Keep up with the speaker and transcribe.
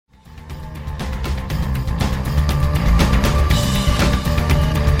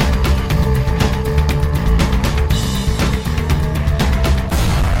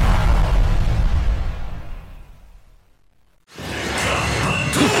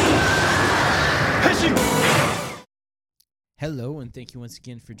Hello, and thank you once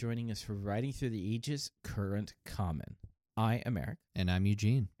again for joining us for Writing Through the Ages Current Common. I am Eric. And I'm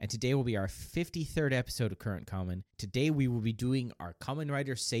Eugene. And today will be our 53rd episode of Current Common. Today we will be doing our Kamen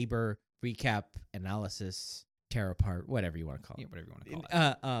Rider Saber recap, analysis, tear apart, whatever you want to call it. Yeah, whatever you want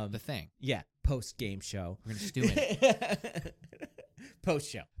to call it. The thing. Yeah, post-game show. We're going to stew it.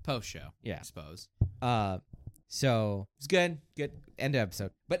 Post-show. Post-show, Yeah. I suppose. So it's good. Good. End of episode.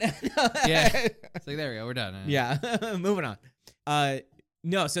 But Yeah. It's like, there we go. We're done. Yeah. Moving on.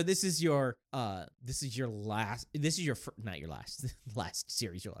 No, so this is your last last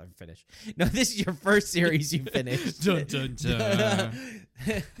series you'll ever finish. No, this is your first series you finished. Dun, dun, dun.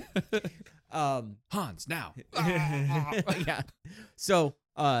 Hans, now. Yeah. So,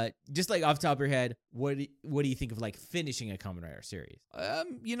 just like off the top of your head, what do you think of like finishing a Kamen Rider series?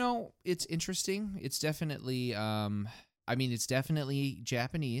 It's interesting. It's definitely, it's definitely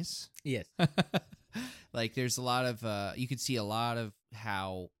Japanese. Yes. Like, there's a lot of, you could see a lot of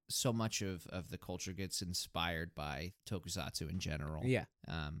how so much of the culture gets inspired by tokusatsu in general. Yeah.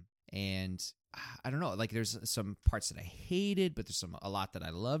 And I don't know, like, there's some parts that I hated, but there's a lot that I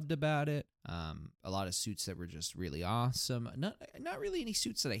loved about it. A lot of suits that were just really awesome. Not really any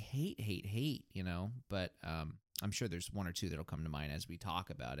suits that I hate, but I'm sure there's one or two that'll come to mind as we talk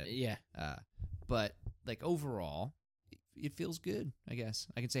about it. Yeah. But like overall, it feels good, I guess.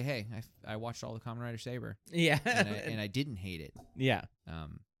 I can say, hey, I watched all the Kamen Rider Saber. Yeah. and I didn't hate it. Yeah.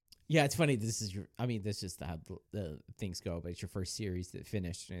 Yeah, it's funny. This is this is how the things go, but it's your first series that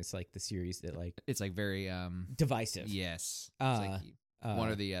finished, and it's like the series that like it's like very divisive. Yes. It's like one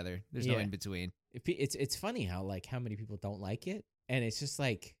or the other. There's no in between. It's funny how many people don't like it, and it's just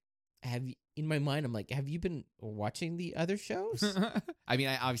like in my mind I'm like, have you been watching the other shows?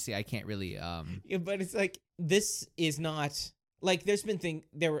 I can't really Yeah, but it's like this is not like there's been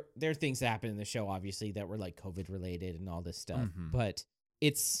there are things that happen in the show obviously that were like COVID related and all this stuff, but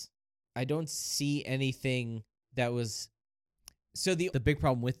I don't see anything that was. So the big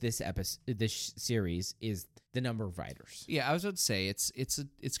problem with this series is the number of writers. Yeah, I was about to say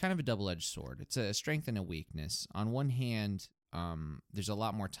it's kind of a double-edged sword. It's a strength and a weakness. On one hand, there's a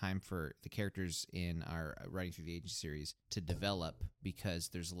lot more time for the characters in our Writing Through the Ages series to develop because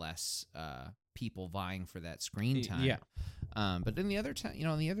there's less people vying for that screen time. Yeah. But then the other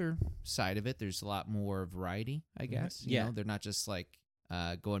on the other side of it, there's a lot more variety, I guess. You know, they're not just like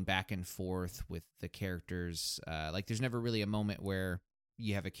going back and forth with the characters. Like there's never really a moment where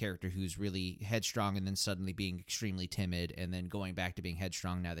you have a character who's really headstrong and then suddenly being extremely timid and then going back to being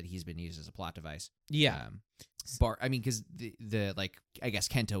headstrong now that he's been used as a plot device. Yeah. Because the like, I guess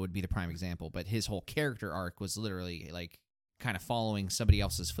Kento would be the prime example, but his whole character arc was literally like kind of following somebody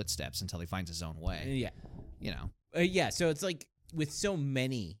else's footsteps until he finds his own way. Yeah. So it's like with so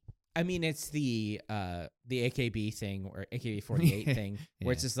many. I mean, it's the AKB thing or AKB48 thing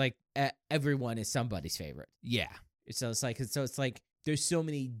where it's just like everyone is somebody's favorite. Yeah. So it's like there's so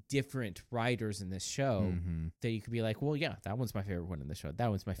many different writers in this show that you could be like, well, yeah, that one's my favorite one in the show. That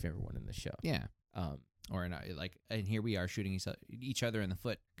one's my favorite one in the show. Yeah. And here we are shooting each other in the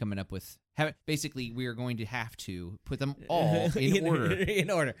foot, coming up with basically we are going to have to put them all in order.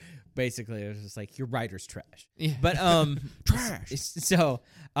 In order, basically, it was just like your writer's trash. Yeah. But trash. So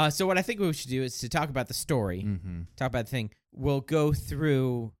what I think we should do is to talk about the story, talk about the thing. We'll go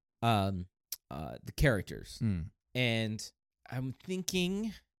through the characters, and I'm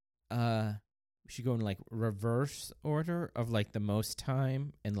thinking we should go in like reverse order of like the most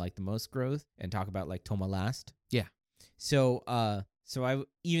time and like the most growth and talk about like Toma last. Yeah. So I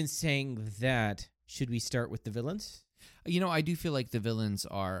even saying that, should we start with the villains? I do feel like the villains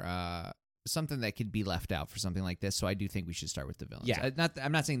are something that could be left out for something like this, so I do think we should start with the villains. Yeah.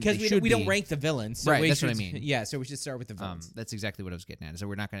 I'm not saying because we don't rank the villains, so right? That's what I mean. Yeah, so we should start with the villains. That's exactly what I was getting at. So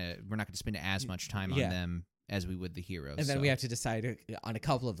we're not gonna spend as much time on them as we would the heroes. And then we have to decide on a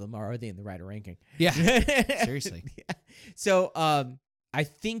couple of them. Are they in the writer ranking? Yeah. Seriously. Yeah. So I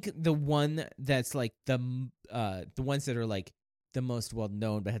think the one that's like the ones that are like the most well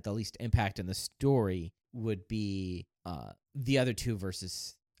known but had the least impact in the story would be the other two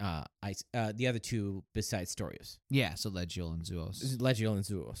versus the other two besides Storios. Yeah, so Legiel and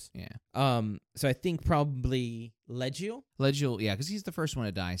Zuos. Yeah. So I think probably Legiel, yeah, because he's the first one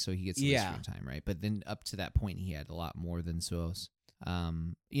to die, so he gets the least screen time, right? But then up to that point, he had a lot more than Zuos.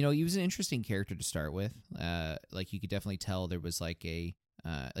 He was an interesting character to start with. Like you could definitely tell there was like a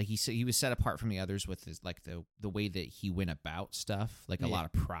like he was set apart from the others with his like the way that he went about stuff, like a lot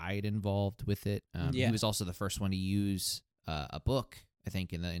of pride involved with it. He was also the first one to use a book, I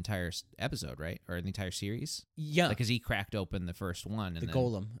think, in the entire episode, right? Or in the entire series? Yeah. Because he cracked open the first one. The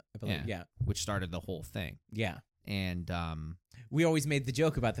Golem, I believe, yeah. Which started the whole thing. Yeah. And we always made the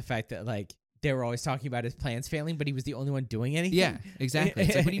joke about the fact that like they were always talking about his plans failing, but he was the only one doing anything. Yeah, exactly.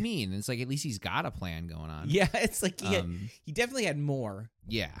 It's like, what do you mean? It's like, at least he's got a plan going on. Yeah, it's like he definitely had more.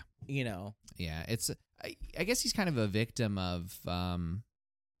 Yeah. Yeah, it's I guess he's kind of a victim of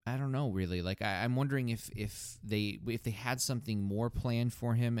I don't know, really. Like I'm wondering if they had something more planned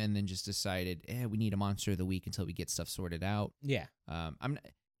for him and then just decided, we need a monster of the week until we get stuff sorted out. Yeah.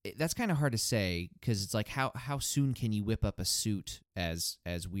 That's kind of hard to say because it's like how soon can you whip up a suit as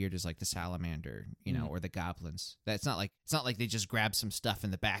weird as like the salamander, or the goblins? It's not like they just grab some stuff in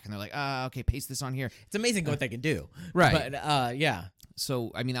the back and they're like, okay, paste this on here. It's amazing what they can do, right? But yeah.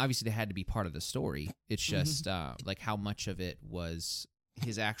 So I mean, obviously they had to be part of the story. It's just like how much of it was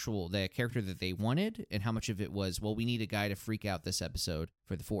the character that they wanted, and how much of it was, well, we need a guy to freak out this episode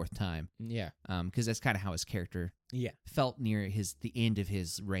for the fourth time. Yeah. Because that's kind of how his character felt near the end of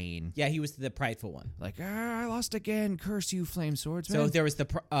his reign. Yeah, he was the prideful one. Like, I lost again. Curse you, flame swordsman. So there was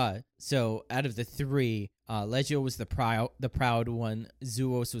so out of the three, Legio was the proud one,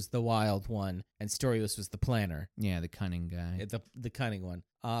 Zuos was the wild one, and Storios was the planner. Yeah, the cunning guy. The cunning one.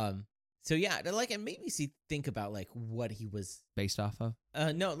 So yeah, like, it made me think about like what he was based off of.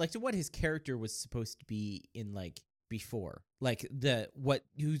 No, like what his character was supposed to be in like before, like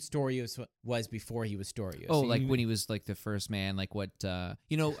who Storios was before he was Storios. Oh, so like when he was like the first man, like what? I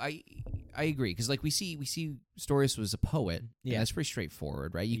agree because like we see Storios was a poet. Yeah, that's pretty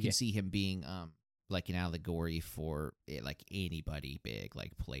straightforward, right? You can see him being like an allegory for like anybody big,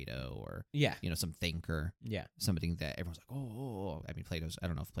 like Plato or some thinker, somebody that everyone's like, oh. I mean, I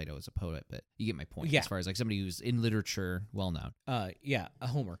don't know if Plato is a poet, but you get my point. As far as like somebody who's in literature, well known. A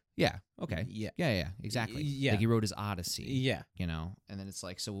Homer. Yeah. Okay. Yeah. Exactly. Yeah. Like he wrote his Odyssey. Yeah. And then it's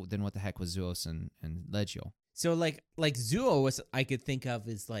like, so then what the heck was Zuos and Legio? So like Zuos, I could think of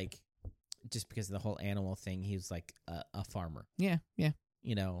as like, just because of the whole animal thing, he was like a farmer. Yeah.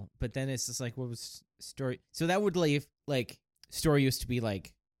 But then it's just like, what was Story? So that would leave like Story used to be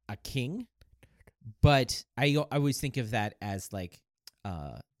like a king, but I always think of that as like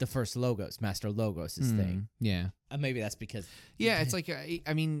the first Logos, Master Logos' thing. Yeah. Maybe that's because. Yeah, it's like,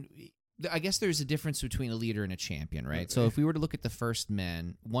 I mean, I guess there's a difference between a leader and a champion, right? So if we were to look at the first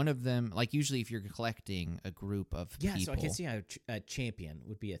men, one of them, like usually if you're collecting a group of people. Yeah, so I can see how a champion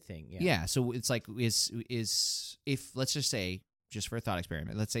would be a thing. Yeah, so it's like, is if, let's just say, just for a thought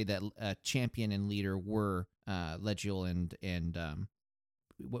experiment, let's say that champion and leader were Legio and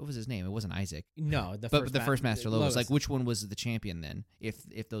what was his name? It wasn't Isaac. No, the first Master Logos. Like, which one was the champion then?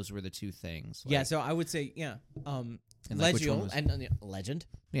 If those were the two things. Like, so I would say and like Legio and Legend.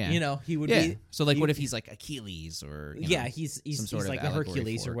 Yeah, he would be. So like, what if he's like Achilles or he's like a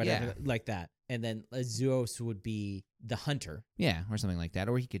Hercules or whatever like that. And then Zeus would be the hunter. Yeah, or something like that.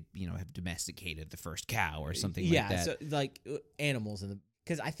 Or he could, have domesticated the first cow or something like that. Yeah, so like animals.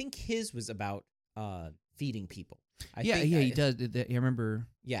 Because I think his was about feeding people. He does. I remember.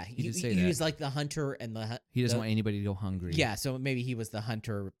 Yeah, he did say that. He was like the hunter and he doesn't want anybody to go hungry. Yeah, so maybe he was the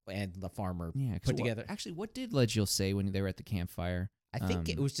hunter and the farmer put together. Actually, what did Legio say when they were at the campfire? I think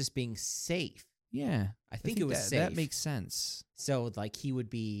it was just being safe. Yeah, I think it was safe. That makes sense. So like he would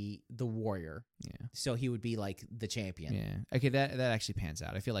be the warrior. Yeah. So he would be like the champion. Yeah. Okay, that actually pans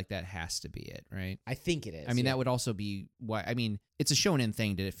out. I feel like that has to be it, right? I think it is. I mean, that would also be why. I mean, it's a shonen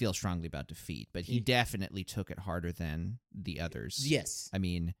thing to feel strongly about defeat, but he definitely took it harder than the others. Yes. I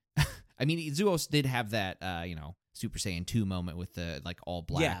mean, Zuos did have that, Super Saiyan 2 moment with the like all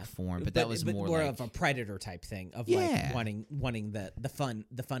black form, but that was more like, of a predator type thing of like wanting the fun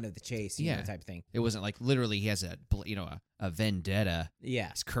of the chase, type thing. It wasn't like literally he has a vendetta. Yeah,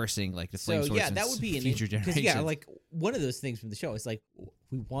 he's cursing like the flame swords. That would be future generations. Yeah, like one of those things from the show is like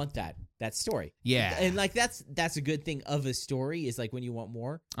we want that story. Yeah, and like that's a good thing of a story is like when you want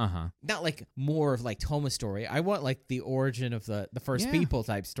more. Not like more of like Toma's story. I want like the origin of the first people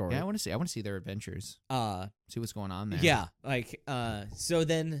type story. Yeah, I want to see their adventures. See what's going on there. Yeah, like so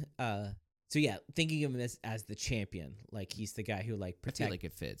then thinking of him as the champion, like he's the guy who like protect. I feel like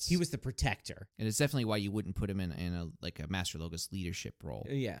it fits. He was the protector, and it's definitely why you wouldn't put him in a Master Logos leadership role.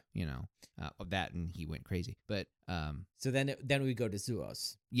 Yeah, of that, and he went crazy. But so then we go to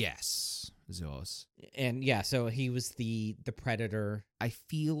Zuos. Yes, Zuos, and so he was the predator. I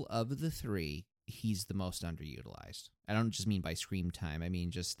feel of the three, he's the most underutilized. I don't just mean by screen time. I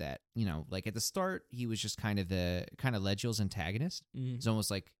mean just that, like at the start, he was just kind of Legio's antagonist. Mm-hmm. It's almost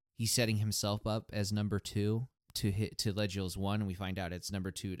like he's setting himself up as number 2 to Legio's 1, and we find out it's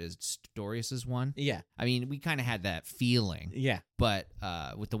number 2 to Storius' 1. Yeah. I mean, we kind of had that feeling. Yeah. But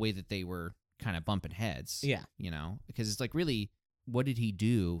with the way that they were kind of bumping heads. Yeah. Because it's like really, what did he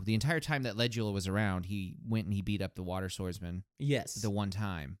do? The entire time that Legiel was around, he went and he beat up the water swordsman. Yes. The one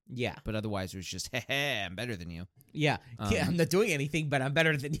time. Yeah. But otherwise, it was just, hey, I'm better than you. Yeah. I'm not doing anything, but I'm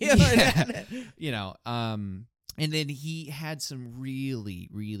better than you. Yeah. You know, and then he had some really,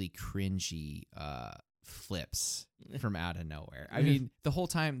 really cringy flips from out of nowhere. I mean, the whole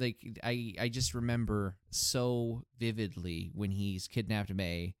time, like, I just remember so vividly when he's kidnapped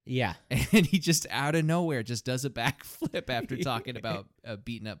May. Yeah. And he just out of nowhere just does a backflip after talking about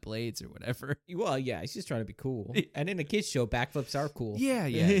beating up Blades or whatever. Well, yeah, he's just trying to be cool. And in a kid's show, backflips are cool. Yeah.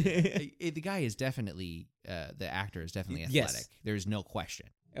 The guy is definitely, the actor is definitely athletic. Yes. There's no question.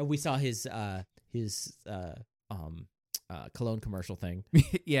 And we saw his cologne commercial thing.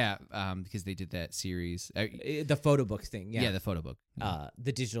 Yeah, because they did that series. The photo book thing. Yeah, the photo book.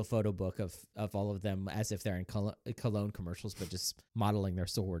 The digital photo book of all of them as if they're in cologne commercials, but just modeling their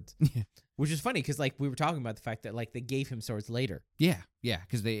swords. Yeah. Which is funny because like we were talking about the fact that like they gave him swords later. Yeah,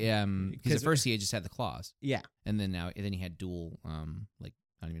 because they because at first he just had the claws. Yeah, and then he had dual like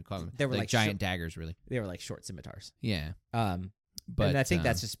I don't even call them. They were like giant daggers, really. They were like short scimitars. Yeah. But and I think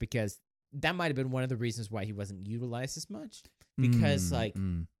that's just because that might have been one of the reasons why he wasn't utilized as much because a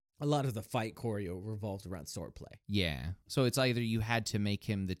lot of the fight choreo revolved around swordplay. Yeah. So it's either you had to make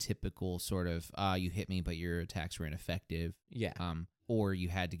him the typical sort of you hit me but your attacks were ineffective. Yeah. Or you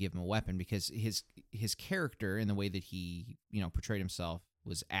had to give him a weapon because his character and the way that he, portrayed himself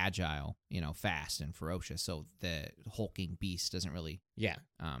was agile, fast and ferocious. So the hulking beast doesn't really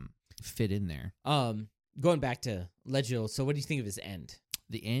fit in there. Going back to Legiel, so what do you think of his end?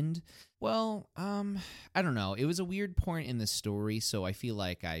 The end? Well, I don't know. It was a weird point in the story, so I feel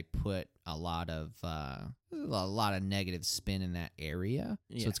like I put a lot of negative spin in that area.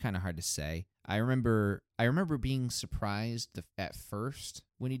 Yeah. So it's kind of hard to say. I remember being surprised at first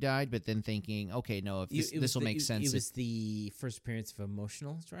when he died, but then thinking, okay, no, if this will make sense. It was the first appearance of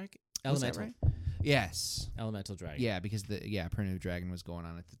Emotional Dragon? Elemental. Right? Yes. Elemental Dragon. Yeah, because Primitive Dragon was going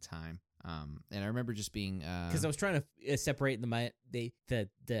on at the time. And I remember just being because I was trying to separate the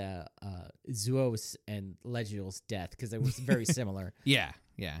Zuos and Legiel's death because it was very similar. Yeah.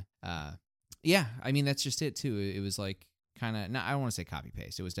 I mean that's just it too. It was like kind of I don't want to say copy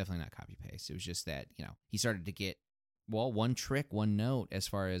paste. It was definitely not copy paste. It was just that he started to get one trick, one note as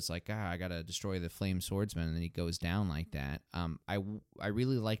far as like I gotta destroy the flame swordsman, and then he goes down like that. I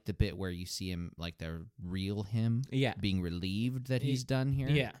really liked the bit where you see him like the real him, being relieved that he's done here.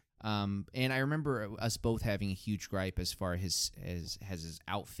 Yeah. And I remember us both having a huge gripe as far as his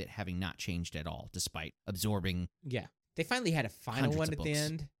outfit having not changed at all, despite absorbing. Yeah, they finally had a final one at the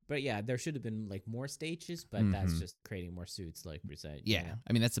end, but yeah, there should have been like more stages, but that's just creating more suits, like we said. Yeah,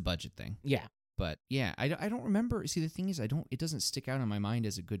 I mean that's a budget thing. Yeah. But yeah, I don't remember. See, the thing is, it doesn't stick out in my mind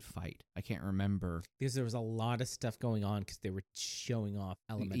as a good fight. I can't remember because there was a lot of stuff going on because they were showing off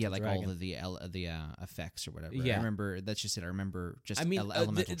Elemental Dragon. Yeah, like Dragon. all of the effects or whatever. Yeah. I remember that's just it. I remember just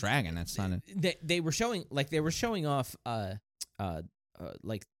Elemental Dragon. That's not they were showing off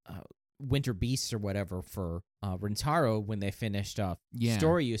Winter Beasts or whatever for Rintaro when they finished off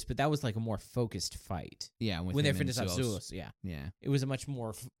story use, but that was like a more focused fight. Yeah, when they finished off Zuos. Yeah, it was a much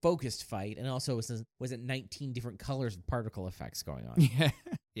more focused fight, and also was it 19 different colors of particle effects going on?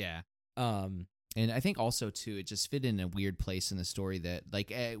 Yeah. And I think also too, it just fit in a weird place in the story that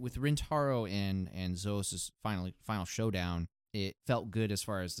like with Rintaro and Zuos' final showdown, it felt good as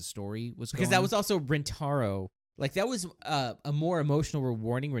far as the story was going. Because that was also Rintaro. Like, that was a more emotional,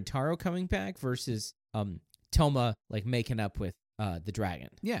 rewarding Rintaro coming back versus Toma, like, making up with the dragon.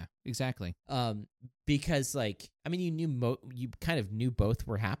 Yeah, exactly. Because, like, I mean, you kind of knew both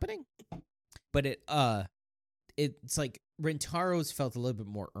were happening, but it's like Rintaro's felt a little bit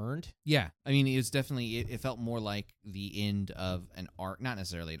more earned. Yeah, I mean, it was definitely it felt more like the end of an arc, not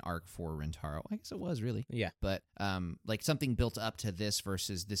necessarily an arc for Rintaro. I guess it was really. Yeah, but like something built up to this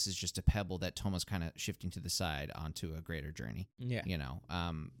versus this is just a pebble that Toma's kind of shifting to the side onto a greater journey. Yeah,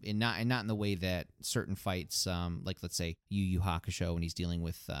 and not in the way that certain fights, like let's say Yu Yu Hakusho when he's dealing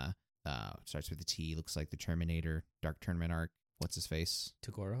with starts with a T, looks like the Terminator Dark Tournament arc. What's his face?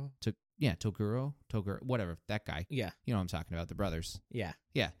 Toguro, whatever, that guy. Yeah. You know what I'm talking about, the brothers. Yeah.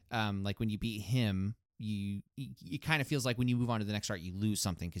 Yeah. Like when you beat him, it kind of feels like when you move on to the next arc, you lose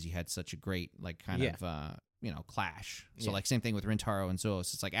something because you had such a great, like, kind of, clash. So, like, same thing with Rintaro and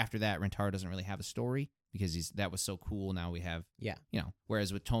Zuos. It's like after that, Rintaro doesn't really have a story because that was so cool. Now we have,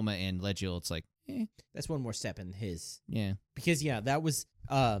 whereas with Toma and Legiel, it's like, that's one more step in his. Yeah. Because, that was,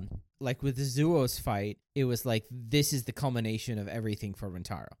 like with the Zuos fight, it was like, this is the culmination of everything for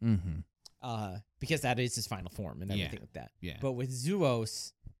Rintaro. Mm-hmm. Because that is his final form and everything like that. Yeah. But with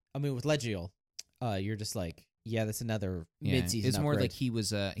Zuos, with Legiel, you're just like, Yeah, that's another mid-season. It's more upgrade. like he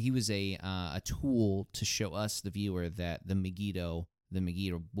was a tool to show us, the viewer, that the Megiddo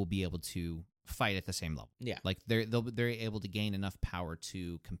will be able to fight at the same level. Yeah. Like they're able to gain enough power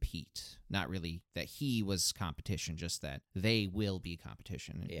to compete. Not really that he was competition, just that they will be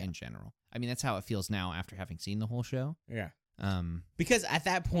competition in general. I mean, that's how it feels now after having seen the whole show. Yeah. Because at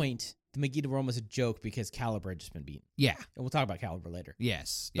that point, the Megiddo Realm was a joke because Caliber had just been beaten. Yeah. And we'll talk about Caliber later.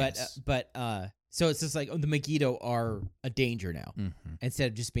 Yes. But so it's just like, the Megiddo are a danger now instead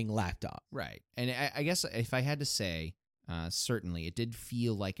of just being lapped off. Right. And I guess if I had to say, certainly it did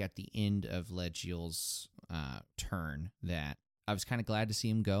feel like at the end of Legiel's turn that I was kind of glad to see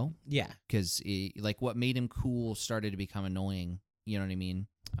him go. Yeah. Because like what made him cool started to become annoying. You know what I mean?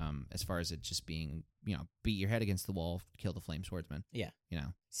 As far as it just being, beat your head against the wall, kill the flame swordsman. Yeah.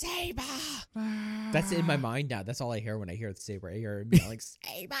 Saber! That's in my mind now. That's all I hear when I hear the saber. I hear him yelling,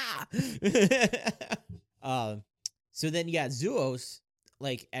 Saber! So then, Zuos,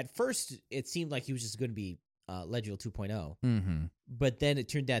 like, at first, it seemed like he was just going to be Legiel 2.0. Mm-hmm. But then it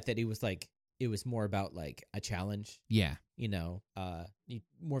turned out that he was like, it was more about like a challenge. Yeah.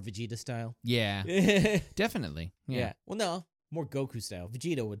 More Vegeta style. Yeah. Definitely. Yeah. Well, no, more Goku style.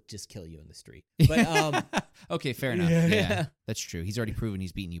 Vegeta would just kill you in the street. But okay, fair enough. Yeah. That's true. He's already proven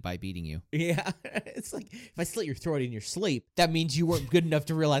he's beaten you by beating you. Yeah. It's like, if I slit your throat in your sleep, that means you weren't good enough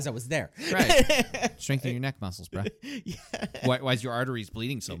to realize I was there. Right. Strengthen your neck muscles, bro. Yeah. Why is your arteries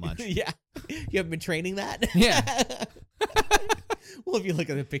bleeding so much? Yeah. You haven't been training that? Yeah. Well, if you look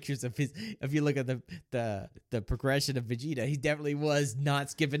at the pictures of if you look at the progression of Vegeta, he definitely was not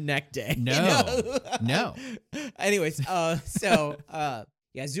skipping neck day. No. No. Anyways,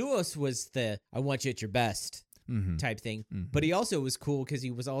 Zuos was the I want you at your best type thing, but he also was cool because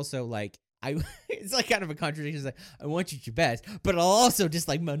he was also like, it's like kind of a contradiction. It's like, I want you at your best, but I'll also just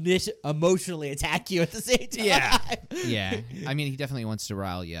like emotionally attack you at the same time. Yeah. I mean, he definitely wants to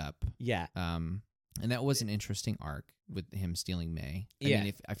rile you up. Yeah. And that was an interesting arc with him stealing May. I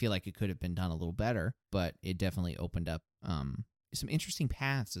mean, I feel like it could have been done a little better, but it definitely opened up some interesting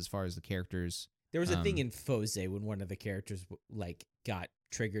paths as far as the characters. There was a thing in Foze when one of the characters like got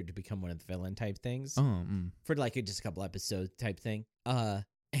triggered to become one of the villain type things for like just a couple episodes type thing.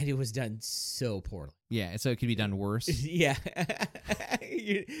 And it was done so poorly. Yeah, so it could be done worse. Yeah.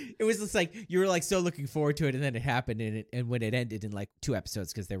 It was just like, you were like so looking forward to it, and then it happened, and when it ended in like 2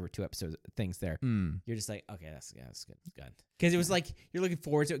 episodes, because there were 2 episodes things there, you're just like, okay, that's good. Because it was like, you're looking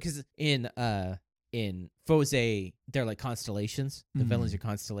forward to it, because in Foze, they're like constellations. The villains are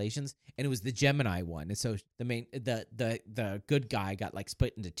constellations, and it was the Gemini one. And so the good guy got like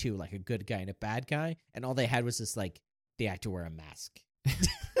split into 2, like a good guy and a bad guy, and all they had was just like, they had to wear a mask.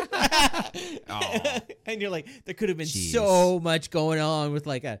 And you're like, there could have been so much going on with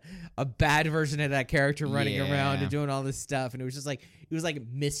like a bad version of that character running around and doing all this stuff, and it was just like, it was like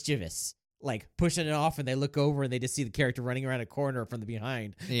mischievous, like pushing it off, and they look over and they just see the character running around a corner from the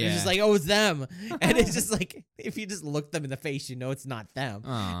behind. Yeah. It's just like, oh, it's them. And it's just like, if you just look them in the face, you know it's not them.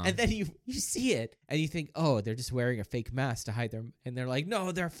 And then you see it and you think, oh, they're just wearing a fake mask to hide them, and they're like,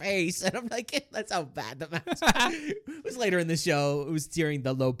 no, their face. And I'm like, that's how bad the mask it was. Later in the show, it was during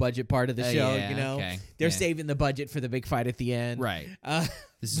the low budget part of the show. They're saving the budget for the big fight at the end, right?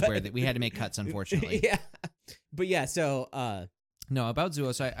 This is where we had to make cuts, unfortunately. Yeah. But yeah, so no, about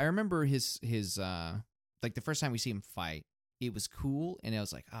Zuos, I remember his like the first time we see him fight, it was cool, and I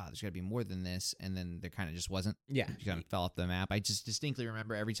was like, there's got to be more than this, and then there kind of just wasn't. Yeah. He kind of fell off the map. I just distinctly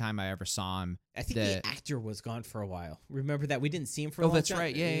remember every time I ever saw him. I think the actor was gone for a while. Remember that? We didn't see him for a long time. Oh, that's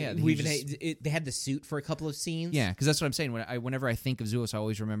right. Yeah. They had the suit for a couple of scenes. Yeah, because that's what I'm saying. Whenever I think of Zuos, I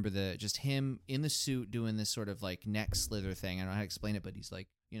always remember just him in the suit doing this sort of like neck slither thing. I don't know how to explain it, but he's like,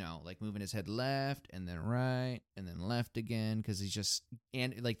 like moving his head left and then right and then left again, because he's just,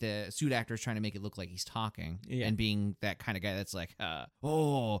 and like the suit actor is trying to make it look like he's talking and being that kind of guy that's like,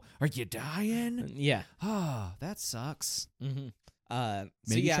 oh, are you dying? Yeah. Oh, that sucks. Mm-hmm.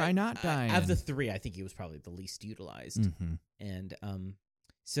 Maybe try not dying. Of the 3, I think he was probably the least utilized. Mm-hmm. And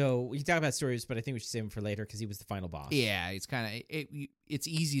so we can talk about stories, but I think we should save him for later because he was the final boss. Yeah, it's kind of it's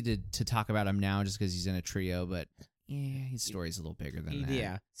easy to talk about him now just because he's in a trio, but yeah, his story's a little bigger than that.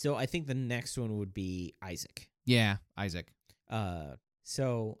 Yeah. So I think the next one would be Isaac. Yeah, Isaac.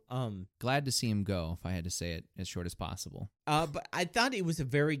 So glad to see him go, if I had to say it as short as possible. But I thought it was a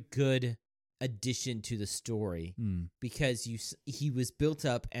very good addition to the story because he was built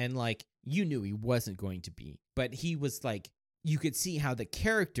up, and like you knew he wasn't going to be, but he was like, you could see how the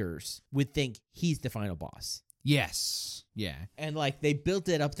characters would think he's the final boss. Yes. Yeah. And like they built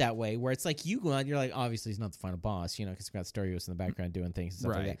it up that way where it's like you go on, you're like, obviously he's not the final boss, because we've got Storios in the background doing things and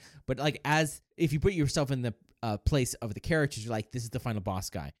stuff like that. But like if you put yourself in the place of the characters. You're like, this is the final boss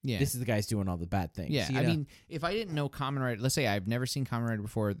guy. Yeah. This is the guy's doing all the bad things. Yeah, I mean, if I didn't know Kamen Rider, let's say I've never seen Kamen Rider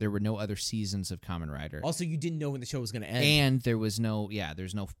before, there were no other seasons of Kamen Rider. Also, you didn't know when the show was going to end. And there was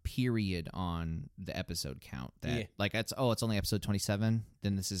there's no period on the episode count that like it's only episode 27,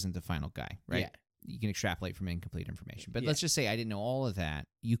 then this isn't the final guy, right? Yeah. You can extrapolate from incomplete information. But let's just say I didn't know all of that.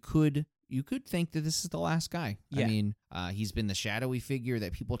 You could think that this is the last guy. Yeah. I mean, he's been the shadowy figure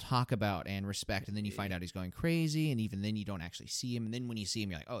that people talk about and respect, and then you find out he's going crazy, and even then you don't actually see him. And then when you see him,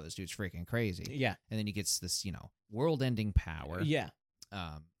 you're like, oh, this dude's freaking crazy. Yeah. And then he gets this, world-ending power. Yeah.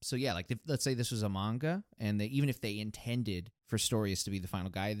 So yeah, like let's say this was a manga, and even if they intended for Storius to be the final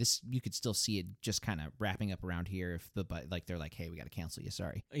guy, you could still see it just kind of wrapping up around here. If they're like, hey, we got to cancel you,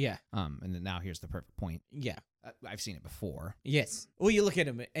 sorry. Yeah. And then now here's the perfect point. Yeah. I've seen it before. Yes. Well, you look at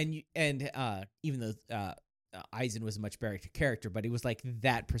him, and even though Aizen was a much better character, but he was like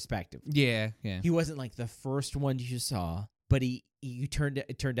that perspective. Yeah. He wasn't like the first one you saw, but it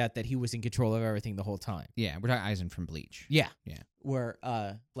turned out that he was in control of everything the whole time. Yeah, we're talking Aizen from Bleach. Yeah. Yeah. Where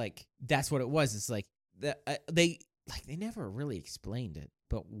like that's what it was. It's like they never really explained it,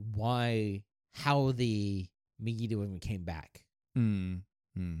 but how the Megiddo even came back.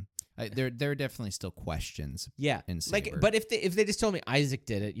 There are definitely still questions. Yeah, in Saber. but if they just told me Isaac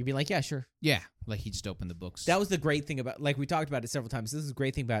did it, you'd be like, yeah, sure. Yeah, like he just opened the books. That was the great thing about, like we talked about it several times. This is the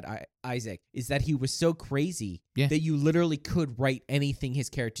great thing about Isaac is that he was so crazy that you literally could write anything his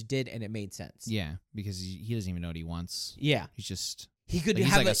character did and it made sense. Yeah, because he doesn't even know what he wants. Yeah, he's just. He's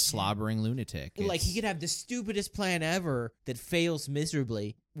like a slobbering lunatic. Like he could have the stupidest plan ever that fails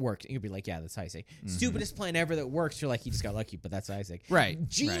miserably. Worked. You'd be like, yeah, that's Isaac. Mm-hmm. Stupidest plan ever that works. You're like, he just got lucky, but that's Isaac. Right.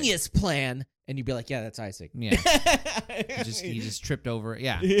 Genius plan, and you'd be like, yeah, that's Isaac. Yeah. he just tripped over.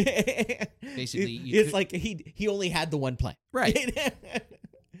 Yeah. Basically, it's like he only had the one plan. Right.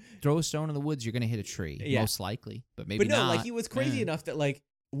 Throw a stone in the woods, you're gonna hit a tree, most likely, but maybe not. Like he was crazy enough that like.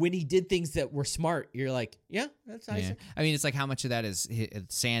 When he did things that were smart, you're like, yeah, that's Isaac. Yeah. I mean, it's like how much of that is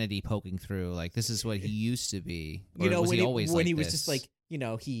sanity poking through? Like, this is what he used to be. Or when he was just like,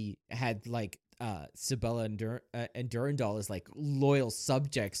 he had like Sabella and Durandal as like loyal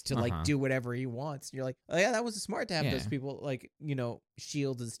subjects to like do whatever he wants. And you're like, oh yeah, that was smart to have those people like,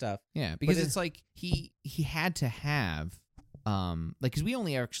 shields and stuff. Yeah, because it's like he had to have. Because we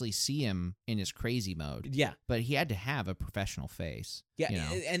only actually see him in his crazy mode. Yeah. But he had to have a professional face. Yeah,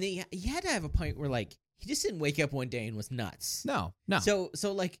 and he had to have a point where, like, he just didn't wake up one day and was nuts. No. So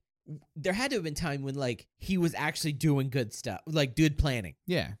like, there had to have been time when, like, he was actually doing good stuff, like, good planning.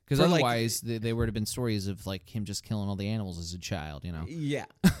 Yeah, because otherwise there would have been stories of, like, him just killing all the animals as a child, Yeah.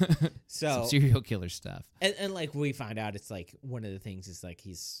 So some serial killer stuff. And like, we find out it's, like, one of the things is, like,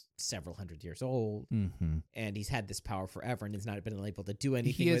 he's several hundred years old, and he's had this power forever, and he's not been able to do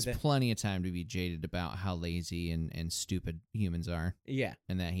anything with it. He has plenty of time to be jaded about how lazy and stupid humans are. Yeah.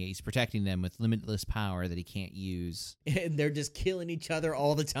 And that he's protecting them with limitless power that he can't use. And they're just killing each other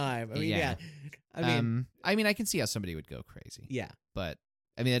all the time. I mean, yeah. I mean, I can see how somebody would go crazy. Yeah. But,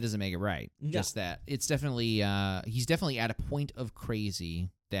 I mean, that doesn't make it right. No. Just that it's definitely, he's definitely at a point of crazy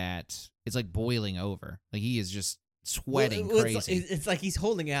that it's like boiling over. Like, he is just sweating crazy. It's like he's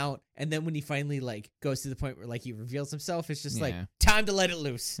holding out, and then when he finally like goes to the point where like he reveals himself, it's just like time to let it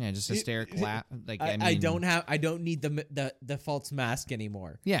loose. Yeah, just hysterical. Like I don't need the false mask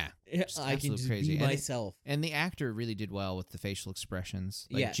anymore. Yeah, I can just be myself. And the actor really did well with the facial expressions,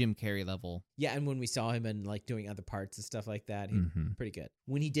 like Jim Carrey level. Yeah, and when we saw him and like doing other parts and stuff like that, he pretty good.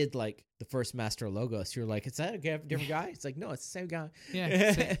 When he did like the first Master Logos, you're like, is that a different guy? It's like, no, it's the same guy.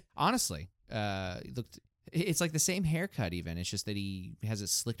 Yeah, honestly, it looked. It's like the same haircut even. It's just that he has it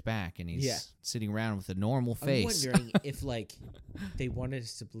slicked back and he's sitting around with a normal face. I'm wondering if like they wanted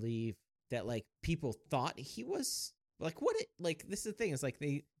us to believe that like people thought he was like this is the thing. It's like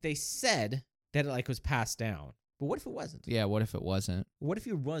they said that it like was passed down. But what if it wasn't? Yeah, what if it wasn't? What if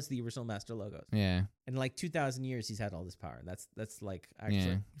he was the original Master Logos? Yeah. In like 2,000 years, he's had all this power. That's like actually.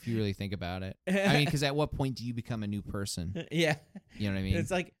 Yeah, if you really think about it. I mean, because at what point do you become a new person? Yeah. You know what I mean? It's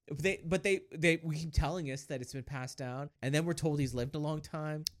like we keep telling us that it's been passed down, and then we're told he's lived a long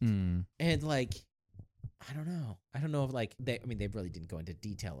time, and like. I don't know if like they really didn't go into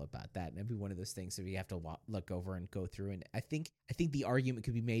detail about that, and it'd be one of those things that we have to look over and go through. And I think the argument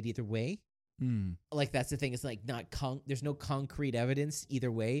could be made either way. Like that's the thing. It's like there's no concrete evidence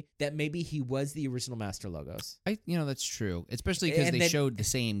either way that maybe he was the original Master Logos. That's true, especially because they showed the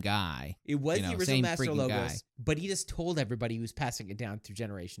same guy. It was the original Master Logos, but he just told everybody he was passing it down through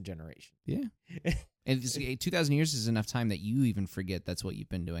generation. Yeah, and 2,000 years is enough time that you even forget that's what you've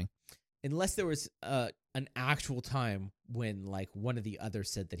been doing. Unless there was an actual time when like one of the others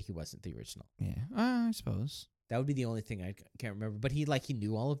said that he wasn't the original. Yeah, I suppose. That would be the only thing I can't remember. But he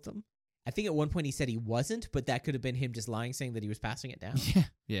knew all of them. I think at one point he said he wasn't, but that could have been him just lying, saying that he was passing it down.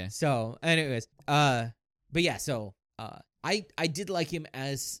 Yeah. So, anyways, but yeah, so I did like him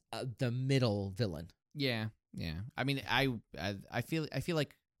as the middle villain. Yeah. I mean, I feel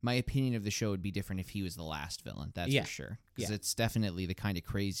like my opinion of the show would be different if he was the last villain. That's for sure, because it's definitely the kind of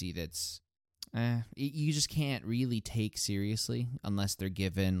crazy that's you just can't really take seriously unless they're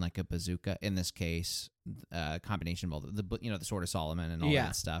given like a bazooka. In this case, combination of all the Sword of Solomon and all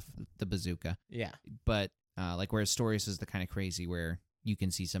that stuff, the bazooka. Yeah, but whereas Storius is the kind of crazy where you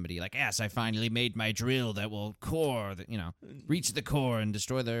can see somebody like, yes, I finally made my drill that will reach the core and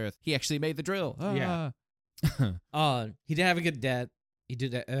destroy the earth. He actually made the drill. Yeah. He did have a good death. He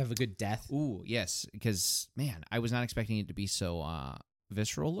did have a good death. Ooh, yes, because man, I was not expecting it to be so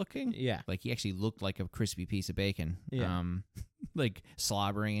visceral looking. Yeah, like he actually looked like a crispy piece of bacon. Yeah, like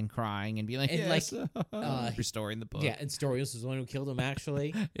slobbering and crying and being like, and yes, restoring the book. Yeah, and Storius was the one who killed him.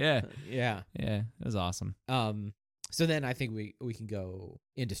 Actually, yeah, it was awesome. So then I think we can go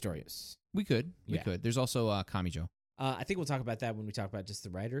into Storius. We could. There's also Kamijo. I think we'll talk about that when we talk about just the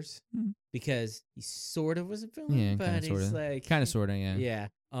writers, because he sort of was a villain, but he's like kind of sort of, yeah. Yeah.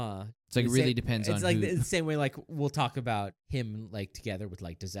 It's like it really depends on. It's like the same way, like we'll talk about him like together with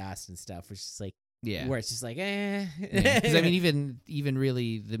like Disaster and stuff, which is like where it's just like Because I mean, even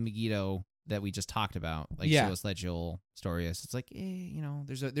really the Megiddo that we just talked about, like Zeus, Legiel, Storius, it's like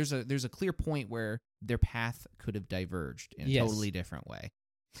there's a clear point where their path could have diverged in a totally different way.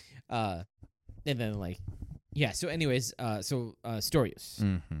 And then so anyways,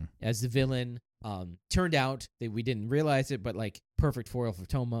 Storius as the villain, turned out that we didn't realize it, but like perfect foil for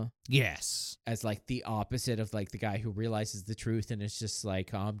Toma. Yes. As like the opposite of like the guy who realizes the truth and it's just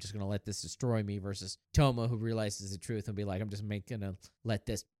like, I'm just going to let this destroy me, versus Toma who realizes the truth and be like, I'm just going to let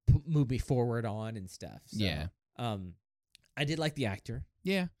this move me forward on and stuff. So, yeah. I did like the actor.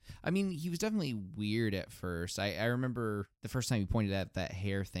 Yeah. I mean, he was definitely weird at first. I remember the first time he pointed out that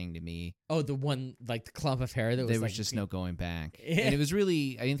hair thing to me. Oh, the one, like the clump of hair that was there was just no going back. And it was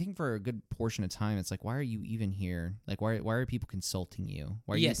really, I think for a good portion of time, it's like, why are you even here? Like, why are people consulting you?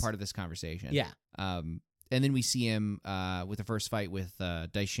 Why are you part of this conversation? Yeah. And then we see him with the first fight with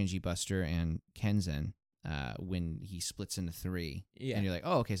Daishinji Buster and Kenzen. When he splits into three, and you're like,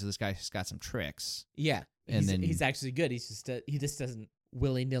 oh, okay, so this guy's got some tricks. Yeah, and he's actually good. He's just he just doesn't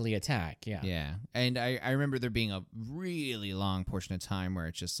willy-nilly attack. Yeah. And I remember there being a really long portion of time where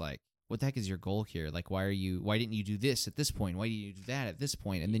it's just like, what the heck is your goal here? Like, why didn't you do this at this point? Why didn't you do that at this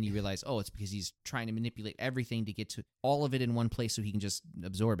point? And then you realize, oh, it's because he's trying to manipulate everything to get to all of it in one place so he can just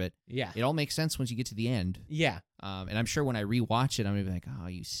absorb it. Yeah. It all makes sense once you get to the end. Yeah. And I'm sure when I rewatch it, I'm going to be like, oh,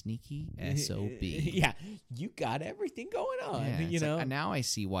 you sneaky SOB. Yeah. You got everything going on, Like, now I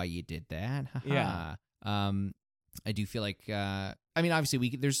see why you did that. Yeah. I do feel like, I mean,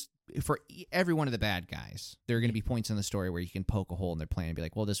 obviously there's, for every one of the bad guys, there are going to be points in the story where you can poke a hole in their plan and be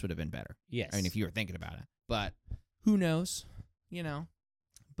like, well, this would have been better. Yes. I mean, if you were thinking about it. But who knows?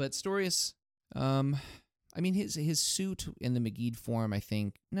 But Storius, I mean, his suit in the Megiddo form, I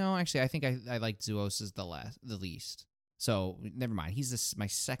think I liked Zeus's the least. So never mind. He's my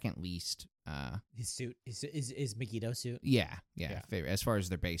second least. His suit is Megiddo suit. Yeah. Favorite as far as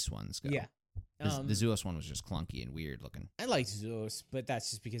their base ones go. Yeah. The Zeus one was just clunky and weird looking. I liked Zeus, but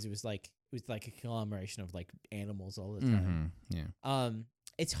that's just because it was like a conglomeration of like animals all the time. Yeah.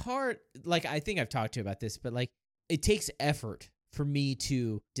 It's hard. Like, I think I've talked to you about this, but like it takes effort for me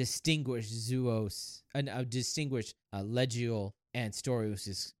to distinguish Zeus and distinguish Legiel and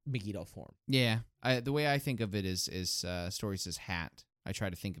Storius' Megiddo form. Yeah. The way I think of it is Storius' hat. I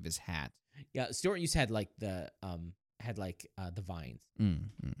try to think of his hat. Yeah, Storius had like the vines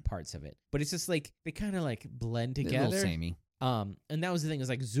parts of it, but it's just like they kind of like blend together. A little samey. And that was the thing, is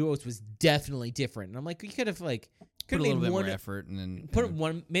like Zeus was definitely different, and I'm like, you could have like put a little bit more effort and then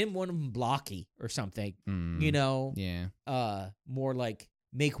made one of them blocky or something. Yeah. More like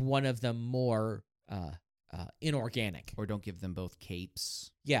make one of them more inorganic, or don't give them both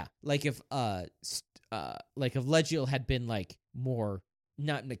capes. Yeah, like if Legiel had been like more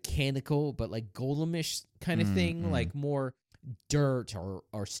not mechanical, but like golemish kind of thing, like more dirt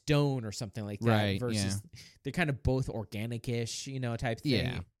or stone or something like that. Right, versus they're kind of both organic-ish, type thing.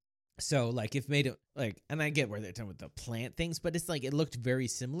 Yeah. So like if made it like, and I get where they're talking with the plant things, but it's like it looked very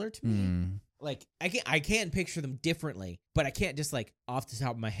similar to me. Like I can't picture them differently, but I can't just like off the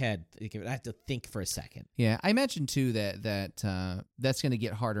top of my head. I have to think for a second. Yeah, I imagine too that that's going to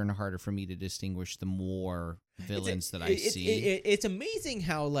get harder and harder for me to distinguish the more villains that I see. It's amazing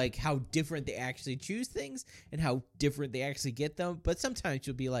how different they actually choose things and how different they actually get them. But sometimes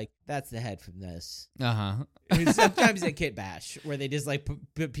you'll be like, that's the head from this. Sometimes at Kit Bash, where they just like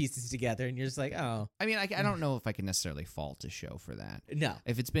put pieces together, and you're just like, oh. I mean, I don't know if I can necessarily fault a show for that. No,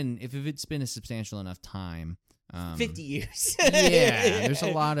 if it's been a substantial enough time. 50 years. Yeah, there's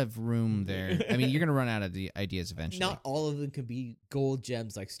a lot of room there. I mean, you're going to run out of the ideas eventually. Not all of them can be gold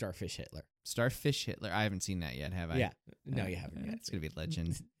gems like Starfish Hitler. Starfish Hitler? I haven't seen that yet, have I? Yeah. No, you haven't yet. It's going to be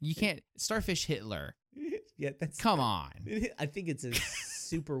legend. You can't... Starfish Hitler. Yeah, that's... Come on. I think it's a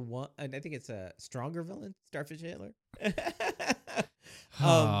super one... I think it's a stronger villain, Starfish Hitler.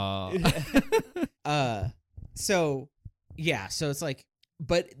 So, yeah, so it's like...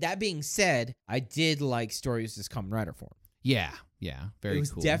 But that being said, I did like Storius' Kamen Rider form. Yeah, very cool. It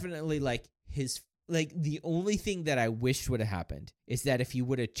was definitely like his... Like, the only thing that I wished would have happened is that if he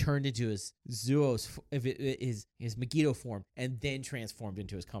would have turned into his Zuo's... his Megiddo form and then transformed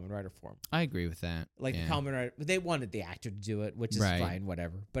into his Kamen Rider form. I agree with that. Like, the Kamen Rider... They wanted the actor to do it, which is fine,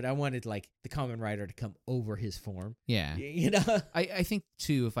 whatever. But I wanted, like, the Kamen Rider to come over his form. Yeah. You know? I think,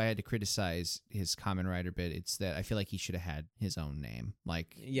 too, if I had to criticize his Kamen Rider bit, it's that I feel like he should have had his own name.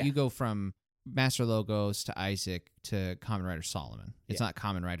 Like, you go from Master Logos to Isaac to Kamen Rider Solomon. It's not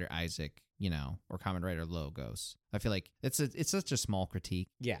Kamen Rider Isaac, or Kamen Rider Logos. I feel like it's such a small critique.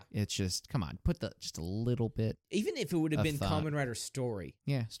 Yeah. It's just, come on, put just a little bit. Even if it would have been Kamen Rider Story.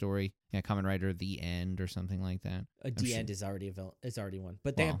 Yeah, Story. Yeah, Kamen Rider The End or something like that. The End is already one.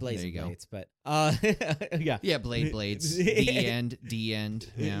 But they have Blazing Blades. But yeah. Yeah, Blades. The End.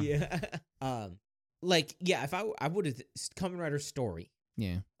 Yeah. If I would have Kamen Rider Story.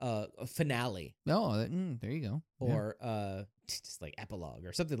 Yeah. A finale. Oh, there you go. Or just like epilogue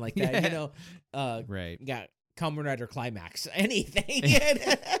or something like that. Right. Yeah. Kamen Rider Climax. Anything.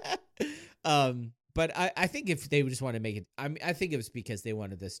 But I think if they just want to make it, I think it was because they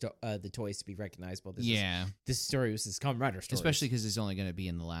wanted the toys to be recognizable. This story was this Kamen Rider story. Especially because it's only going to be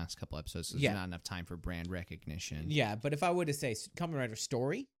in the last couple episodes, so there's not enough time for brand recognition. Yeah, but if I would have said Kamen Rider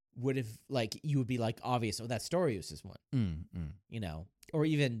Story, would have you would be like obvious. Oh, that story was this one. Or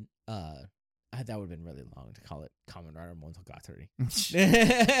even that would have been really long to call it Kamen Rider Monogatari,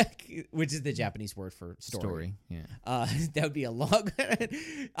 which is the Japanese word for story. Yeah. That would be a long.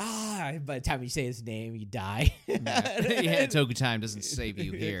 By the time you say his name, you die. Toku Time doesn't save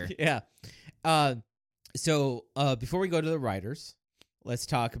you here. Yeah. So before we go to the writers, let's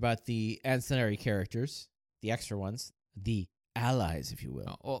talk about the ancillary characters, the extra ones, the allies, if you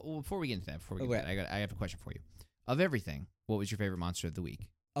will. Well, before we get into that, I have a question for you. Of everything, what was your favorite monster of the week?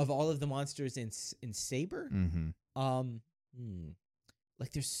 Of all of the monsters in Saber? Mm-hmm.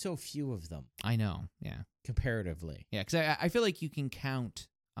 Like there's so few of them. I know, yeah. Comparatively. Yeah, because I feel like you can count,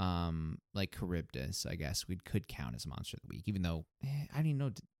 like Charybdis, I guess, we could count as a monster of the week, even though I don't even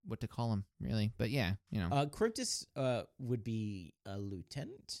know what to call him, really. But yeah, Charybdis would be a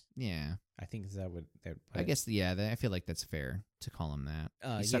lieutenant? Yeah. I think is that what I guess, I feel like that's fair to call him that.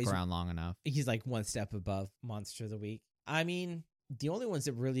 He stuck around long enough. He's like one step above monster of the week. I mean, the only ones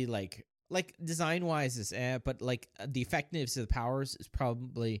that really like design wise is but like the effectiveness of the powers is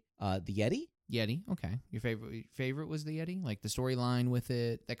probably the Yeti. Yeti, okay. Your favorite was the Yeti, like the storyline with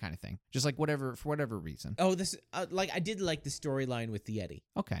it, that kind of thing. Just like for whatever reason. Oh, this I did like the storyline with the Yeti.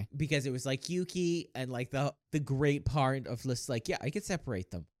 Okay, because it was like Yuki and like the great part of this, like I could separate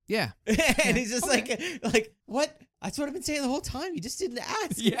them. Yeah, and he's just like what? That's what I've been saying the whole time. You just didn't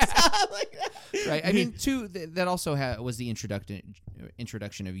ask. Yeah, right. I mean, too. That also was the introduction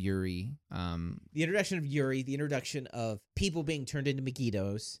of Yuri. The introduction of Yuri. The introduction of people being turned into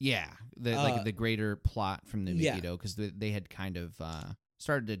Megiddos. Yeah, the greater plot from the Megiddo, because they had kind of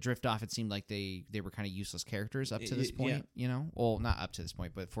started to drift off. It seemed like they were kind of useless characters up to this point. Well, not up to this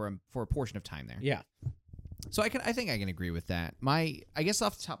point, but for a portion of time there. Yeah. So I think I can agree with that. I guess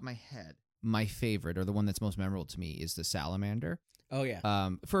off the top of my head, my favorite, or the one that's most memorable to me, is the salamander. Oh yeah.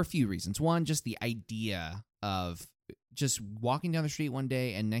 For a few reasons. One, just the idea of just walking down the street one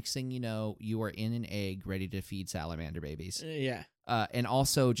day and next thing you know, you are in an egg ready to feed salamander babies. Yeah. And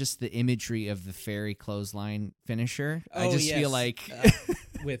also just the imagery of the fairy clothesline finisher. I just feel like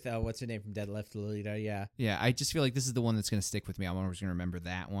with what's her name from Deadlift Lolita, yeah. I just feel like this is the one that's going to stick with me. I'm always going to remember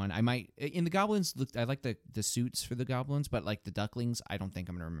that one. I might in the goblins. I like the suits for the goblins, but like the ducklings, I don't think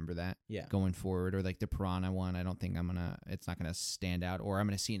I'm going to remember that. Yeah. Going forward, or like the piranha one, I don't think it's not going to stand out. Or I'm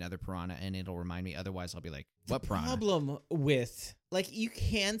going to see another piranha and it'll remind me. Otherwise, I'll be like, what piranha? The problem with you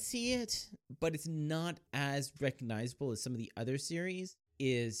can see it, but it's not as recognizable as some of the other series.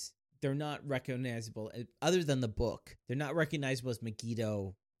 They're not recognizable other than the book. They're not recognizable as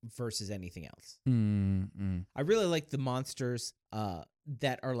Megiddo versus anything else. Mm-hmm. I really like the monsters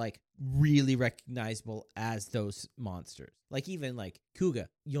that are like really recognizable as those monsters. Like even like Kuga,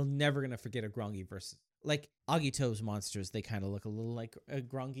 you're never gonna forget a Grongi versus like Agito's monsters. They kind of look a little like a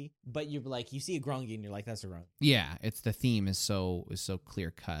Grongi, but you're like you see a Grongi and you're like that's a Grongi. Yeah, it's the theme is so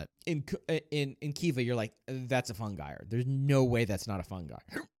clear cut. In Kiva, you're like that's a Fungi. There's no way that's not a Fungi.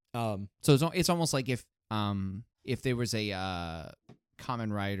 So it's almost like if there was a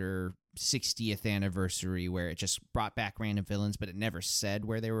Kamen Rider 60th anniversary where it just brought back random villains, but it never said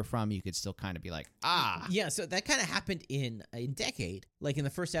where they were from, you could still kind of be like, yeah. So that kind of happened in Decade. Like in the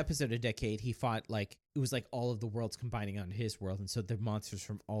first episode of Decade, he fought like it was like all of the worlds combining on his world, and so the monsters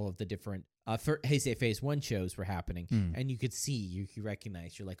from all of the different Heisei Phase 1 shows were happening, and you could see, you could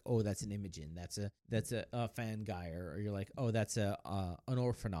recognize. You're like, oh, that's an Imogen, that's a Fangai, or you're like, oh, that's an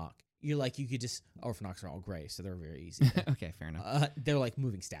Orphanok. You're like, you could just Orphanoks are all gray, so they're very easy. Okay, fair enough. They're like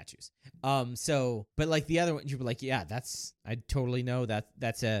moving statues. So, but like the other one, you were like, yeah, I totally know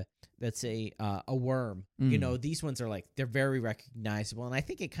that's a worm. You know, these ones are like they're very recognizable, and I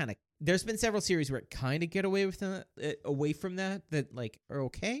think it kind of. There's been several series where it kind of get away from that like are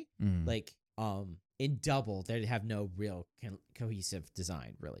okay. Like in Double, they have no real cohesive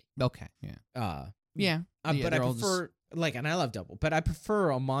design really. Okay, yeah. But I prefer like, and I love Double, but I prefer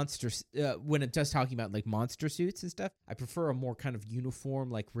a monster when it does talking about like monster suits and stuff. I prefer a more kind of uniform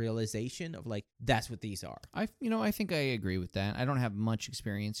like realization of like that's what these are. I think I agree with that. I don't have much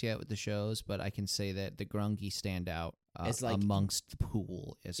experience yet with the shows, but I can say that the Grungy stand out like, amongst the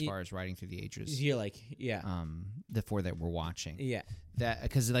pool as far as riding through the ages. You're like, yeah. The four that we're watching. Yeah. That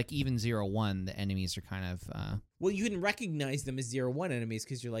because like even 0-1, the enemies are kind of. Well, you can recognize them as 0-1 enemies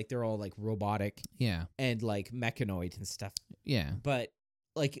because you're like they're all like robotic. Yeah. And like mechanoid and stuff. Yeah. But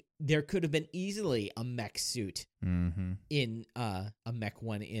like there could have been easily a mech suit in a mech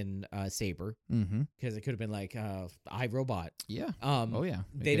one in Saber because it could have been like iRobot. Yeah. Oh yeah.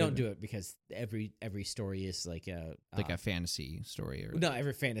 They don't do it because every story is like a fantasy story or no.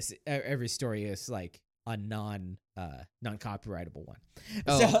 Every story is like a non-copyrightable one.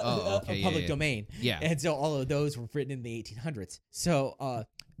 Okay. Public domain. Yeah. And so all of those were written in the 1800s. So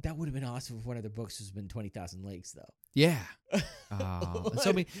that would have been awesome if one of their books was been 20,000 Leagues, though. Yeah.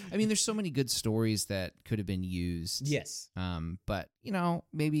 So I mean, there's so many good stories that could have been used. Yes. But you know,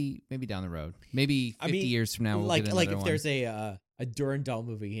 maybe down the road, maybe 50 years from now, we'll get another if one. there's a Durandal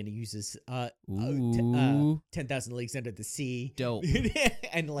movie and he uses 10,000 Leagues Under the Sea. Dope.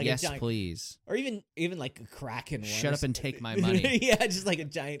 And like yes, a giant, please. or even like a Kraken one. Shut up and take my money. Yeah, just like a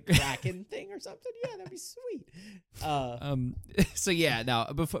giant Kraken thing or something. Yeah, that'd be sweet. So yeah,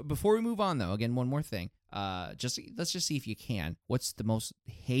 now before we move on though, again, one more thing. Let's just see if you can. What's the most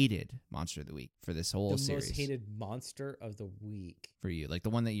hated monster of the week for this whole series? The most hated monster of the week for you, like the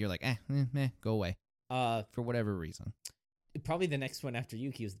one that you're like, go away. For whatever reason. Probably the next one after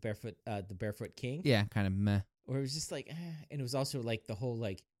Yuki was the Barefoot King. Yeah, kind of meh. Or it was just like, and it was also like the whole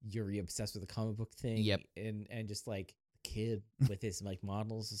like Yuri obsessed with the comic book thing. Yep. And just like kid with his like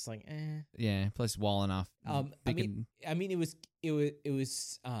models, it's like, Yeah, plus walling off. I mean, it was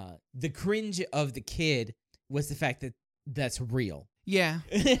the cringe of the kid was the fact that that's real. Yeah,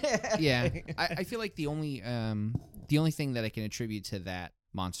 yeah. I feel like the only thing that I can attribute to that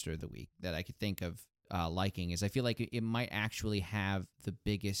monster of the week that I could think of liking is I feel like it might actually have the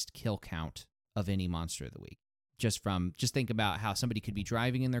biggest kill count of any monster of the week. Just think about how somebody could be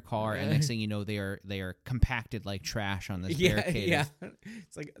driving in their car and next thing you know they are compacted like trash on this barricade. Yeah.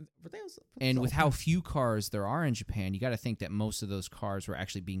 It's like and with how few cars there are in Japan, you got to think that most of those cars were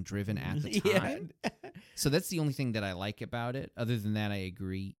actually being driven at the time. So that's the only thing that I like about it. Other than that, I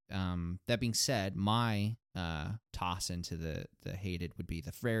agree. That being said, my toss into the hated would be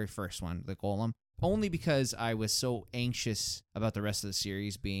the very first one, the Golem. Only because I was so anxious about the rest of the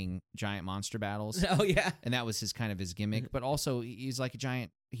series being giant monster battles. Oh, yeah. And that was his gimmick. But also, he's like a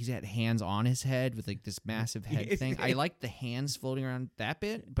giant... He's had hands on his head with like this massive head thing. I liked the hands floating around that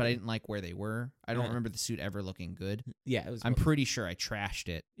bit, but I didn't like where they were. I don't remember the suit ever looking good. Yeah, it was. I'm pretty sure I trashed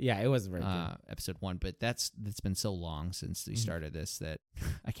it. Yeah, it wasn't very good. Episode 1, but that's been so long since we started this that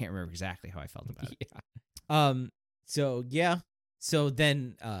I can't remember exactly how I felt about it. Yeah. So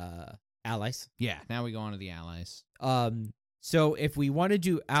then allies. Yeah, now we go on to the allies. So if we want to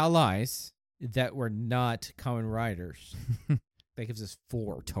do allies that were not Kamen Riders, that gives us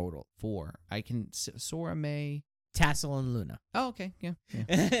 4 total. 4. I can Sora, May, Tassel, and Luna. Oh, okay. Yeah.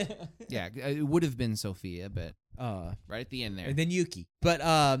 Yeah, it would have been Sophia, but right at the end there. And then Yuki. But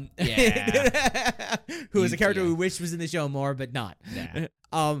yeah. who was a character we wish was in the show more, but not. Yeah.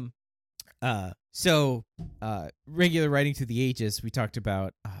 So, regular writing through the ages, we talked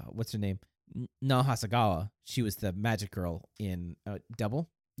about, what's her name? Nao Hasagawa. She was the magic girl in Double.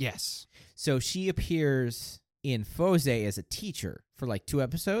 Yes. So she appears in Foze as a teacher for like 2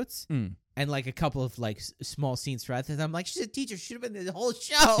 episodes. And like a couple of like small scenes throughout this. I'm like, she's a teacher. She should have been in the whole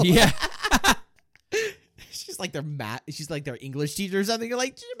show. Yeah. She's like their She's like their English teacher or something. You're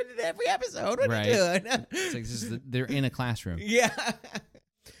like, she should have been in every episode. What are you doing? It's like they're in a classroom. Yeah.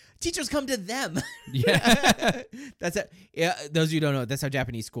 Teachers come to them. Yeah. That's it. Yeah. Those of you who don't know, that's how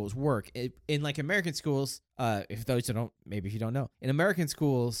Japanese schools work. In like American schools, if those who don't, maybe if you don't know, in American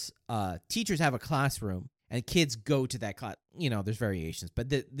schools, teachers have a classroom and kids go to that class. You know, there's variations, but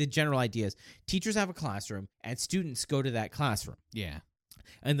the general idea is teachers have a classroom and students go to that classroom. Yeah.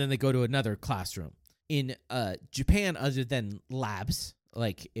 And then they go to another classroom. In Japan, other than labs,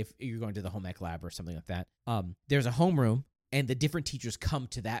 like if you're going to the home ec lab or something like that, there's a homeroom. And the different teachers come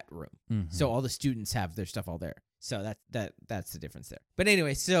to that room. Mm-hmm. So all the students have their stuff all there. So that's the difference there. But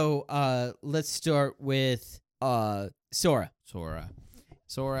anyway, so let's start with Sora.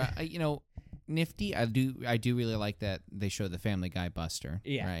 Sora, you know, nifty. I do really like that they show the Family Guy Buster.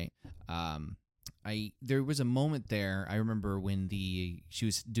 Yeah. Right. There was a moment there. I remember when she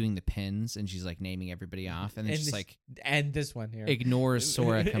was doing the pins and she's like naming everybody off, and then she's like, and this one here ignores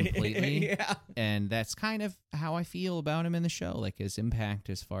Sora completely. Yeah, and that's kind of how I feel about him in the show, like his impact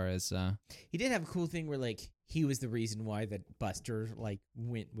as far as he did have a cool thing where like he was the reason why that Buster like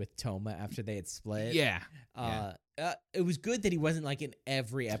went with Toma after they had split. Yeah. It was good that he wasn't like in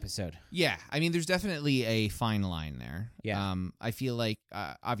every episode. Yeah, I mean, there's definitely a fine line there. Yeah. I feel like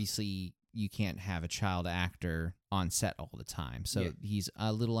obviously you can't have a child actor on set all the time. So he's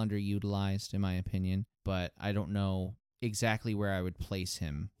a little underutilized, in my opinion. But I don't know exactly where I would place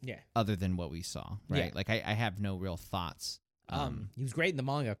him other than what we saw, right? Yeah. Like, I have no real thoughts. He was great in the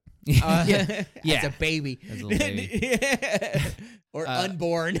manga. Yeah. As a baby. As a little baby. Or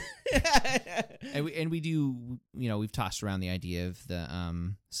unborn. and we do, you know, we've tossed around the idea of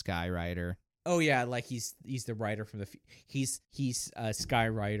the Sky Rider. Oh yeah, like he's the writer from the he's Sky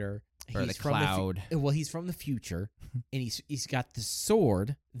Rider. Or he's the Cloud. He's from the future, and he's got the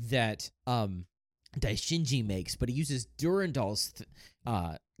sword that Daishinji makes, but he uses Durandal's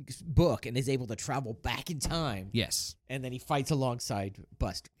book and is able to travel back in time. Yes. And then he fights alongside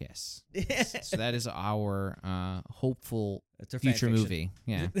Buster. Yes. So that is our hopeful That's future movie.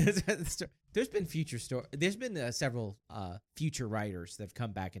 Yeah. There's been There's been several future writers that have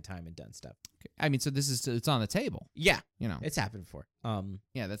come back in time and done stuff. I mean, so it's on the table. Yeah, you know, it's happened before.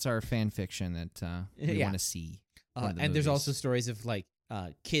 Yeah, that's our fan fiction that we want to see. And movies. There's also stories of like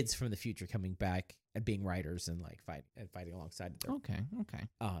kids from the future coming back and being writers and like fighting alongside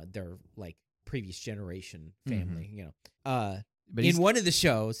their like previous generation family. Mm-hmm. You know, but in one of the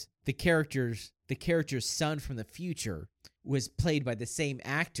shows, the character's son from the future was played by the same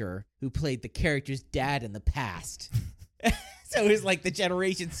actor who played the character's dad in the past. So it was like the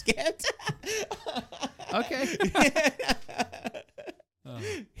generation skipped. Okay.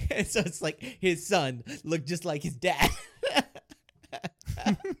 And so it's like his son looked just like his dad.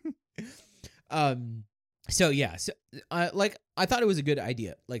 So yeah, like I thought it was a good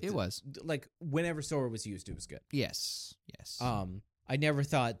idea. Like it was. Like whenever Sora was used, it was good. Yes. I never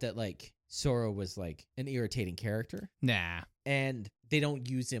thought that like Sora was like an irritating character. Nah. And they don't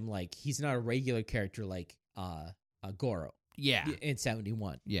use him like he's not a regular character like Goro. Yeah. In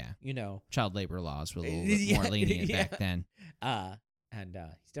 71. Yeah. You know, child labor laws were a little bit more lenient back then. And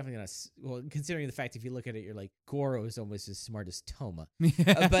he's definitely not. Well, considering the fact, if you look at it, you're like Goro is almost as smart as Toma.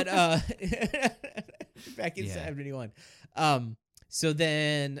 But back in 71. So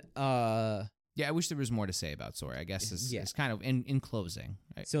then. Yeah, I wish there was more to say about Sora. I guess it's kind of in closing.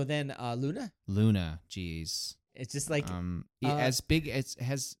 Right? So then Luna. Luna, geez. It's just like as big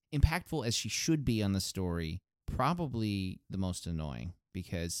as impactful as she should be on the story. Probably the most annoying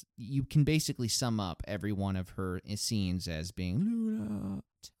because you can basically sum up every one of her scenes as being Luna.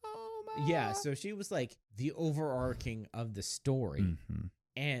 Toma. Yeah, so she was like the overarching of the story,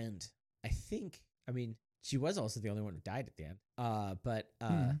 and I mean, she was also the only one who died at the end.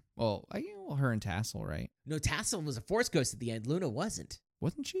 Well, her and Tassel, right? No, Tassel was a Force Ghost at the end. Luna wasn't.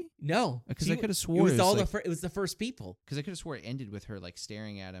 Wasn't she? No, because I could have swore it was the first people. Because I could have swore it ended with her like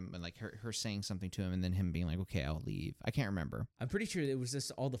staring at him and like her saying something to him, and then him being like, "Okay, I'll leave." I can't remember. I'm pretty sure it was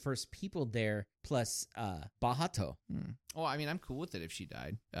just all the first people there plus Bahato. Oh, I mean, I'm cool with it if she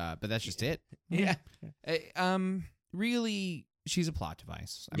died, but that's just it. Yeah. Really, she's a plot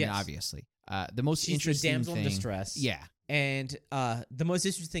device. I mean, obviously, the most she's interesting the damsel thing, in distress. Yeah, and the most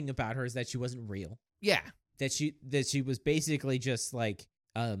interesting thing about her is that she wasn't real. Yeah. That she was basically just like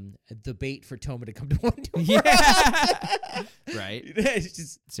the bait for Toma to come to Wonder World. Yeah. Right. It's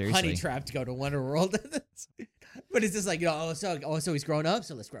just Seriously. honey trap to go to Wonder World. But it's just like, so he's grown up,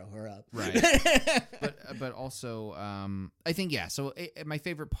 so let's grow her up. Right. but also, I think, yeah, so my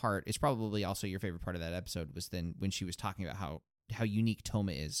favorite part is probably also your favorite part of that episode was then when she was talking about how unique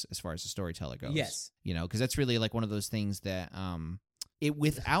Toma is as far as the storyteller goes. Yes. Because that's really like one of those things that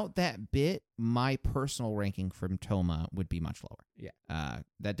without that bit, my personal ranking from Toma would be much lower. Yeah.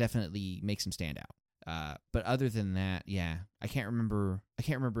 That definitely makes him stand out. But other than that, yeah, I can't remember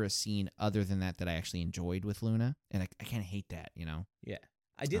a scene other than that I actually enjoyed with Luna, and I kind of hate that, Yeah.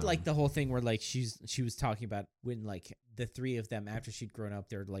 I did like the whole thing where like she was talking about when like the three of them after she'd grown up,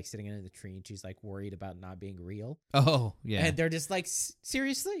 they're like sitting under the tree and she's like worried about not being real. Oh yeah, and they're just like,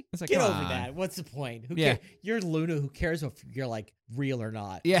 seriously, like, get over that. What's the point? Who cares? You're Luna. Who cares if you're like real or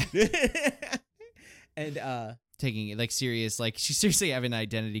not? Yeah. And taking it like serious, like she's seriously having an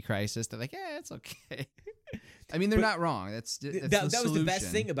identity crisis. They're like, yeah, it's okay. I mean, they're not wrong. That was the best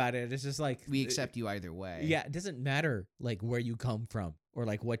thing about it. It's just like we accept you either way. Yeah, it doesn't matter like where you come from or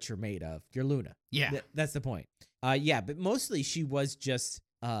like what you're made of. You're Luna. Yeah, that's the point. Yeah, but mostly she was just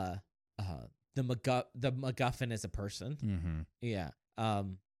the MacGuffin as a person. Mm-hmm. Yeah.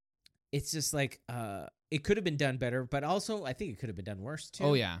 It's just like it could have been done better, but also I think it could have been done worse too.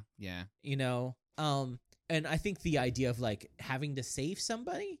 Oh yeah. And I think the idea of like having to save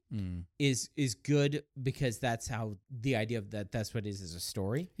somebody is good because that's how the idea of that's what it is as a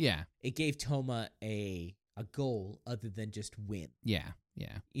story. Yeah. It gave Toma a goal other than just win. Yeah.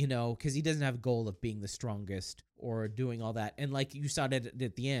 Yeah. Because he doesn't have a goal of being the strongest or doing all that. And like you saw it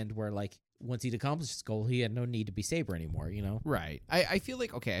at the end where like once he'd accomplished his goal, he had no need to be Saber anymore, Right. I feel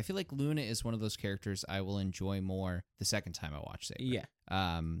like Luna is one of those characters I will enjoy more the second time I watch Saber.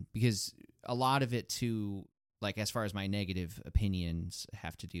 Yeah. Because a lot of it too, like as far as my negative opinions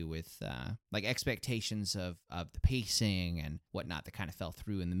have to do with like expectations of the pacing and whatnot that kind of fell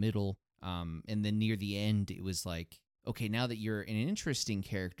through in the middle. And then near the end, it was like, okay, now that you're an interesting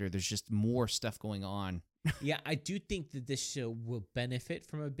character, there's just more stuff going on. Yeah, I do think that this show will benefit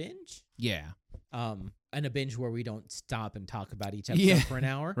from a binge. Yeah. And a binge where we don't stop and talk about each episode for an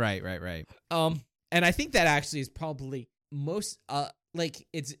hour. Right. And I think that actually is probably most like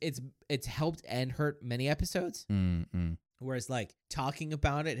it's helped and hurt many episodes. Mm-hmm. Whereas like talking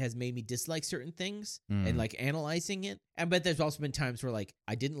about it has made me dislike certain things and like analyzing it. But there's also been times where like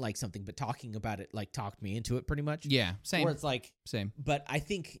I didn't like something, but talking about it like talked me into it pretty much. Yeah, same. Where it's like same. But I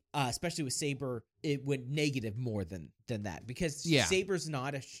think especially with Saber, it went negative more than that because Saber's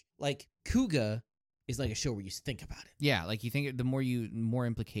not like Kuga is like a show where you think about it. Yeah, like you think the more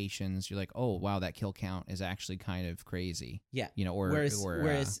implications, you're like, oh wow, that kill count is actually kind of crazy. Yeah,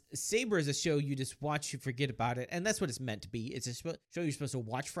 whereas Saber is a show you just watch, you forget about it, and that's what it's meant to be. It's a show you're supposed to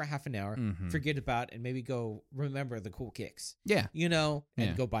watch for half an hour, forget about, and maybe go remember the cool kicks. Yeah,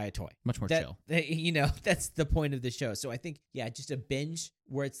 and go buy a toy. Much more chill. That's the point of the show. So I think just a binge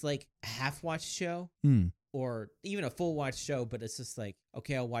where it's like a half-watched show. Or even a full watch show, but it's just like,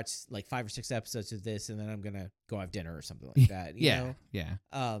 okay, I'll watch like 5 or 6 episodes of this, and then I'm gonna go have dinner or something like that. You know? Yeah.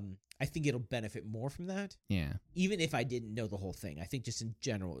 I think it'll benefit more from that. Yeah. Even if I didn't know the whole thing, I think just in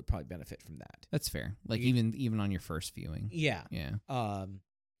general, it would probably benefit from that. That's fair. Like even on your first viewing. Yeah. Yeah.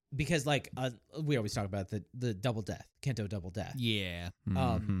 Because like we always talk about the double death, Kento double death. Yeah.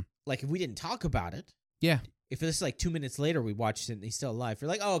 Like if we didn't talk about it. Yeah. If it's like 2 minutes later we watched it and he's still alive, you're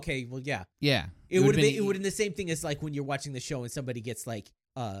like, oh, okay, well, yeah. Yeah. It would have been the same thing as like when you're watching the show and somebody gets like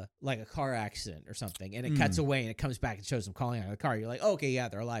a car accident or something and it cuts away and it comes back and shows them calling out of the car. You're like, oh, okay, yeah,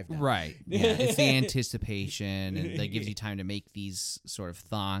 they're alive now. Right. Yeah. It's the anticipation and that gives you time to make these sort of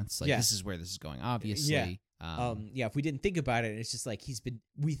thoughts. Like this is where this is going, obviously. Yeah. If we didn't think about it, it's just like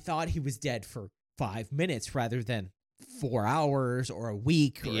we thought he was dead for 5 minutes rather than 4 hours or a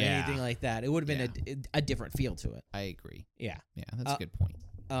week or anything like that. It would have been a different feel to it. I agree. Yeah. Yeah, that's a good point.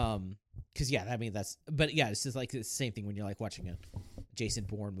 Because it's just like the same thing when you're like watching a Jason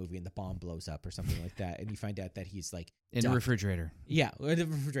Bourne movie and the bomb blows up or something like that, and you find out that he's like in a refrigerator. Yeah, the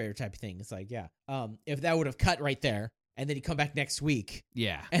refrigerator type of thing. It's like, if that would have cut right there, and then you come back next week,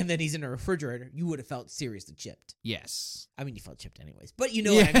 and then he's in a refrigerator, you would have felt seriously chipped. Yes. I mean, you felt chipped anyways, but you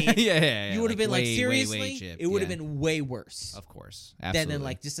know what I mean. Yeah. You would have been like, seriously, way chipped, it would have been way worse. Of course, absolutely. Then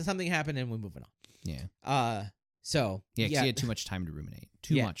like just something happened and we're moving on. Yeah. So because he had too much time to ruminate.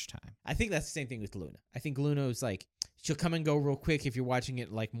 Too much time. I think that's the same thing with Luna. I think Luna is like she'll come and go real quick if you're watching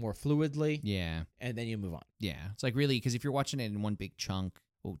it like more fluidly. Yeah. And then you move on. Yeah. It's like really because if you're watching it in one big chunk,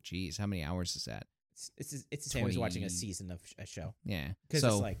 oh geez, how many hours is that? It's the same as watching a season of a show. Yeah. Because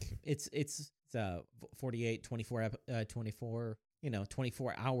it's like it's 48, 24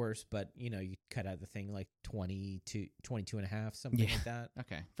 24 hours, but you cut out the thing like 22 and a half, something like that.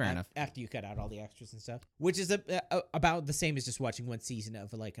 Okay, fair enough. After you cut out all the extras and stuff, which is about the same as just watching one season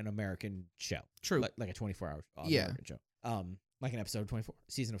of like an American show. True. Like a 24-hour American show. Like an episode of 24,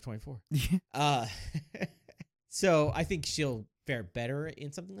 season of 24. So I think she'll fare better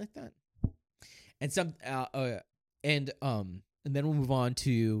in something like that. And then we'll move on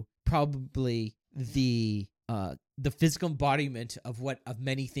to probably the physical embodiment of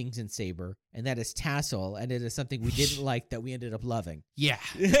many things in Saber, and that is Tassel, and it is something we didn't like that we ended up loving. Yeah.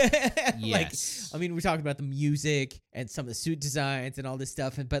 Yes. We talked about the music and some of the suit designs and all this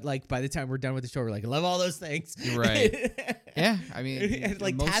stuff, but like by the time we're done with the show, we're like, I love all those things. Right. Yeah. And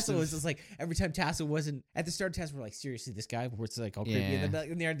like Tassel was just like, every time Tassel wasn't at the start of Tassel, we're like, seriously, this guy, where it's like all creepy, and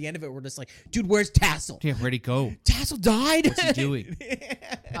then at the end of it, we're just like, dude, where's Tassel? Yeah, where'd he go? Tassel died. What's he doing?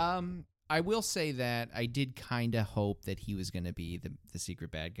 I will say that I did kind of hope that he was going to be the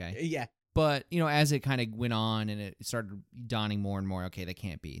secret bad guy. Yeah. But, as it kind of went on and it started dawning more and more, okay, that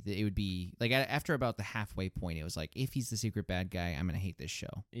can't be. It would be, like, after about the halfway point, it was like, if he's the secret bad guy, I'm going to hate this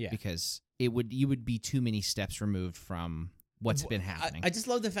show. Yeah. Because you would be too many steps removed from what's been happening. I just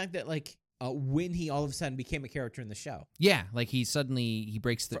love the fact that, like, when he all of a sudden became a character in the show. Yeah, like he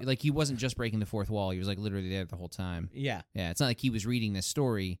breaks like he wasn't just breaking the fourth wall, he was like literally there the whole time. Yeah. Yeah, it's not like he was reading this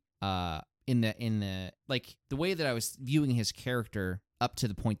story in the like the way that I was viewing his character up to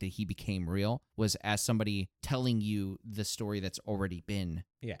the point that he became real was as somebody telling you the story that's already been.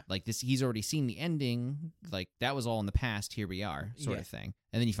 Yeah. Like this, he's already seen the ending, like that was all in the past, here we are, sort of thing.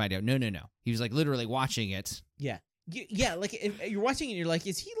 And then you find out, no. He was like literally watching it. Yeah. Yeah, like if you're watching it and you're like,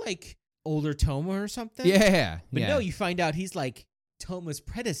 is he like older Toma or something? Yeah. But no, you find out he's like Toma's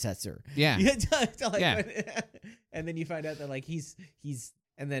predecessor. Yeah. And then you find out that like he's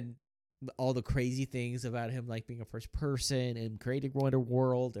and then all the crazy things about him like being a first person and creating Wonder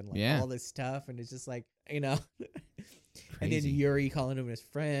World and like all this stuff, and it's just like and then Yuri calling him his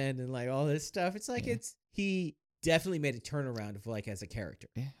friend and like all this stuff. It's like he definitely made a turnaround of like as a character.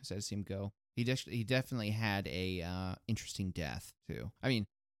 Yeah, as I see him go. He definitely had a interesting death too. I mean,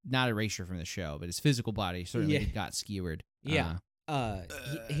 not erasure from the show, but his physical body certainly got skewered. Yeah.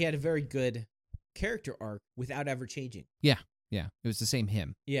 He had a very good character arc without ever changing. Yeah. Yeah. It was the same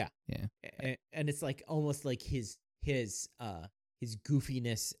him. Yeah. Yeah. And it's like almost like his goofiness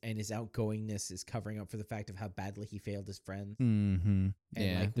and his outgoingness is covering up for the fact of how badly he failed his friends. Mm-hmm.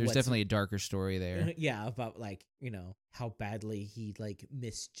 Yeah. Like there's definitely a darker story there. Yeah, about like, how badly he like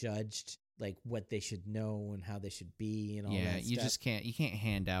misjudged like what they should know and how they should be and all that stuff. Yeah, you can't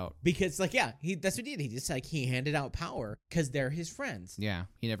hand out. Because like, that's what he did. He just like, he handed out power because they're his friends. Yeah,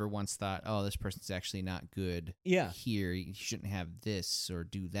 he never once thought, oh, this person's actually not good. Yeah. Here, you shouldn't have this or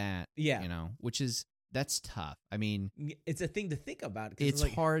do that. Yeah. That's tough. I mean, it's a thing to think about. It's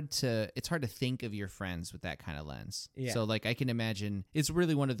like, hard to think of your friends with that kind of lens. Yeah. So like I can imagine it's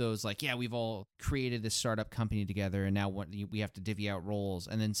really one of those like, yeah, we've all created this startup company together and now we have to divvy out roles,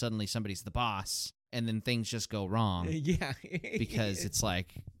 and then suddenly somebody's the boss and then things just go wrong. Yeah. Because it's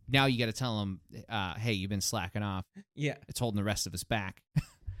like now you got to tell them, hey, you've been slacking off. Yeah. It's holding the rest of us back.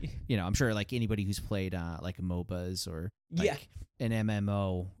 I'm sure like anybody who's played like MOBAs or like an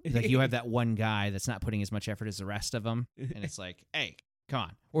MMO, like you have that one guy that's not putting as much effort as the rest of them, and it's like, hey, come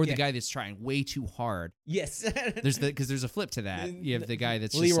on. Or the guy that's trying way too hard. Yes. Because there's a flip to that. You have the guy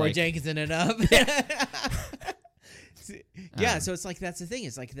that's just Leroy like, Jenkins in it up. So it's like that's the thing.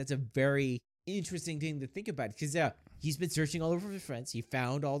 It's like that's a very interesting thing to think about because he's been searching all over his friends. He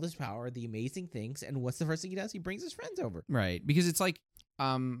found all this power, the amazing things, and what's the first thing he does? He brings his friends over. Right, because it's like,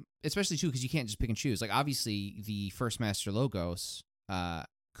 especially too, because you can't just pick and choose. Like obviously, the first Master Logos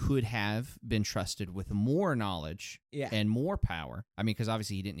could have been trusted with more knowledge and more power. I mean, because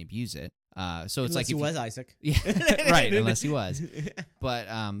obviously he didn't abuse it. So it's unless like he was Isaac. Yeah, right. Unless he was. But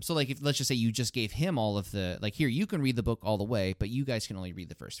so like if let's just say you just gave him all of the like here you can read the book all the way, but you guys can only read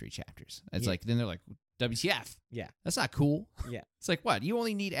the first 3 chapters. It's like then they're like WTF? Yeah, that's not cool. Yeah, it's like what you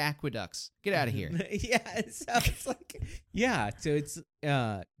only need aqueducts. Get out of here. Yeah, so it's like So it's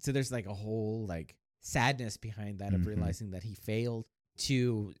so there's like a whole like sadness behind that of realizing that he failed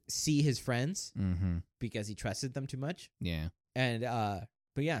to see his friends because he trusted them too much. Yeah, and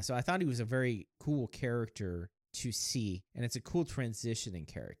but yeah, so I thought he was a very cool character to see, and it's a cool transitioning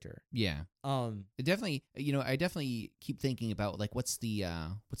character. Yeah. It definitely, I definitely keep thinking about like what's the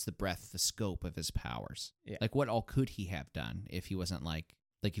breadth, the scope of his powers. Yeah. Like what all could he have done if he wasn't like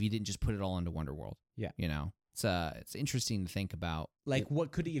if he didn't just put it all into Wonderworld. Yeah. It's interesting to think about. Like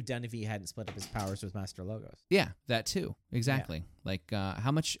what could he have done if he hadn't split up his powers with Master Logos? Yeah, that too. Exactly. Yeah. Like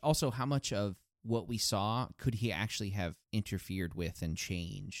how much of what we saw, could he actually have interfered with and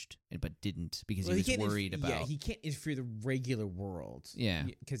changed, but didn't because he was worried about? Yeah, he can't interfere the regular world. Yeah,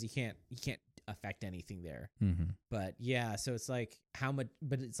 because he can't affect anything there. Mm-hmm. But yeah, so it's like how much?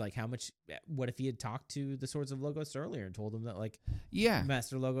 But it's like how much? What if he had talked to the Swords of Logos earlier and told him that like,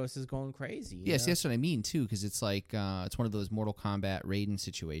 Master Logos is going crazy? Yes, that's what I mean too. Because it's like it's one of those Mortal Kombat Raiden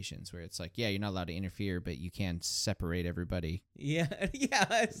situations where it's like, yeah, you're not allowed to interfere, but you can separate everybody. Yeah,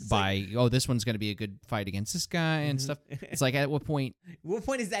 yeah. By this one's going to be a good fight against this guy and stuff. It's like, at what point? What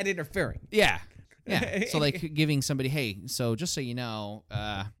point is that interfering? Yeah. Yeah. So like giving somebody, hey, so just so you know,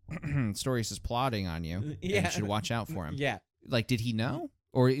 Storius is plotting on you. Yeah. And you should watch out for him. Yeah. Like, did he know?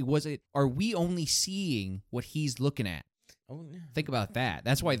 Or are we only seeing what he's looking at? Oh, no. Think about that.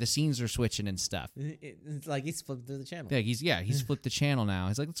 That's why the scenes are switching and stuff. It's like he's flipped to the channel. Yeah, he's flipped the channel now.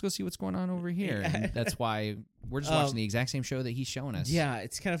 He's like, let's go see what's going on over here. And that's why we're just watching the exact same show that he's showing us. Yeah,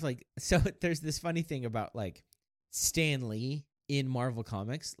 it's kind of like, so there's this funny thing about like Stan Lee in Marvel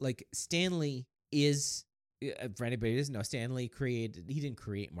Comics. Like Stan Lee is, for anybody who doesn't know, Stan Lee he didn't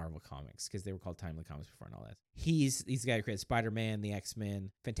create Marvel Comics because they were called Timely Comics before and all that. He's the guy who created Spider-Man, the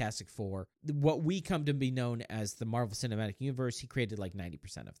X-Men, Fantastic Four. What we come to be known as the Marvel Cinematic Universe, he created like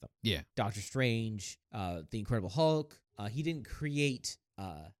 90% of them. Yeah. Doctor Strange, the Incredible Hulk. He didn't create...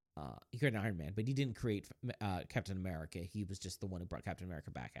 he created Iron Man, but he didn't create Captain America. He was just the one who brought Captain America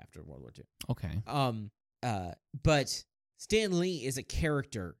back after World War II. Okay. But Stan Lee is a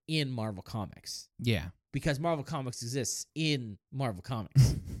character in Marvel Comics. Yeah. Because Marvel Comics exists in Marvel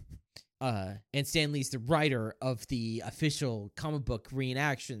Comics. And Stan Lee's the writer of the official comic book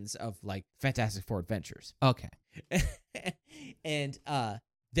reenactions of like Fantastic Four Adventures. Okay. And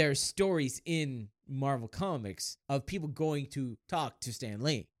there's stories in Marvel Comics of people going to talk to Stan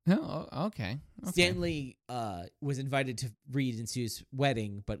Lee. Oh, okay. Stan Lee was invited to read in Sue's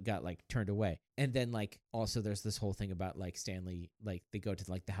wedding, but got like turned away. And then like also there's this whole thing about like Stan Lee, like they go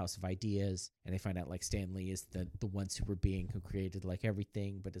to like the House of Ideas and they find out like Stan Lee is the one super being who created like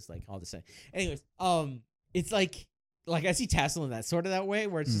everything, but it's like all the same. Anyways, it's like I see Tassel in that sort of that way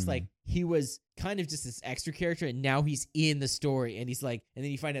where it's just like he was kind of just this extra character and now he's in the story and he's like, and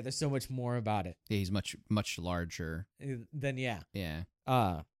then you find out there's so much more about it. Yeah, he's much, much larger. Then yeah. Yeah.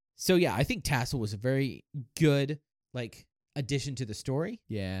 So yeah, I think Tassel was a very good like addition to the story.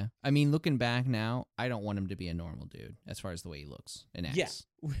 Yeah. I mean, looking back now, I don't want him to be a normal dude as far as the way he looks and acts.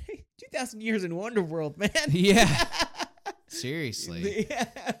 Yeah. 2,000 years in Wonderworld, man. Yeah. Seriously.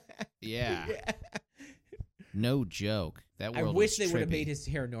 Yeah. No joke. That world I wish they trippy. would have made his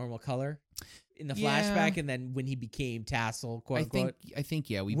hair normal color in the flashback, and then when he became Tassel, quote unquote. I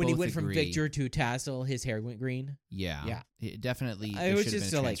think yeah. When he went from Victor to Tassel, his hair went green. Yeah. It definitely. It was should have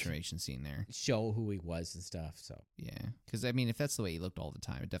just been a to, like, transformation scene there. Show who he was and stuff. So yeah, because I mean, if that's the way he looked all the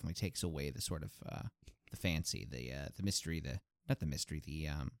time, it definitely takes away the sort of the fancy, the mystery, the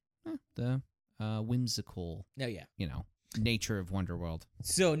whimsical. Oh yeah. Nature of Wonderworld.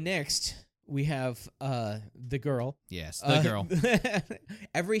 So next we have the girl. Yes, the girl.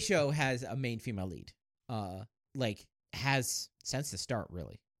 Every show has a main female lead. Like has since the start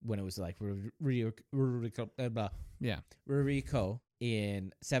really, when it was like Ruriko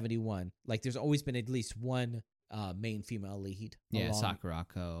in 71. Like there's always been at least one main female lead. Yeah,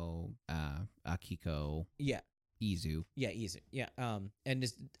 Sakurako, Akiko. Yeah. Izu. Yeah, Izu. Yeah. And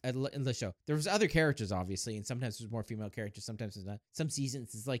just in the show, there was other characters, obviously, and sometimes there's more female characters, sometimes there's not. Some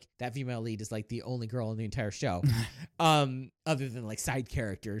seasons, it's like that female lead is like the only girl in the entire show, other than like side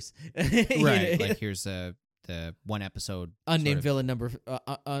characters. Right. Like here's the one episode unnamed villain number,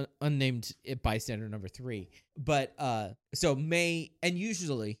 unnamed bystander number 3. But so May, and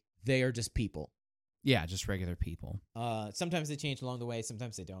usually they are just people. Yeah, just regular people. Sometimes they change along the way.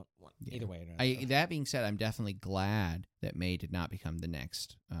 Sometimes they don't. Yeah. Either way. That being said, I'm definitely glad that May did not become the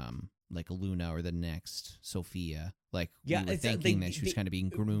next, like Luna or the next Sophia. Like we were thinking that she was kind of being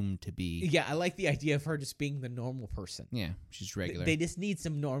groomed to be. Yeah, I like the idea of her just being the normal person. Yeah, she's regular. They just need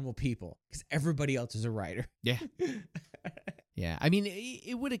some normal people because everybody else is a writer. Yeah. Yeah, I mean,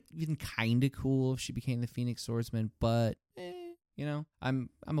 it would have been kind of cool if she became the Phoenix Swordsman, but. I'm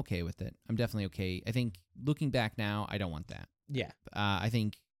okay with it. I'm definitely okay. I think looking back now, I don't want that. Yeah. I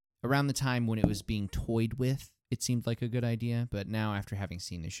think around the time when it was being toyed with, it seemed like a good idea. But now after having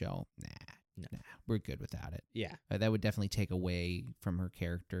seen the show, nah, we're good without it. Yeah. That would definitely take away from her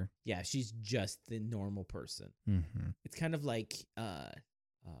character. Yeah, she's just the normal person. Mm-hmm. It's kind of like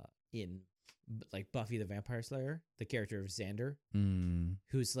in like Buffy the Vampire Slayer, the character of Xander,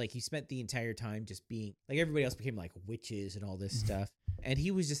 who's like, he spent the entire time just being like, everybody else became like witches and all this stuff, and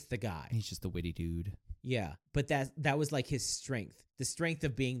he was just the guy. He's just the witty dude. Yeah, but that was like his strength. The strength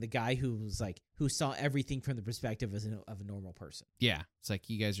of being the guy who saw everything from the perspective of a normal person. Yeah, it's like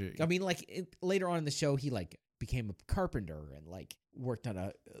you guys are. I mean, like later on in the show, he like became a carpenter and like worked on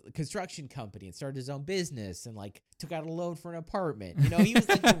a construction company and started his own business and like took out a loan for an apartment. You know, he was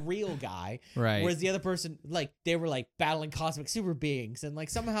like the real guy, right? Whereas the other person, like they were like battling cosmic super beings, and like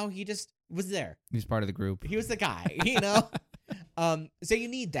somehow he just was there. He was part of the group. He was the guy, you know. So you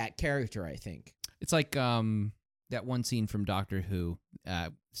need that character, I think. It's like that one scene from Doctor Who.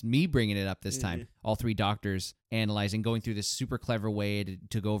 It's me bringing it up this time. All three doctors analyzing, going through this super clever way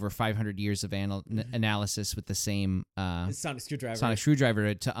to go over 500 years of analysis with the same sonic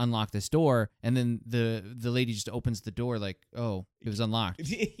screwdriver to unlock this door, and then the lady just opens the door like, oh, it was unlocked.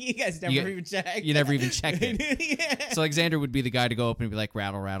 You guys never even checked. You never even checked it. Yeah. So Alexander would be the guy to go open and be like,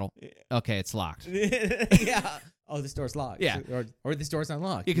 rattle, rattle. Okay, it's locked. Yeah. Oh, this door's locked. Yeah. Or this door's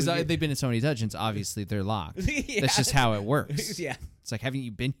unlocked. Yeah, because they've been in so many dungeons, obviously they're locked. Yeah. That's just how it works. Yeah. It's like, haven't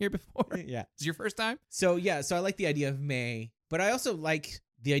you been here before? Yeah. Is it your first time? So I like the idea of May, but I also like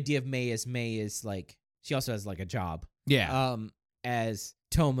the idea of May is like, she also has like a job. Yeah. As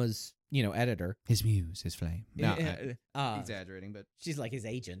Toma's, editor. His muse, his flame. No, exaggerating, but she's like his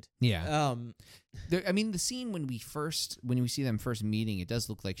agent. Yeah. I mean, the scene when we see them first meeting, it does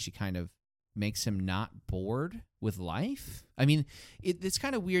look like she kind of makes him not bored with life. I mean, it's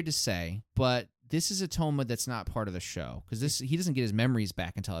kind of weird to say, but this is a Toma that's not part of the show because he doesn't get his memories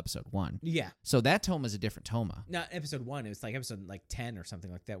back until episode 1. Yeah. So that Toma is a different Toma. Not episode 1. It was like episode 10 or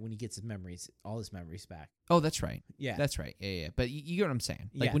something like that when he gets all his memories back. Oh, that's right. Yeah. That's right. Yeah. But you get what I'm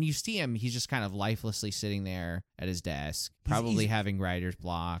saying. Like when you see him, he's just kind of lifelessly sitting there at his desk, probably having writer's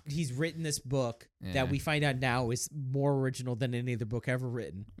block. He's written this book that we find out now is more original than any other book ever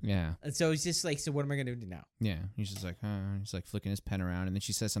written. Yeah. And so he's just like, so what am I going to do now? Yeah. He's just like, he's like flicking his pen around, and then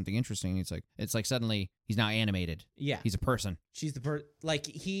she says something interesting. It's like suddenly he's not animated. Yeah. He's a person. She's the person.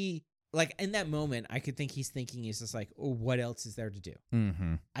 Like in that moment, I could think he's just like, oh, what else is there to do?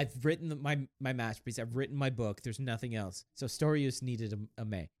 Mm-hmm. I've written my masterpiece. I've written my book. There's nothing else. So Storius needed a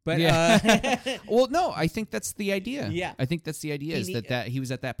May. But well, no, I think that's the idea. Yeah. I think that's the idea that he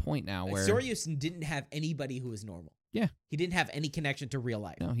was at that point now where Storius didn't have anybody who was normal. Yeah. He didn't have any connection to real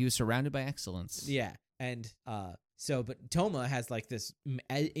life. No, he was surrounded by excellence. Yeah. And but Toma has like this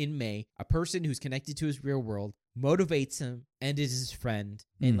in May, a person who's connected to his real world, motivates him and is his friend,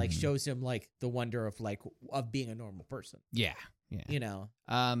 and like shows him like the wonder of being a normal person. Yeah. Yeah.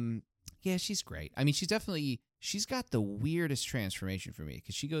 Yeah, she's great. I mean, she's got the weirdest transformation for me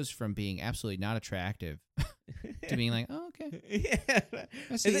because she goes from being absolutely not attractive to being like, oh, okay. Yeah.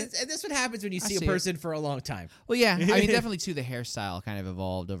 And that's what happens when you see a person for a long time. Well, yeah. I mean, definitely too, the hairstyle kind of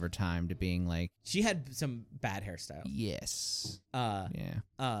evolved over time to being like. She had some bad hairstyle. Yes.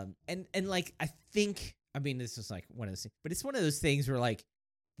 Yeah. And like, I think, I mean, this is like one of those things, but it's one of those things where like,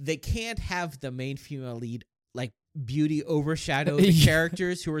 they can't have the main female lead like beauty overshadow the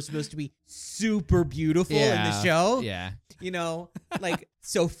characters who are supposed to be super beautiful in the show. Yeah. Like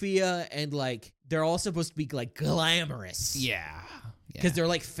Sophia and like they're all supposed to be like glamorous. Yeah. Because they're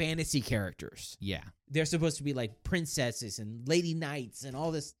like fantasy characters. Yeah. They're supposed to be like princesses and lady knights and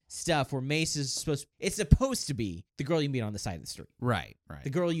all this stuff where Mace is it's supposed to be the girl you meet on the side of the street. Right. The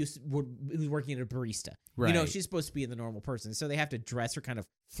girl who's working at a barista. Right. She's supposed to be the normal person. So they have to dress her kind of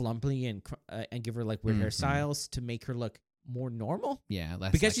flumpy and give her like weird hairstyles to make her look more normal. Yeah.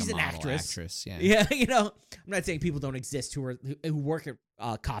 Because like she's an actress. Yeah. Yeah. I'm not saying people don't exist who work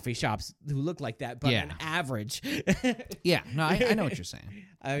at coffee shops who look like that, but on average. Yeah. No, I know what you're saying.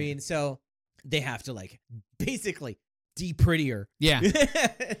 I mean, so they have to like basically de-pretty her. Yeah,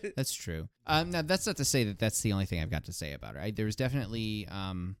 that's true. Now that's not to say that that's the only thing I've got to say about her. There was definitely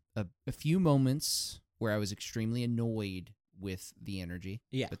a few moments where I was extremely annoyed with the energy.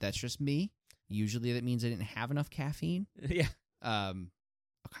 Yeah, but that's just me. Usually that means I didn't have enough caffeine. Yeah.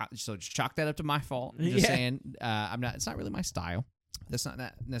 So just chalk that up to my fault. I'm just saying, it's not really my style. That's not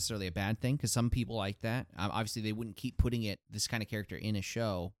necessarily a bad thing because some people like that. Obviously, they wouldn't keep putting this kind of character in a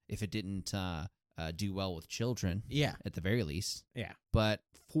show if it didn't do well with children. Yeah, at the very least. Yeah, but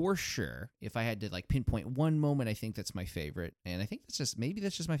for sure, if I had to like pinpoint one moment, I think that's my favorite, and I think that's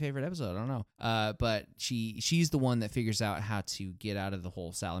just my favorite episode. I don't know. But she's the one that figures out how to get out of the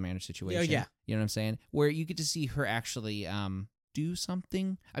whole salamander situation. Oh, yeah, you know what I'm saying? Where you get to see her actually do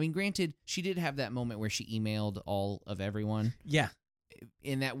something. I mean, granted, she did have that moment where she emailed all of everyone. Yeah.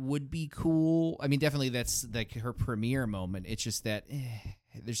 And that would be cool. I mean, definitely that's like her premiere moment. It's just that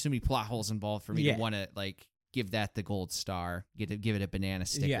there's so many plot holes involved for me to want to like give that the gold star, give it a banana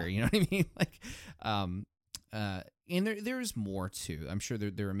sticker. Yeah. You know what I mean? Like, And there's more too. I'm sure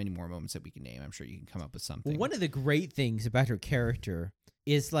there are many more moments that we can name. I'm sure you can come up with something. Well, one of the great things about her character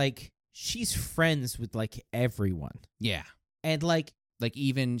is like she's friends with like everyone. Yeah. And like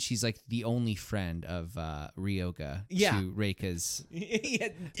even she's like the only friend of Ryoga to Reika's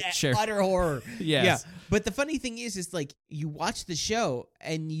utter horror. Yes. Yeah. But the funny thing is like you watch the show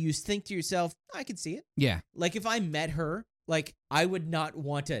and you think to yourself, I can see it. Yeah. Like if I met her, like I would not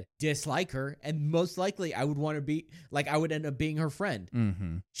want to dislike her, and most likely I would want to be like I would end up being her friend.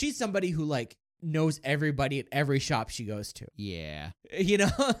 Mm-hmm. She's somebody who like knows everybody at every shop she goes to. Yeah. You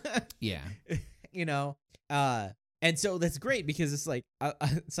know? Yeah. You know? And so that's great because it's like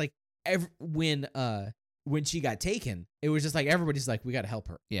when she got taken, it was just like everybody's like, we got to help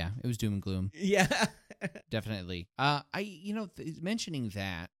her. Yeah, it was doom and gloom. Yeah, definitely. Mentioning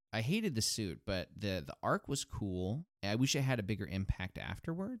that, I hated the suit, but the arc was cool. I wish it had a bigger impact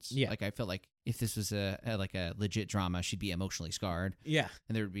afterwards. Yeah, like I felt like if this was a legit drama, she'd be emotionally scarred. Yeah,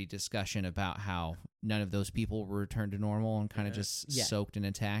 and there would be discussion about how none of those people were returned to normal and kind of just soaked in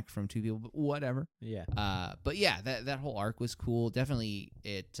attack from two people. But whatever. Yeah. But yeah, that whole arc was cool. Definitely,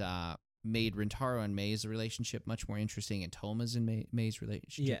 it made Rintaro and Mei's relationship much more interesting, and Toma's and Mei's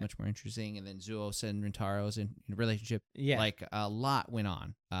relationship much more interesting, and then Zuo's and Rintaro's in relationship. Yeah, like a lot went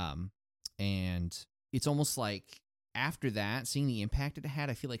on. And it's almost like after that, seeing the impact it had,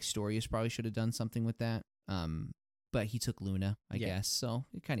 I feel like Storius probably should have done something with that. But he took Luna, I guess, so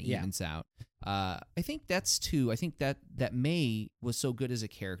it kind of evens out. I think that's too. I think that Mei was so good as a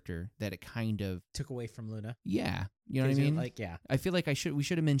character that it kind of took away from Luna. Yeah, you know what I mean. Like, yeah, I feel like we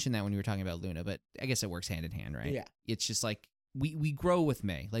should have mentioned that when we were talking about Luna, but I guess it works hand in hand, right? Yeah, it's just like we grow with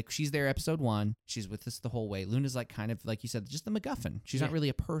Mei. Like she's there episode 1, she's with us the whole way. Luna's like kind of like you said, just the MacGuffin. She's not really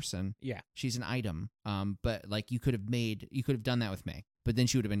a person. Yeah, she's an item. But like you could have done that with Mei, but then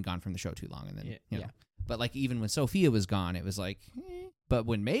she would have been gone from the show too long, and then you know. But like even when Sophia was gone, it was like, but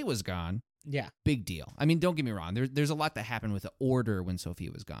when Mei was gone, big deal. I mean, don't get me wrong. There's a lot that happened with the Order when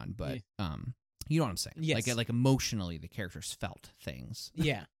Sophia was gone, but you know what I'm saying? Yes. Like emotionally, the characters felt things.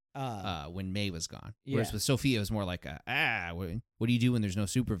 Yeah. When Mei was gone, whereas with Sophia, it was more like what do you do when there's no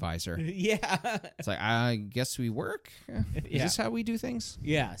supervisor? Yeah, it's like I guess we work. Is this how we do things?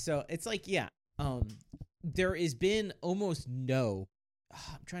 Yeah. So it's like there has been almost no.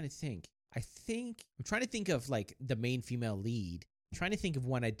 I'm trying to think. I'm trying to think of like the main female lead. I'm trying to think of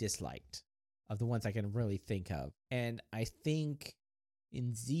one I disliked, of the ones I can really think of, and I think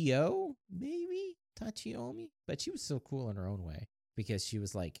in Zio maybe Tachiomi, but she was so cool in her own way. Because she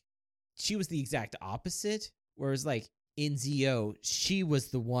was the exact opposite. Whereas like in Zio, she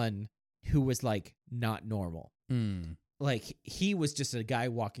was the one who was like not normal. Like he was just a guy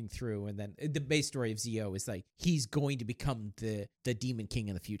walking through, and then the base story of Zio is like he's going to become the demon king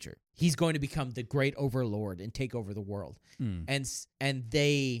in the future. He's going to become the great overlord and take over the world. And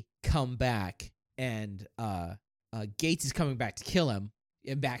they come back, and Gates is coming back to kill him.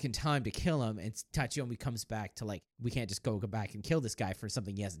 And back in time to kill him, and Tachiomi comes back to like, we can't just go back and kill this guy for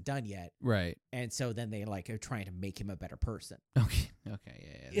something he hasn't done yet, right? And so then they like are trying to make him a better person.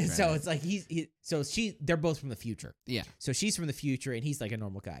 Okay, yeah. So it's like they're both from the future. Yeah. So she's from the future, and he's like a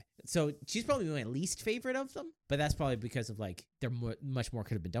normal guy. So she's probably my least favorite of them, but that's probably because of like much more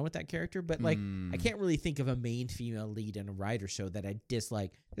could have been done with that character. But like I can't really think of a main female lead in a writer show that I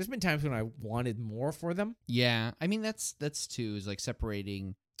dislike. There's been times when I wanted more for them. Yeah, I mean that's too is like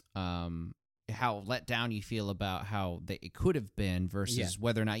separating how let down you feel about how it could have been versus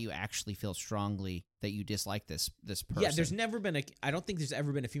whether or not you actually feel strongly that you dislike this person. Yeah, there's never been I don't think there's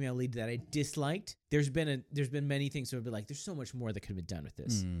ever been a female lead that I disliked. There's been many things that would be like, there's so much more that could have been done with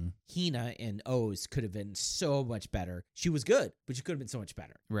this. Hina and O's could have been so much better. She was good, but she could have been so much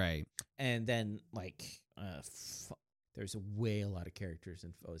better. Right. And then like there's a lot of characters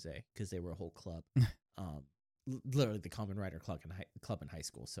in Fose because they were a whole club. Literally the Kamen Rider club in high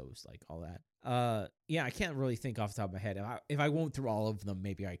school, so it was like all that. I can't really think off the top of my head. If I went through all of them,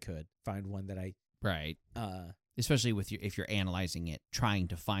 maybe I could find one that I especially if you're analyzing it, trying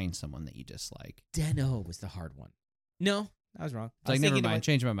to find someone that you dislike. Den-O was the hard one. No, I was wrong. It's like never mind.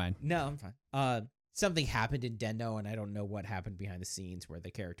 Change my mind. No, I'm fine. Something happened in Den-O, and I don't know what happened behind the scenes where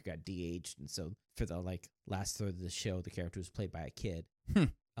the character got de-aged, and so for the like last third of the show, the character was played by a kid.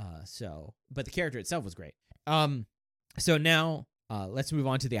 But the character itself was great. So now let's move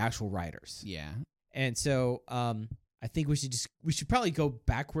on to the actual writers. Yeah. And so I think we should probably go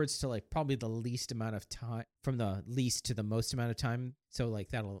backwards to like probably the least amount of time, from the least to the most amount of time. So like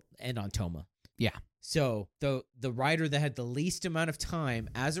that'll end on Toma. Yeah. So the rider that had the least amount of time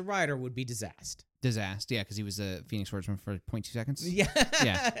as a rider would be Disaster. Disaster, yeah, because he was a Phoenix Swordsman for 0.2 seconds. Yeah.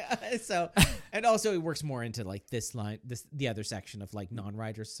 Yeah. So, and also it works more into like this line, the other section of like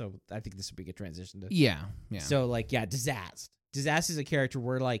non-riders. So I think this would be a good transition to. Yeah. So like, yeah, Disaster. Disaster is a character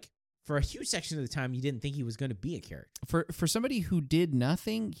where like for a huge section of the time you didn't think he was going to be a character. For somebody who did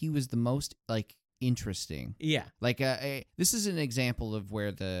nothing, he was the most like interesting. Yeah. Like this is an example of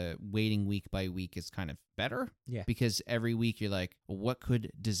where the waiting week by week is kind of better. Yeah. Because every week you're like, well, what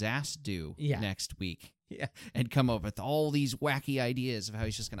could Disaster do next week? Yeah. And come up with all these wacky ideas of how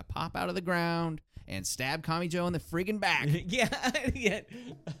he's just going to pop out of the ground and stab Kami Joe in the friggin' back. Yeah.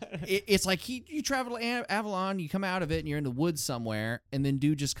 It's like you travel to Avalon, you come out of it, and you're in the woods somewhere, and then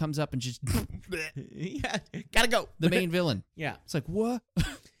dude just comes up and just... Yeah. Gotta go. The main villain. Yeah. It's like, what?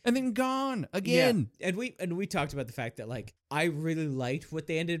 And then gone again. Yeah. And we talked about the fact that like I really liked what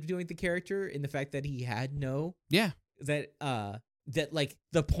they ended up doing with the character in the fact that he had no that like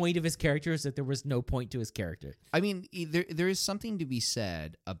the point of his character is that there was no point to his character. I mean, there is something to be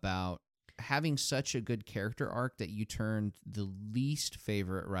said about having such a good character arc that you turned the least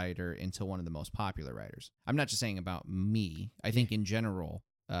favorite writer into one of the most popular writers. I'm not just saying about me. I think in general,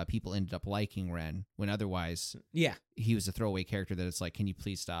 people ended up liking Ren when otherwise he was a throwaway character that it's like, can you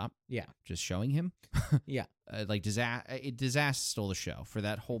please stop? Yeah. Just showing him? Yeah. Like Disaster stole the show for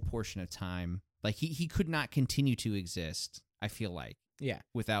that whole portion of time. Like he could not continue to exist, I feel like. Yeah.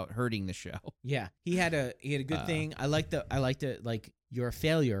 Without hurting the show. Yeah. He had a good thing. I liked it like you're a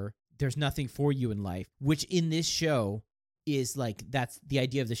failure. There's nothing for you in life, which in this show is like that's the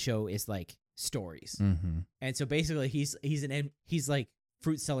idea of the show is like stories. Mm-hmm. And so basically he's like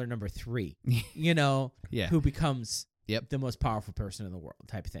fruit seller number 3, you know, who becomes the most powerful person in the world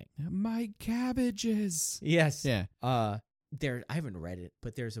type of thing. My cabbages. Yes. Yeah. I haven't read it,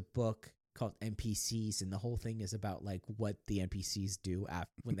 but there's a book called NPCs, and the whole thing is about like what the NPCs do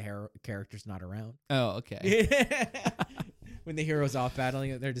when the character's not around. Oh, okay. When the hero's off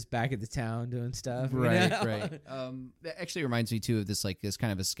battling, they're just back at the town doing stuff. Right, right. That actually reminds me too of this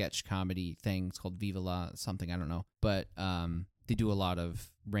kind of a sketch comedy thing. It's called Viva La something, I don't know. But they do a lot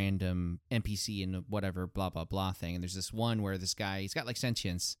of random NPC and whatever blah blah blah thing. And there's this one where this guy, he's got like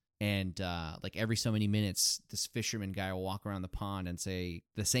sentience, and like every so many minutes, this fisherman guy will walk around the pond and say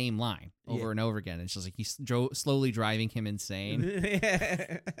the same line over and over again. And it's just like he's slowly driving him insane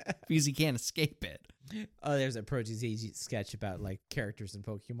because he can't escape it. Oh, there's a Pro GZ sketch about like characters in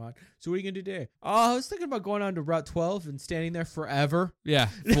Pokemon. So what are you gonna do today? Oh, I was thinking about going on to Route 12 and standing there forever. Yeah,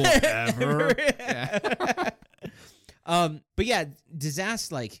 forever. Yeah. But yeah,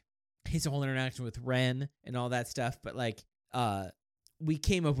 Disaster, like his whole interaction with Ren and all that stuff. But like, we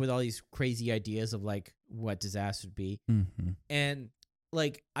came up with all these crazy ideas of like what Disaster would be, and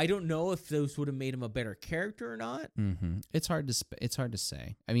like I don't know if those would have made him a better character or not. It's hard to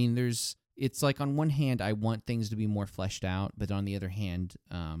say. I mean, it's like on one hand, I want things to be more fleshed out, but on the other hand,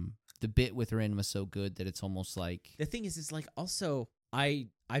 the bit with Ren was so good that it's almost like the thing is like also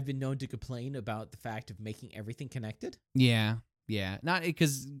I've been known to complain about the fact of making everything connected. Yeah. Not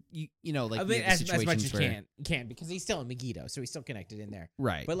because you know like I mean, as much as you can because he's still in Megiddo, so he's still connected in there.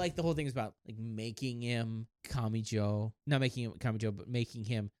 Right. But like the whole thing is about like making him Kami Joe, not making him Kami Joe, but making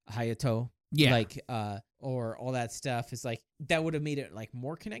him Hayato. Yeah. Like or all that stuff is like that would have made it like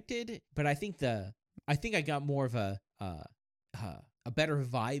more connected. But I think I got more of a better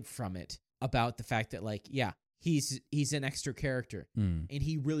vibe from it about the fact that like he's an extra character and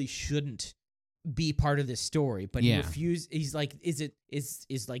he really shouldn't be part of this story, but he refused. He's like, is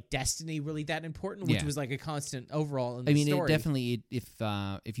like destiny really that important? Which was like a constant overall in the story. It definitely,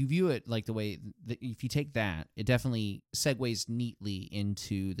 if you view it like the way that if you take that, it definitely segues neatly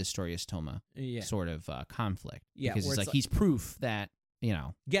into the Story-Us Toma sort of conflict. Yeah, because it's like he's proof that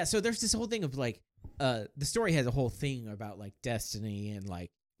Yeah, so there's this whole thing of like, the story has a whole thing about like destiny and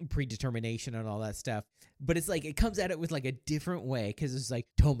like predetermination and all that stuff, but it's like it comes at it with like a different way because it's like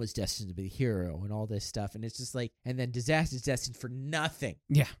Toma's destined to be the hero and all this stuff, and it's just like, and then Disaster's destined for nothing.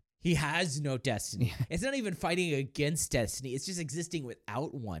 Yeah, he has no destiny. It's not even fighting against destiny, it's just existing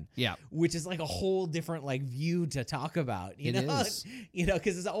without one. Yeah, which is like a whole different like view to talk about. You know,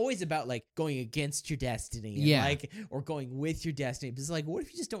 because it's always about like going against your destiny, and like or going with your destiny. But it's like, what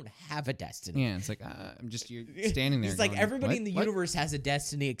if you just don't have a destiny? Yeah, it's like you're standing there. It's like everybody in the universe has a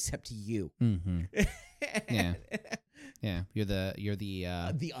destiny except you. Yeah, you're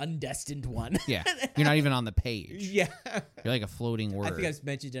the undestined one. Yeah, you're not even on the page. Yeah, you're like a floating word. I think I've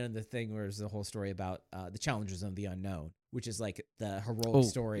mentioned it in the thing where there's the whole story about the Challengers of the Unknown, which is like the heroic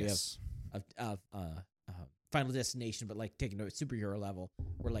story of Final Destination, but like taken to a superhero level,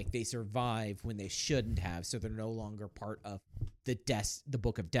 where like they survive when they shouldn't have, so they're no longer part of the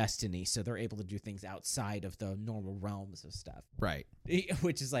Book of Destiny, so they're able to do things outside of the normal realms of stuff. Right.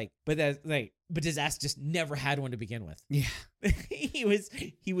 Which is like, but Disaster just never had one to begin with. Yeah. he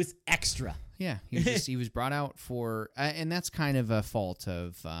was extra. Yeah, he was brought out for, and that's kind of a fault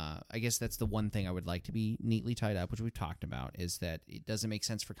of, I guess that's the one thing I would like to be neatly tied up, which we've talked about, is that it doesn't make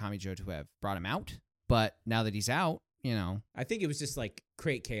sense for Kamijo to have brought him out, but now that he's out, I think it was just like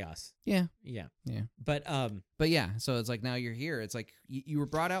create chaos. Yeah. But yeah, so it's like now you're here. It's like you were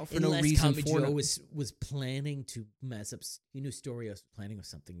brought out for no reason. Kamijo was planning to mess up. He knew Storios was planning with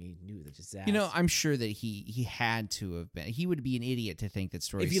something. He knew that disaster. I'm sure that he had to have been. He would be an idiot to think that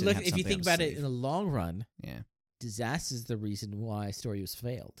Storios. If you think about it in the long run, yeah, disaster is the reason why Storios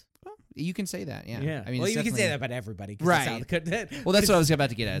failed. Well, you can say that, yeah. I mean, you can say that about everybody, right? Well, that's what I was about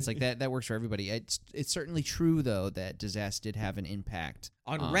to get at. It's like that works for everybody. It's certainly true though that disaster did have an impact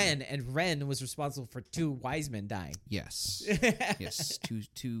on Ren, and Ren was responsible for 2 wise men dying. Yes, yes,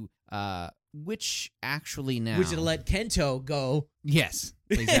 two. Which actually now, which let Kento go. Yes,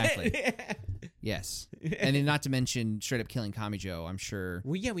 exactly. Yes, and then not to mention straight up killing Kamijo. I'm sure.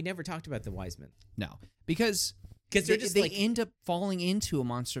 Well, yeah, we never talked about the wise men. No, because they end up falling into a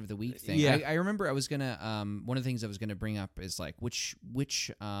Monster of the Week thing. Yeah. I remember I was gonna one of the things I was gonna bring up is like which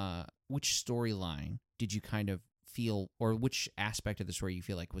storyline did you kind of feel, or which aspect of the story you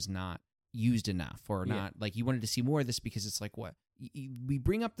feel like was not used enough, or not like you wanted to see more of this, because it's like what we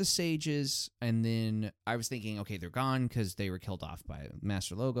bring up the sages, and then I was thinking, okay, they're gone because they were killed off by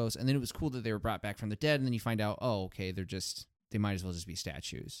Master Logos, and then it was cool that they were brought back from the dead, and then you find out, oh, okay, they might as well just be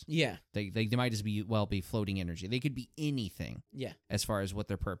statues. Yeah. They might just be floating energy. They could be anything. Yeah. As far as what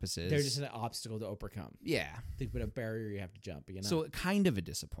their purpose is. They're just an obstacle to overcome. Yeah. They put a barrier you have to jump, So kind of a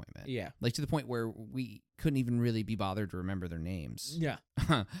disappointment. Yeah. Like to the point where we couldn't even really be bothered to remember their names. Yeah.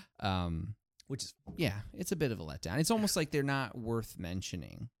 Which is, yeah, it's a bit of a letdown. It's almost like they're not worth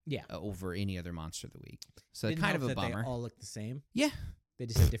mentioning. Yeah. Over any other Monster of the Week. So Didn't kind of a that bummer. They all look the same. Yeah. They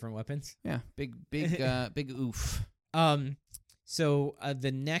just have different weapons. Yeah. Big oof. So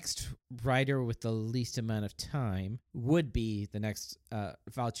the next rider with the least amount of time would be the next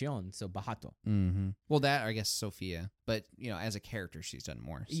Falchion, so Bahato. Mm-hmm. Well, that, I guess, Sophia. But, as a character, she's done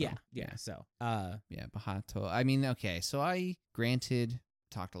more. So, yeah. So, yeah, Bahato. I mean, okay, so I, granted,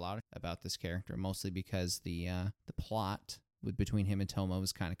 talked a lot about this character, mostly because the plot between him and Toma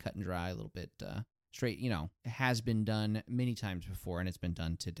was kind of cut and dry, a little bit straight, it has been done many times before, and it's been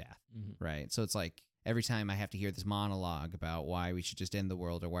done to death, right? So it's like, every time I have to hear this monologue about why we should just end the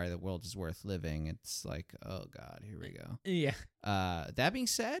world or why the world is worth living, it's like, oh God, here we go. Yeah. That being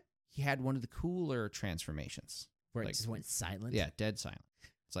said, he had one of the cooler transformations. Where it just went silent? Yeah, dead silent.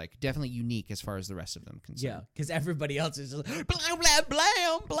 It's like definitely unique as far as the rest of them concerned. Yeah, because everybody else is just blam, blam,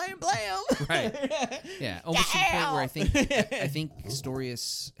 blam, blam, blam. Right. Yeah, almost to the point where I think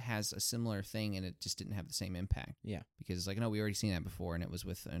Storius has a similar thing, and it just didn't have the same impact. Yeah. Because it's like, no, we already seen that before, and it was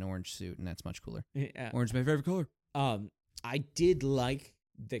with an orange suit, and that's much cooler. Yeah. Orange is my favorite color. I did like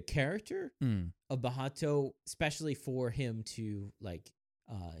the character of Bahato, especially for him to like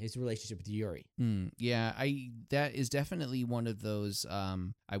his relationship with Yuri. Yeah, that is definitely one of those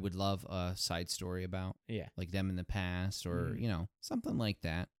I would love a side story about. Yeah. Like them in the past, or something like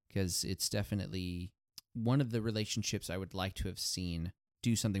that, because it's definitely one of the relationships I would like to have seen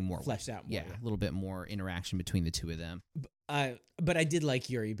do something more fleshed out more. Yeah, a little bit more interaction between the two of them. But I did like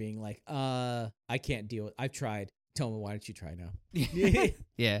Yuri being like, I can't deal with, I've tried. Toma, why don't you try now?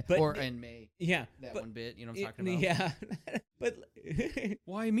 Yeah. But, and May. Yeah. One bit, you know what I'm talking about? Yeah. But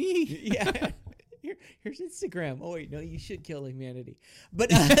why me? Yeah. Here's Instagram. Oh wait, no, you should kill humanity. But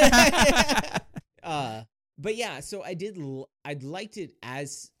but yeah, so I liked it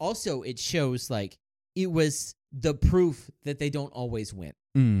as also it shows like it was the proof that they don't always win.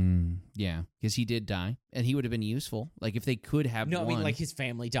 Yeah, because he did die, and he would have been useful. Like if they could have. No, won. I mean like his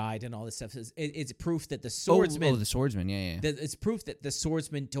family died and all this stuff. It's proof that the swordsman. Oh, the swordsman. Yeah. It's proof that the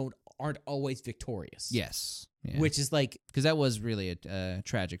swordsmen aren't always victorious. Yes. Yeah. Which is like, because that was really a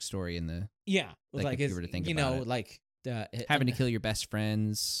tragic story in the. Yeah, like if you were to think about it. like having to kill your best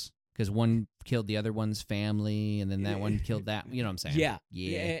friends because one killed the other one's family, and then that one killed that. You know what I'm saying? Yeah.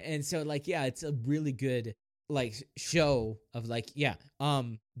 Yeah. And so like it's a really good like show of like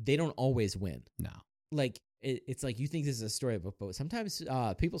they don't always win. No. Like it's like you think this is a storybook, but sometimes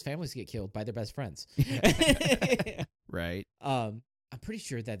people's families get killed by their best friends. Right. I'm pretty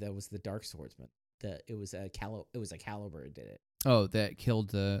sure that was the Dark Swordsman. It was a Caliber did it. Oh, that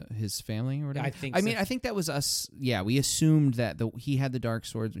killed his family or whatever? I think I so. mean, I think that was us. Yeah, we assumed that he had the dark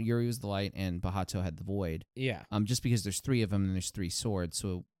sword, Yuri was the light, and Bahato had the void. Yeah. Just because there's 3 of them and there's 3 swords.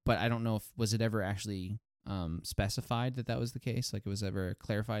 So, but I don't know if was it ever actually specified that was the case? Like it was ever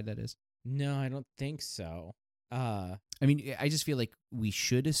clarified, that is? No, I don't think so. I mean, I just feel like we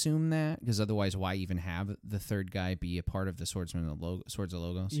should assume that, because otherwise, why even have the third guy be a part of the Swordsman and the Swords of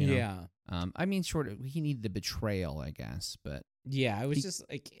Logos? You know? Yeah. I mean, he needed the betrayal, I guess, but Yeah, it was just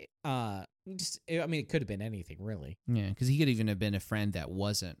like, I mean, it could have been anything, really. yeah, because he could even have been a friend that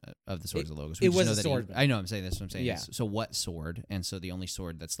wasn't of the Swords of Logos. It was a sword. I know, I'm saying this. What I'm saying. Yeah. So what sword? And so the only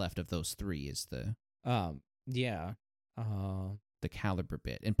sword that's left of those 3 is the Yeah. the Caliber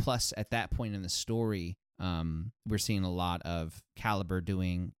bit. And plus, at that point in the story, we're seeing a lot of Caliber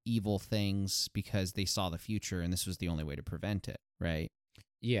doing evil things because they saw the future, and this was the only way to prevent it, right?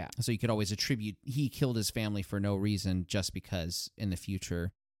 Yeah. So you could always attribute he killed his family for no reason just because in the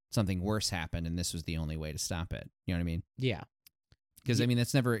future something worse happened, and this was the only way to stop it. You know what I mean? Yeah. Because I mean,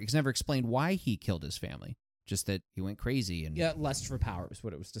 it's never explained why he killed his family. Just that he went crazy and lust for power is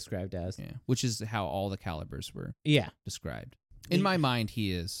what it was described as. Yeah, which is how all the Calibers were described. In my mind,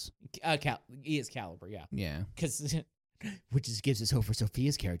 he is. He is Caliber, yeah. Yeah. Because, which just gives us hope for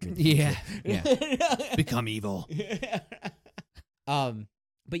Sophia's character. Yeah. Become evil.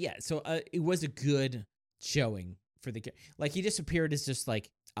 But yeah, so it was a good showing for the, like, he disappeared as just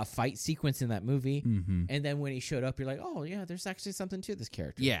like a fight sequence in that movie, and then when he showed up, you're like, oh yeah, there's actually something to this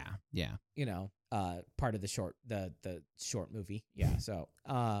character. Yeah. You know, part of the short movie. Yeah. So,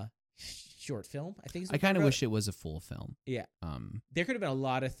 short film, I think. I kind of wish it was a full film. Yeah. There could have been a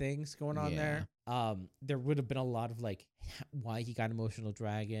lot of things going on there. There would have been a lot of like why he got Emotional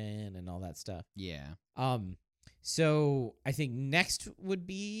Dragon and all that stuff. Yeah. So I think next would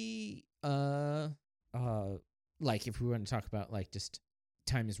be like if we want to talk about like just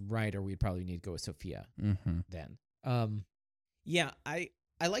Time is Right, we'd probably need to go with Sophia then. Yeah, I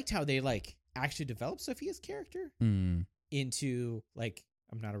liked how they like actually developed Sophia's character into like,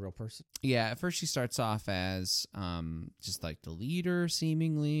 I'm not a real person. Yeah, at first she starts off as just like the leader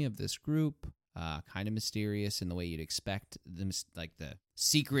seemingly of this group, kind of mysterious in the way you'd expect like the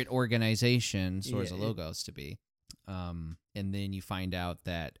secret organization Swords of Logos to be. And then you find out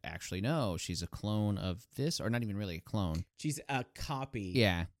that actually, no, she's a clone of this, or not even really a clone. She's a copy.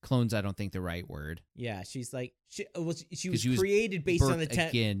 Yeah, clone's I don't think the right word. Yeah, she's like she was created based on the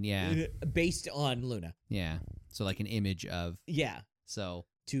again, yeah, based on Luna. Yeah, so like an image of so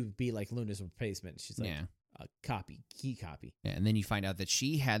to be like Luna's replacement. She's like a key copy. Yeah, and then you find out that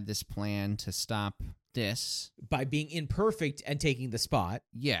she had this plan to stop this by being imperfect and taking the spot.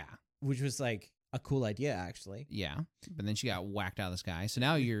 Yeah, which was like a cool idea, actually. Yeah, but then she got whacked out of the sky. So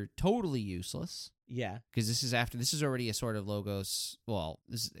now you're totally useless. Yeah, because this is already a sort of Logos. Well,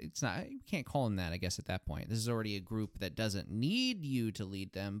 it's not. You can't call them that, I guess. At that point, this is already a group that doesn't need you to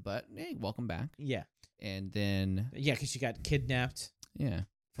lead them. But hey, welcome back. Yeah, and then because she got kidnapped. Yeah.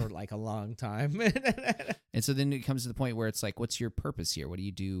 For like a long time. And so then it comes to the point where it's like, what's your purpose here? What do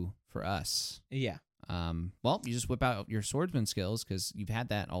you do for us? Yeah. Well, you just whip out your swordsman skills because you've had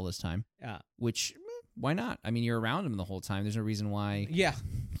that all this time. Yeah. Which, why not? I mean, you're around him the whole time. There's no reason why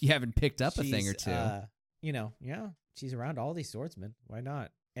you haven't picked up a thing or two. She's around all these swordsmen. Why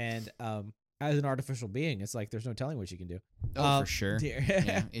not? And as an artificial being, it's like there's no telling what she can do. Oh, for sure.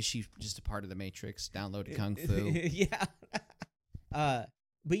 Yeah. Is she just a part of the Matrix? Downloaded Kung Fu? Yeah.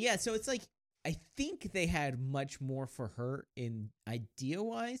 But yeah, so it's like, I think they had much more for her in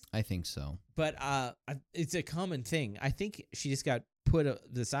idea-wise. I think so. But it's a common thing. I think she just got put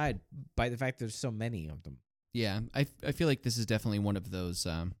aside by the fact there's so many of them. Yeah, I feel like this is definitely one of those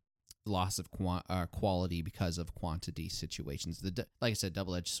loss of quality because of quantity situations. Like I said,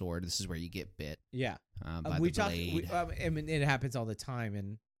 double-edged sword, this is where you get bit. Yeah. By the blade. I mean, it happens all the time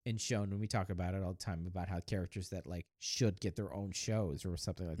in shown when we talk about it all the time about how characters that like should get their own shows or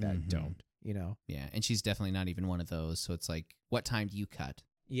something like that don't, you know? Yeah, and she's definitely not even one of those. So it's like, what time do you cut?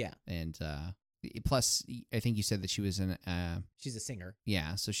 Yeah. And plus, I think you said that she was she's a singer.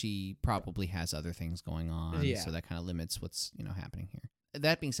 Yeah, so she probably has other things going on. Yeah. So that kind of limits what's happening here.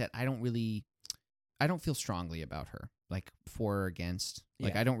 That being said, I don't feel strongly about her, like for or against.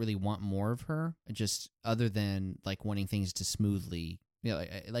 Like I don't really want more of her, just other than like wanting things to smoothly. Yeah,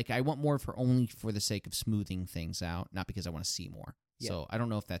 like I want more of her only for the sake of smoothing things out, not because I want to see more. Yeah. So I don't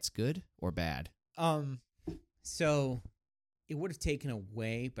know if that's good or bad. So it would have taken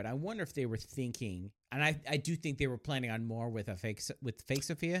away, but I wonder if they were thinking, and I do think they were planning on more with fake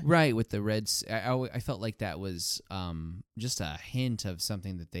Sophia, right? With the Reds, I felt like that was just a hint of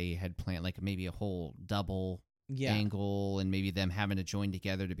something that they had planned, like maybe a whole double angle, and maybe them having to join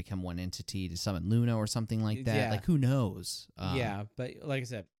together to become one entity to summon Luna or something like that. Yeah. Like, who knows? But like I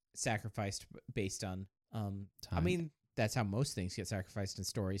said, sacrificed based on I mean, that's how most things get sacrificed in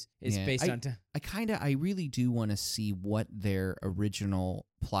stories. It's based on I really do want to see what their original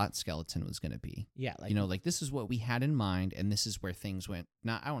plot skeleton was going to be. Yeah, like, you know, like, this is what we had in mind, and this is where things went,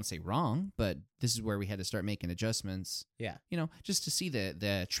 not, I don't want to say wrong, but this is where we had to start making adjustments. Yeah. You know, just to see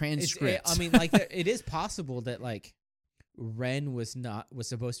the transcript. I mean, like, it is possible that, like, Ren was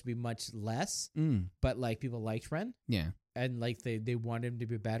supposed to be much less, but, like, people liked Ren. Yeah. And, like, they wanted him to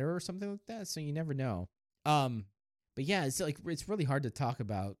be better or something like that, so you never know. But yeah, it's like, it's really hard to talk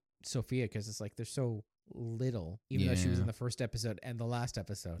about Sophia because it's like there's so little, even though she was in the first episode and the last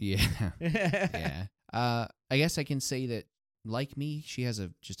episode. Yeah. Yeah. I guess I can say that, like me, she has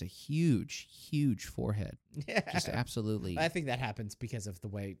just a huge, huge forehead. Yeah. Just absolutely. I think that happens because of the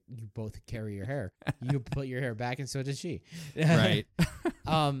way you both carry your hair. You put your hair back, and so does she. Right.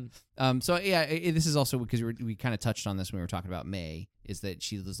 So yeah, this is also because we kind of touched on this when we were talking about May. Is that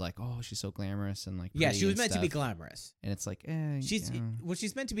she was like, oh, she's so glamorous and like, yeah, she was meant to be glamorous, and it's like, she's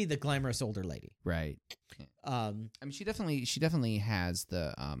meant to be the glamorous older lady, right? I mean, she definitely has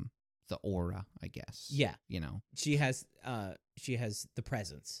the aura, I guess. Yeah, you know, she has the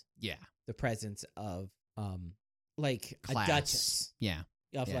presence. Yeah, the presence of like class. A duchess. Yeah.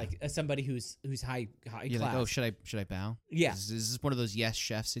 Of like somebody who's high You're class. Like, oh, should I bow? Yeah. Is this one of those yes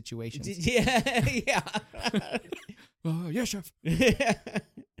chef situations? Yeah, yeah. Yes, chef.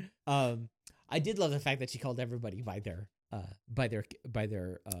 I did love the fact that she called everybody by their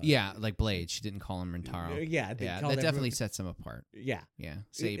yeah, like Blade. She didn't call him Rentaro. Yeah, that definitely sets them apart. Yeah, yeah.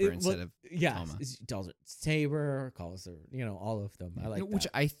 Saber instead of Toma. She calls her Saber, calls her, all of them. I like which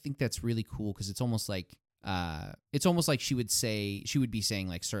I think that's really cool because it's almost like she would be saying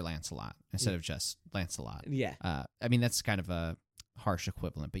like Sir Lancelot instead of just Lancelot. Yeah. I mean, that's kind of a harsh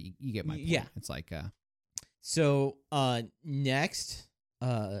equivalent, but you get my point. Yeah. It's like so next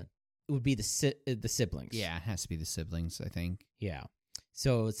it would be the siblings. Yeah, it has to be the siblings, I think. Yeah.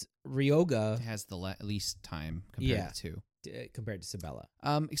 So it's Ryoga. It has the least time compared to compared to Sabella.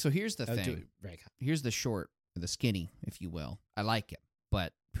 So here's the thing. Here's the skinny, if you will. I like it,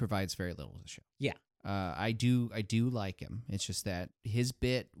 but provides very little to the show. Yeah. I do like him. It's just that his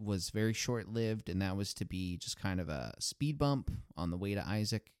bit was very short-lived, and that was to be just kind of a speed bump on the way to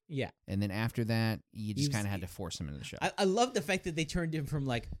Isaac. Yeah. And then after that, you just kind of had to force him into the show. I love the fact that they turned him from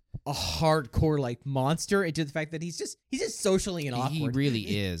like a hardcore like monster into the fact that he's just socially and awkward. He really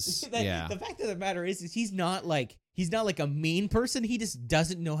is. Yeah. The fact of the matter is he's not like a mean person. He just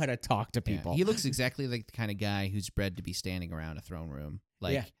doesn't know how to talk to people. Yeah. He looks exactly like the kind of guy who's bred to be standing around a throne room.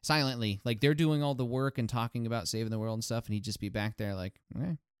 Like, silently. Like, they're doing all the work and talking about saving the world and stuff, and he'd just be back there like,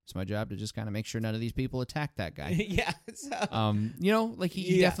 okay, it's my job to just kind of make sure none of these people attack that guy. Yeah. So. Like,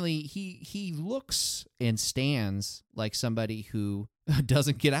 he definitely, he looks and stands like somebody who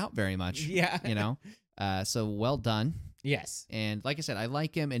doesn't get out very much. Yeah. So well done. Yes. And like I said, I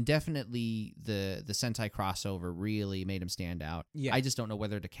like him, and definitely the Sentai crossover really made him stand out. Yeah. I just don't know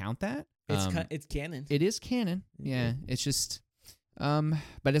whether to count that. It's canon. It is canon. Yeah. It's just...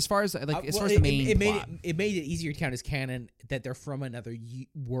 but as far as the main plot, it made it easier to count as canon that they're from another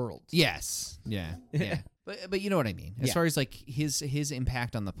world. Yes, yeah. But you know what I mean. As far as like his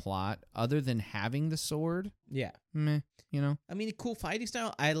impact on the plot, other than having the sword, meh. I mean, a cool fighting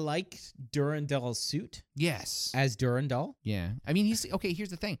style. I liked Durandal's suit. Yes, as Durandal. Yeah, I mean he's okay. Here's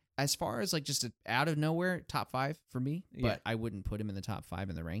the thing: as far as like just out of nowhere, top 5 for me, but I wouldn't put him in the top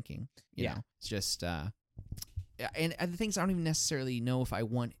 5 in the ranking. You know, it's just. And the things I don't even necessarily know if I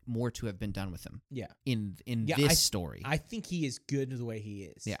want more to have been done with him. Yeah. In this story, I think he is good the way he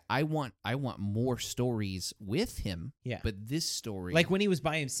is. Yeah, I want more stories with him. Yeah. But this story, like when he was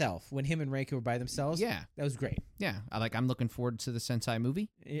by himself, when him and Reiko were by themselves. Yeah, that was great. Yeah, I'm looking forward to the Sentai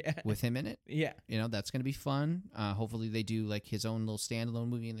movie. Yeah. With him in it. Yeah. That's gonna be fun. Hopefully they do like his own little standalone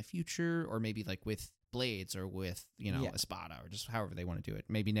movie in the future, or maybe like with Blades or with Espada, or just however they want to do it.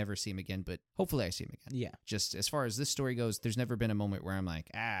 Maybe never see him again, but hopefully I see him again. Yeah. Just as far as this story goes, there's never been a moment where I'm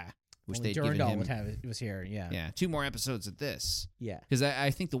like, wish they'd given him. Was here. Yeah. Yeah. 2 more episodes of this. Yeah. Because I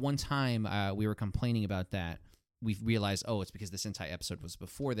think the one time we were complaining about that, we realized, it's because the Sentai episode was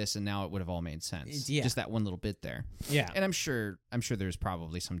before this, and now it would have all made sense. Yeah. Just that one little bit there. Yeah. And I'm sure there's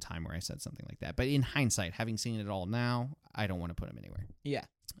probably some time where I said something like that. But in hindsight, having seen it all now, I don't want to put him anywhere. Yeah.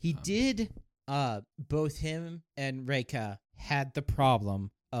 He did. Both him and Reika had the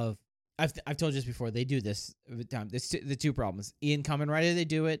problem of I've told you this before. They do this with time. The 2 problems in Kamen Rider. They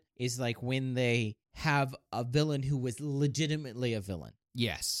do it is like when they have a villain who was legitimately a villain.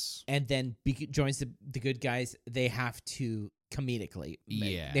 Yes. And then joins the good guys, they have to comedically.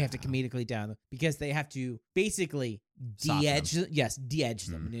 Yeah. They have to comedically down because they have to basically de-edge them. Yes, de-edge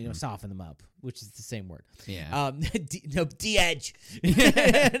them. Mm-hmm. Soften them up, which is the same word. Yeah. De-edge.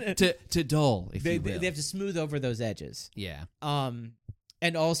 to dull, if you will. They have to smooth over those edges. Yeah.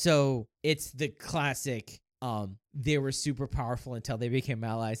 And also it's the classic they were super powerful until they became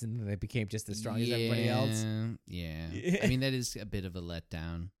allies, and then they became just as strong as everybody else. Yeah. I mean, that is a bit of a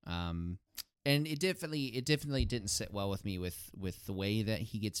letdown. And it definitely didn't sit well with me with the way that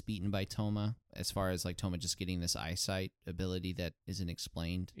he gets beaten by Toma, as far as like Toma just getting this eyesight ability that isn't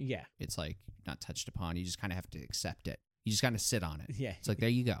explained. Yeah. It's like not touched upon. You just kind of have to accept it. You just kind of sit on it. Yeah. It's like, there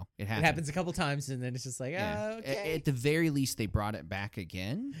you go. It happens. It happens a couple times, and then it's just like, okay. At the very least, they brought it back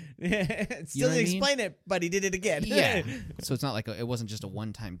again. Still didn't explain it, but he did it again. Yeah. So it's not like it wasn't just a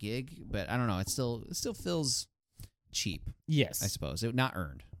one-time gig, but I don't know. It still feels cheap. Yes. I suppose. Not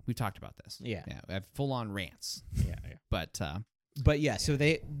earned. We've talked about this. Yeah. Yeah. I have full-on rants. Yeah. But yeah, so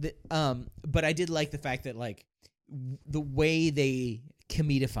but I did like the fact that like the way they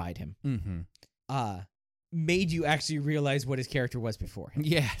comedified him. Made you actually realize what his character was before him.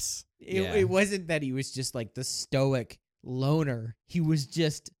 Yes. It wasn't that he was just like the stoic loner. He was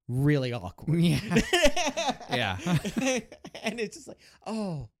just really awkward. Yeah. Yeah. And it's just like,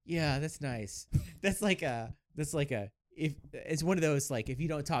 oh, yeah, that's nice. That's like a if it's one of those like if you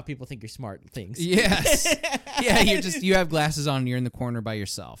don't talk, people think you're smart things. Yes. Yeah, you have glasses on and you're in the corner by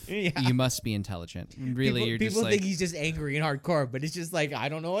yourself. Yeah. You must be intelligent. Really, people think he's just angry and hardcore, but it's just like I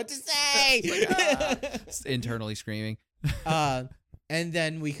don't know what to say. Internally screaming. And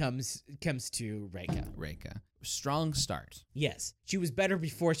then we comes to Reika. Strong start. Yes. She was better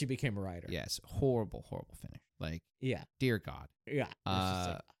before she became a writer. Yes. Horrible finish. Like, yeah. Dear God. Yeah.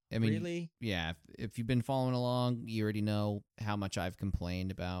 I mean, really? Yeah. If you've been following along, you already know how much I've complained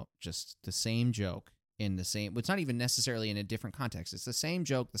about just the same joke in the same. It's not even necessarily in a different context. It's the same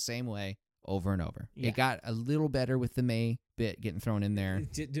joke the same way over and over. Yeah. It got a little better with the May bit getting thrown in there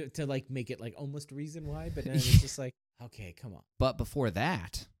to like make it like almost a reason why, but then it's just like, okay, come on. But before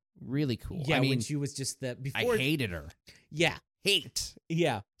that, really cool. Yeah, I mean, when she was just that before. I hated her. Yeah. Hate.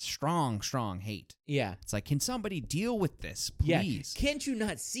 Yeah. Strong hate. Yeah. It's like, can somebody deal with this, please? Yeah. Can't you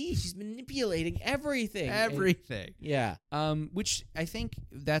not see? She's manipulating everything. Yeah. Which I think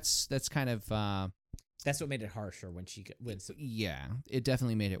that's kind of that's what made it harsher when she wins. Yeah, it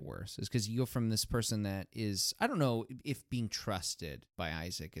definitely made it worse. Is because you go from this person that is, I don't know if being trusted by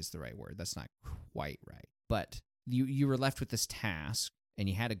Isaac is the right word. That's not quite right. But you were left with this task. And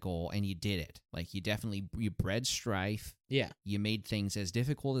you had a goal, and you did it. Like, you bred strife. Yeah. You made things as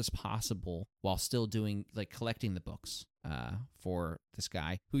difficult as possible while still collecting the books for this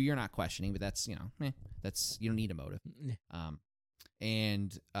guy who you're not questioning, but that's, you don't need a motive.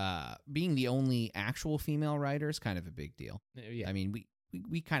 And being the only actual female writer is kind of a big deal. Yeah. I mean,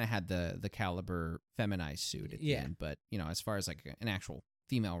 we kind of had the Caliber feminized suit at the end, but, as far as like an actual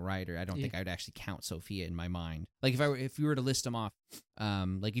female writer, I don't think I would actually count Sophia in my mind. Like if you were to list them off,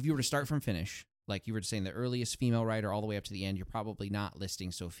 like if you were to start from finish, like you were saying the earliest female writer all the way up to the end, you're probably not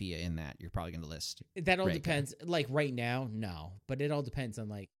listing Sophia in that. You're probably going to list. That all depends. Like right now, no, but it all depends on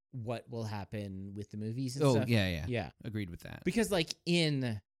like what will happen with the movies and stuff. Yeah. Agreed with that. Because like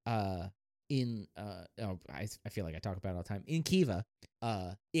I feel like I talk about it all the time. In Kiva,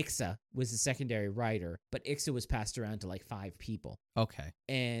 Ixa was the secondary writer, but Ixa was passed around to like 5 people. Okay.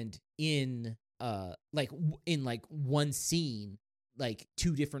 And in one scene, like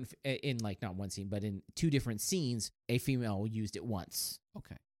 2 different not one scene, but in 2 different scenes, a female used it once.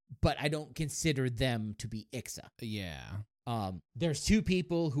 Okay. But I don't consider them to be Ixa. Yeah. There's 2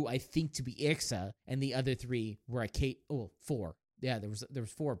 people who I think to be Ixa, and the other 3 were 4. Yeah, there was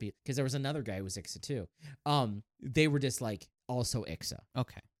 4 people because there was another guy who was Ixa too. They were just like also Ixa.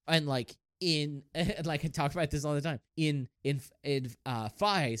 Okay. And like in like I talk about this all the time. In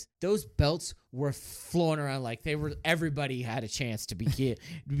Fies, those belts were flown around like everybody had a chance to be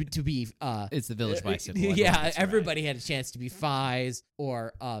it's the Village Bicycle. Yeah, everybody had a chance to be Fies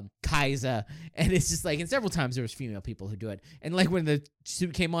or Kaiser, and it's just like, and several times there was female people who do it, and like when the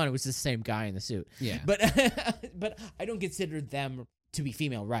suit came on, it was the same guy in the suit. Yeah, but I don't consider them to be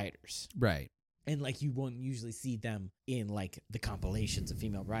female writers, right? And like you won't usually see them in like the compilations of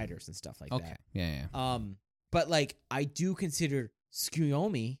female writers and stuff like that. Okay, yeah. But like I do consider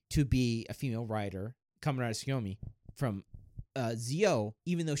Tsuyomi to be a female writer, Kamen Rider Tsuyomi from Zio,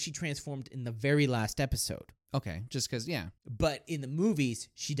 even though she transformed in the very last episode. Okay, just because, yeah. But in the movies,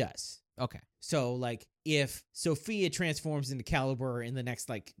 she does. Okay. So, like, if Sophia transforms into Caliber in the next,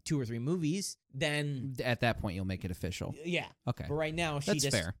 like, 2 or 3 movies, then... At that point, you'll make it official. Yeah. Okay. But right now, she That's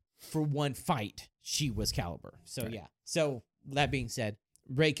just... fair. For one fight, she was Caliber. So, Right. yeah. So, that being said,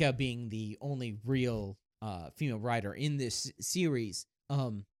 Reika being the only real female writer in this series,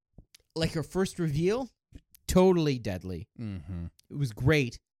 like, her first reveal, totally deadly. Mm-hmm. It was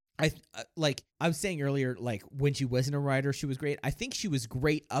great. Like I was saying earlier, like when she wasn't a writer, she was great. I think she was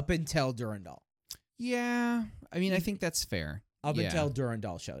great up until Durandal. Yeah. I mean, I think that's fair. Until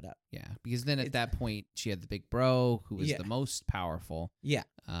Durandal showed up. Yeah, because then at that point, she had the big bro who was the most powerful. Yeah.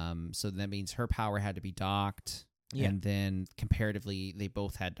 So that means her power had to be docked. Yeah. And then comparatively, they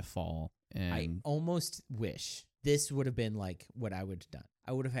both had to fall. And I almost wish this would have been like what I would have done.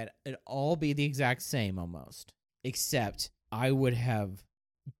 I would have had it all be the exact same almost, except I would have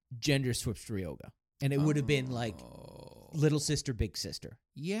gender switched Ryoga. And it would have been like little sister, big sister.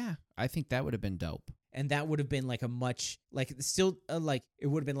 Yeah, I think that would have been dope. And that would have been like a much, like, still, like, it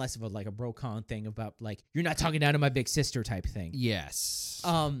would have been less of a, like, a bro-con thing about, like, you're not talking down to my big sister type thing. Yes.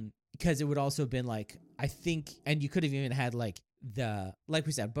 Because it would also have been, like, I think, and you could have even had, like, like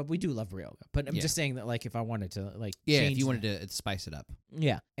we said, but we do love Ryoga. But I'm just saying that, like, if I wanted to, like, change if you wanted to spice it up.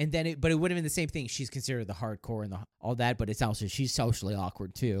 Yeah. And then, but it would have been the same thing. She's considered the hardcore and all that, but it's also, she's socially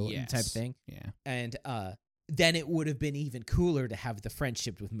awkward, too, type of thing. Yeah. And then it would have been even cooler to have the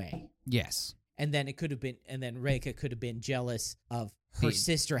friendship with May. Yes. And then it could have been, and then Reika could have been jealous of her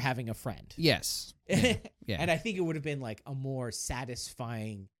sister having a friend. Yes. Yeah. And I think it would have been like a more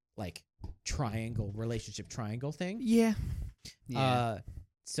satisfying, like, relationship triangle thing. Yeah.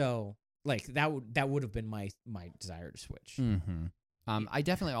 So like that would have been my desire to switch. Mm-hmm. I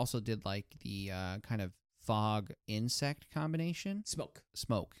definitely also did like the kind of fog insect combination. Smoke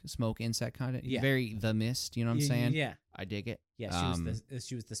insect kind of. Yeah. Very The Mist. You know what I'm saying? Yeah. I dig it. Yeah,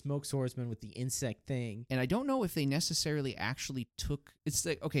 she was the smoke swordsman with the insect thing. And I don't know if they necessarily actually took. It's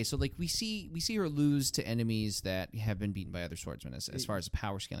like, okay, so like we see her lose to enemies that have been beaten by other swordsmen as far as the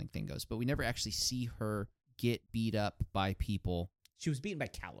power scaling thing goes, but we never actually see her get beat up by people. She was beaten by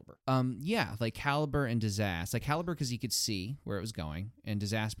Caliber. Yeah, like Caliber and Disaster. Like Caliber because he could see where it was going, and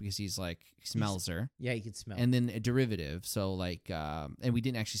Disaster because he smells her. Yeah, he could smell. And then a derivative. So like, and we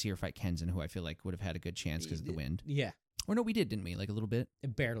didn't actually see her fight Kenzan, who I feel like would have had a good chance because of the wind. Yeah. Or no, we did, didn't we? Like a little bit.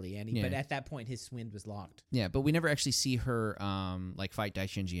 Barely any. Yeah. But at that point, his wind was locked. Yeah, but we never actually see her like fight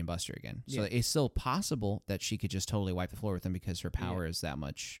Daishinji and Buster again. So it's still possible that she could just totally wipe the floor with them because her power is that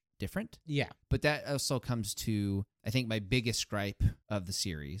much different. Yeah. But that also comes to, I think, my biggest gripe of the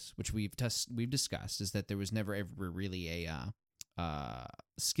series, which we've discussed, is that there was never ever really a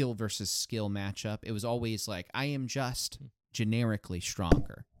skill versus skill matchup. It was always like, I am just generically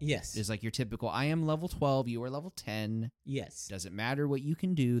stronger. Yes. It's like your typical, I am level 12, you are level 10. Yes. Doesn't matter what you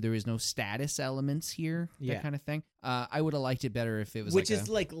can do. There is no status elements here, that kind of thing. I would have liked it better if it was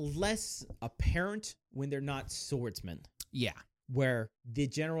like less apparent when they're not swordsmen. Yeah. Where the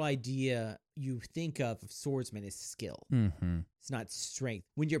general idea you think of swordsman is skill. Mm-hmm. It's not strength.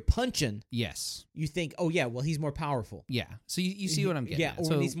 When you're punching, yes, you think, oh yeah, well he's more powerful. Yeah. So you see what I'm getting at. Or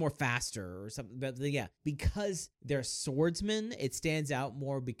so, he's more faster or something. But yeah, because they're swordsmen, it stands out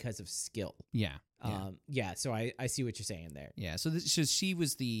more because of skill. Yeah. So I see what you're saying there. Yeah. So she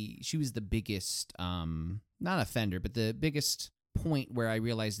was the biggest, not offender, but the biggest point where I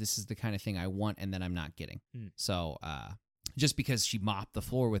realized this is the kind of thing I want and that I'm not getting. So, just because she mopped the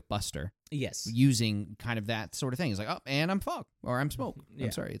floor with Buster. Yes. Using kind of that sort of thing. It's like, oh, and I'm fog, or I'm smoke. Yeah.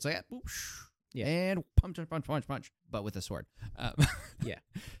 I'm sorry. It's like, whoosh, and punch, but with a sword. Yeah.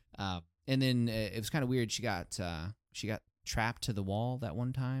 And then it was kind of weird. She got trapped to the wall that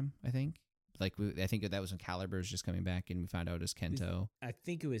one time, I think. Like, I think that was when Caliber was just coming back, and we found out it was Kento. I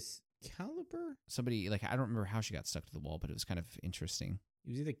think it was Caliber? Somebody, like, I don't remember how she got stuck to the wall, but it was kind of interesting.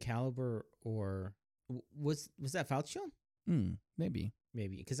 It was either Caliber or... Was that Falchion? Maybe,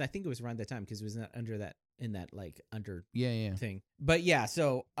 because I think it was around that time because it was not under that under yeah thing. But yeah,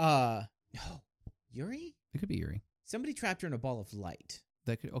 so Yuri? It could be Yuri. Somebody trapped her in a ball of light.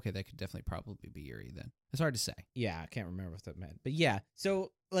 That could definitely probably be Yuri then. It's hard to say. Yeah, I can't remember what that meant. But yeah,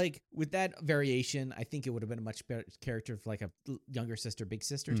 so like with that variation, I think it would have been a much better character of like a younger sister, big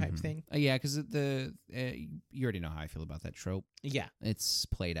sister type thing. Yeah, because you already know how I feel about that trope. Yeah, it's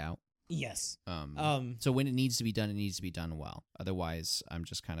played out. Yes. So when it needs to be done, it needs to be done well. Otherwise, I'm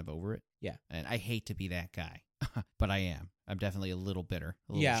just kind of over it. Yeah. And I hate to be that guy, but I am. I'm definitely a little bitter,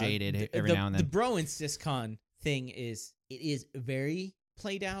 a little jaded every now and then. The bro and syscon thing is very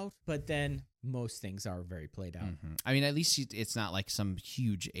played out, but then most things are very played out. Mm-hmm. I mean, at least it's not like some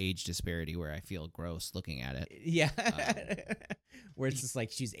huge age disparity where I feel gross looking at it. Yeah. Where it's just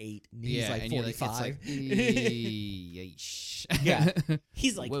like she's 8 and he's like 45. Yeah.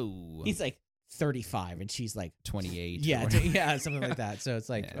 He's like, whoa. He's like 35 and she's like 28. Yeah, something like that. So it's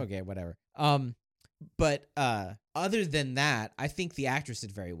like, okay, whatever. But other than that, I think the actress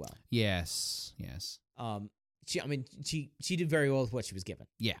did very well. Yes. She did very well with what she was given.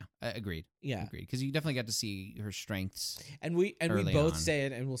 Yeah, agreed. Yeah, agreed. Because you definitely got to see her strengths. And we both say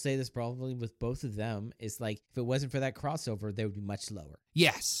it, and we'll say this probably with both of them. Is like if it wasn't for that crossover, they would be much lower.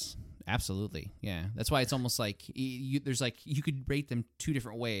 Yes, absolutely. Yeah, that's why it's almost like there's like you could rate them two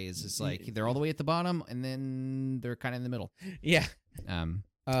different ways. It's like they're all the way at the bottom, and then they're kind of in the middle. Yeah.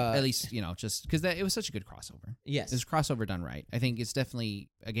 At least, just because it was such a good crossover. Yes. It was crossover done right. I think it's definitely,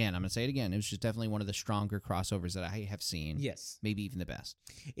 again, I'm going to say it again, it was just definitely one of the stronger crossovers that I have seen. Yes. Maybe even the best.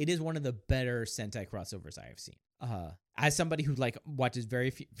 It is one of the better Sentai crossovers I have seen. As somebody who watches very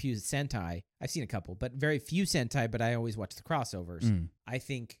few Sentai, I've seen a couple, but very few Sentai, but I always watch the crossovers. I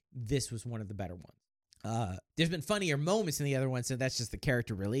think this was one of the better ones. There's been funnier moments in the other ones, so that's just the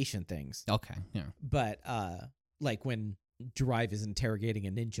character relation things. Okay, yeah. But like when Drive is interrogating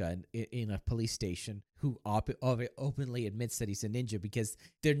a ninja in a police station who openly admits that he's a ninja because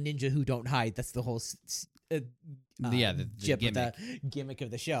they're ninja who don't hide. That's the whole the gimmick of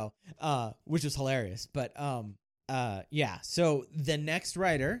the show, which is hilarious. But yeah. So the next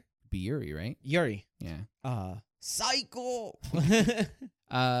writer, be Yuri, right? Yuri. Yeah. Psycho.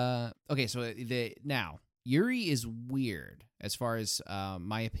 Okay. So now Yuri is weird as far as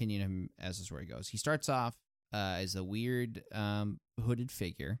my opinion of him as the story goes. He starts off as a weird hooded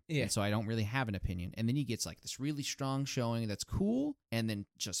figure. Yeah. And so I don't really have an opinion. And then he gets like this really strong showing that's cool and then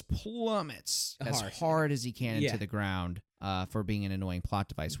just plummets as hard as he can into the ground for being an annoying plot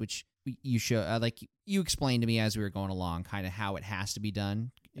device, which you show like you explained to me as we were going along kind of how it has to be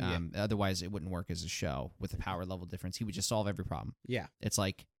done. Otherwise it wouldn't work as a show with the power level difference. He would just solve every problem. Yeah. It's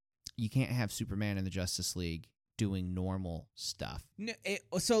like you can't have Superman in the Justice League doing normal stuff. No,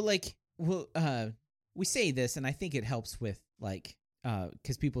 we say this, and I think it helps with, like,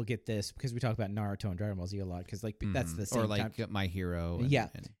 because people get this, because we talk about Naruto and Dragon Ball Z a lot, because, like, that's the same or, like, time. My Hero.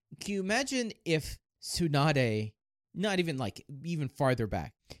 Can you imagine if Tsunade, not even, like, even farther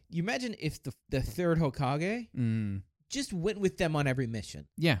back, you imagine if the third Hokage just went with them on every mission?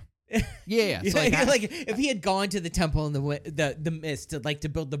 Yeah. Yeah. So like if he had gone to the temple in the mist to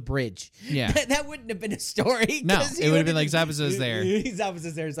build the bridge, that wouldn't have been a story. No, it would have been like Zabuza's there.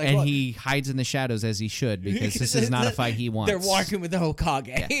 Zabuza's there. It's like, and he hides in the shadows as he should because this is not a fight he wants. They're walking with the Hokage.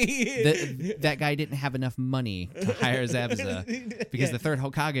 Yeah. That guy didn't have enough money to hire Zabuza because the third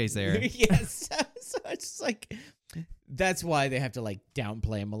Hokage's there. Yes, so it's like. That's why they have to like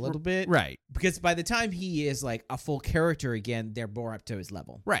downplay him a little bit. Right. Because by the time he is like a full character again, they're more up to his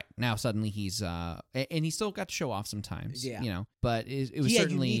level. Right. Now suddenly he's and he still got to show off sometimes. Yeah. But it was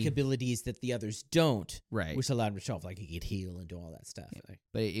certainly had unique abilities that the others don't. Right. Which allowed him to show off, like he could heal and do all that stuff. Yeah.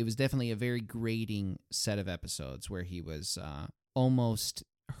 But it was definitely a very grating set of episodes where he was almost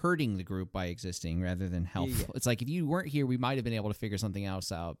hurting the group by existing rather than helpful. Yeah. It's like if you weren't here, we might have been able to figure something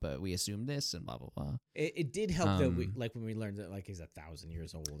else out, but we assumed this and blah blah blah. It did help though, when we learned that like he's 1,000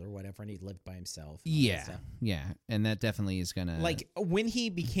 years old or whatever, and he lived by himself. Yeah, and that definitely is gonna like when he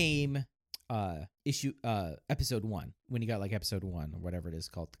became episode 1, when he got like episode 1 or whatever it is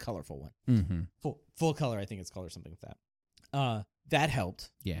called, the colorful one, full color, I think it's called or something like that. That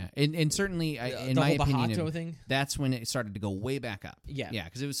helped. Yeah, and certainly, in my opinion, that's when it started to go way back up. Yeah,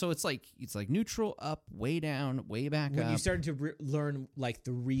 because it's like neutral, up, way down, way back up. When you started to learn like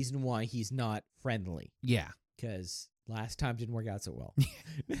the reason why he's not friendly. Yeah, because last time didn't work out so well.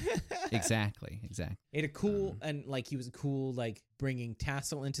 Exactly. He had a cool and like he was cool like bringing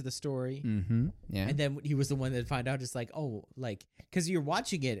Tassel into the story. Mm-hmm. Yeah, and then he was the one that found out just like because you're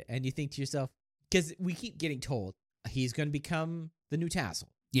watching it and you think to yourself, because we keep getting told he's going to become the new Tassel.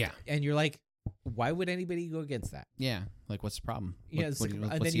 Yeah. And you're like, why would anybody go against that? Yeah. Like, what's the problem? And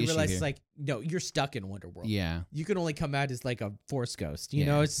then you realize it's like, no, you're stuck in Wonderworld. Yeah. You can only come out as like a Force ghost. You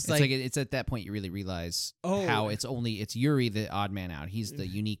know, it's just like it's at that point you really realize how it's Yuri, the odd man out. He's the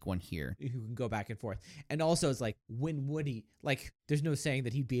unique one here. Who can go back and forth. And also it's like, when would he, like, there's no saying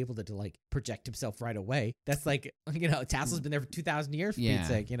that he'd be able to like project himself right away. That's like, Tassel's been there for 2,000 years for Pete's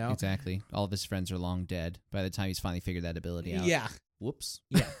sake, Exactly. All of his friends are long dead by the time he's finally figured that ability out. Yeah. Whoops.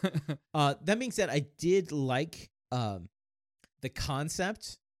 Yeah. That being said, I did like the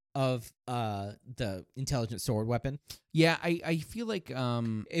concept of the intelligent sword weapon. Yeah, I feel like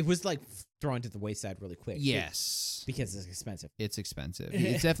It was like thrown to the wayside really quick. yes, Because it's expensive. it's expensive.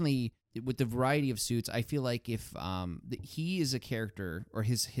 It's definitely with the variety of suits. I feel like if he is a character or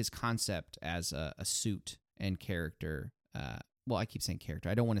his concept as a suit and character. Well, I keep saying character.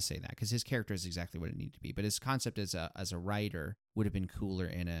 I don't want to say that because his character is exactly what it needed to be. But his concept as a writer would have been cooler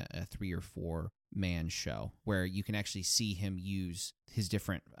in a 3 or 4 man show where you can actually see him use his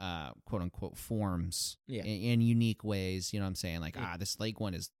different quote unquote forms in unique ways. You know what I'm saying? Like, this leg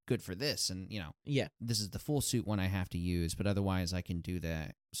one is good for this. And, this is the full suit one I have to use. But otherwise, I can do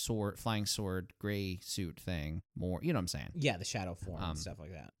the flying sword, gray suit thing more. You know what I'm saying? Yeah, the shadow form and stuff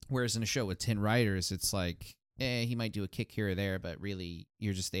like that. Whereas in a show with 10 writers, it's like, he might do a kick here or there, but really,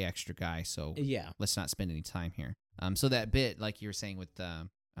 you're just the extra guy. So let's not spend any time here. So that bit, like you were saying with the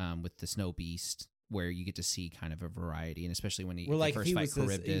Snow Beast, where you get to see kind of a variety, and especially when he first fight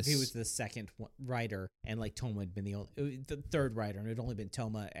Charybdis. If he was the second writer, and like Toma had been the third writer, and it had only been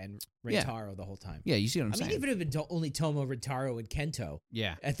Toma and Rintaro the whole time. Yeah, you see what I'm saying? I mean, even if it had been only Toma, Rintaro, and Kento.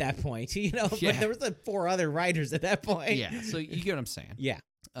 Yeah. At that point, but there was like 4 other writers at that point. Yeah. So you get what I'm saying? Yeah.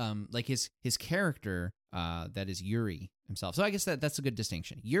 Like his character, that is Yuri himself. So I guess that's a good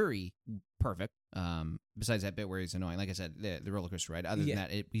distinction. Yuri, perfect. Besides that bit where he's annoying, like I said, the roller coaster ride. Other than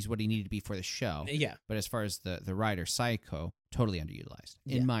that, he's what he needed to be for the show. Yeah. But as far as the writer, Psycho, totally underutilized,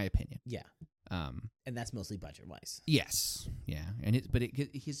 in my opinion. Yeah. And that's mostly budget wise. Yes. Yeah. And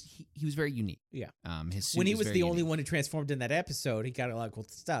he was very unique. Yeah. His suit when he was the only unique. one who transformed in that episode, he got a lot of cool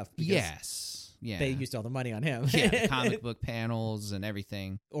stuff. Yes. Yeah. They used all the money on him. Yeah, the comic book panels and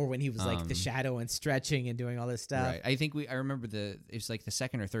everything. Or when he was like the shadow and stretching and doing all this stuff. Right. I think I remember it was like the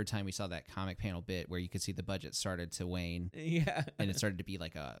second or third time we saw that comic panel bit where you could see the budget started to wane. Yeah. And it started to be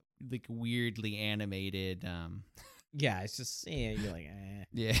like a weirdly animated. Yeah, it's just, you're like, eh.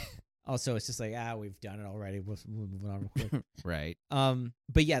 Yeah. Also, it's just like, we've done it already. We'll move on real quick. Right.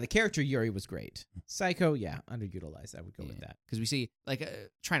 But yeah, the character Yuri was great. Psycho, underutilized. I would go with that. Because we see, like,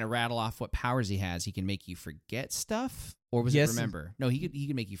 trying to rattle off what powers he has, he can make you forget stuff. Or was it remember? No, he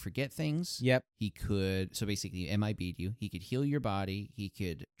could make you forget things. Yep. He could, so basically, MIB'd you. He could heal your body. He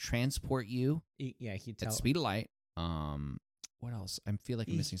could transport you. He could tell. At the speed of light. What else? I feel like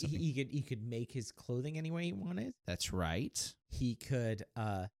I'm missing something. He could make his clothing any way he wanted. That's right. He could,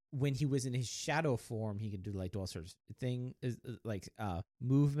 when he was in his shadow form, he could do like all sorts of thing, like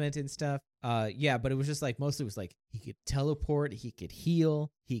movement and stuff. But it was just like mostly it was like he could teleport, he could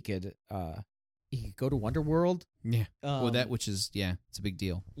heal, he could go to Wonderworld. Yeah. Which is it's a big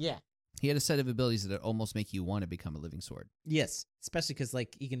deal. Yeah. He had a set of abilities that almost make you want to become a living sword. Yes, especially because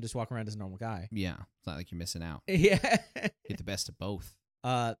like he can just walk around as a normal guy. Yeah, it's not like you're missing out. Yeah. Get the best of both.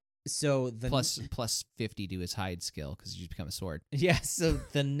 So the plus 50 to his hide skill because you just become a sword. Yeah. So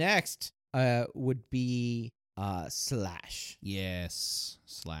the next would be Slash. Yes,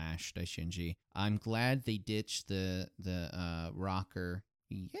 Slash Daishinji. I'm glad they ditched the rocker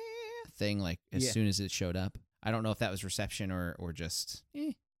thing like as soon as it showed up. I don't know if that was reception or just.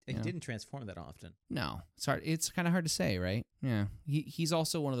 He didn't transform that often. No, it's hard. It's kind of hard to say, right? Yeah. He's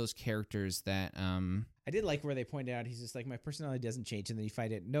also one of those characters that I did like where they pointed out he's just like, my personality doesn't change, and then you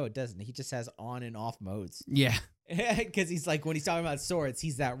find it. No, it doesn't. He just has on and off modes. Yeah. Because he's like, when he's talking about swords,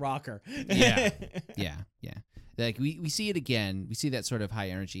 he's that rocker. Yeah. Yeah. Like we see it again. We see that sort of high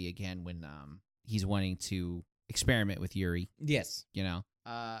energy again when he's wanting to experiment with Yuri. Yes. You know.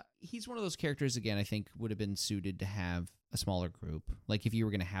 He's one of those characters again. I think would have been suited to have a smaller group. Like if you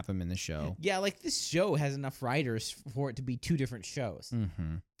were going to have him in the show. Yeah, like this show has enough writers for it to be 2 different shows.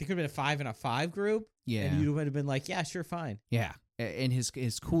 Mm-hmm. There could have been a 5 and a 5 group. Yeah, and you would have been like, yeah, sure, fine. Yeah, and his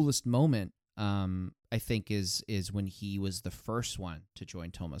coolest moment, I think, is when he was the first one to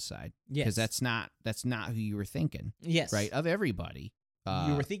join Toma's side. Yes, because that's not who you were thinking. Yes, right. Of everybody.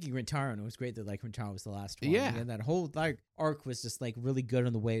 You were thinking Rintaro, and it was great that like Rintaro was the last one. Yeah, and that whole like arc was just like really good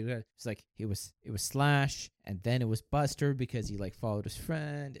on the way. It's like it was Slash, and then it was Buster because he like followed his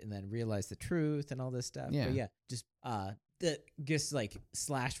friend, and then realized the truth and all this stuff. Yeah, but just like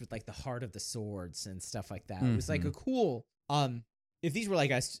Slash with like the heart of the swords and stuff like that. Mm-hmm. It was like a cool. If these were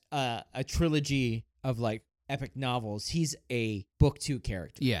like a trilogy of like epic novels, he's a book 2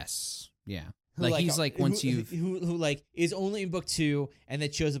 character. Yes. Yeah. Who he's like once you who like is only in book 2 and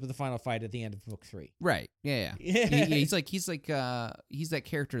then shows up at the final fight at the end of book 3. Right. Yeah. He's that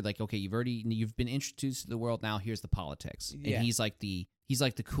character like, okay, you've been introduced to the world, now here's the politics. And he's like he's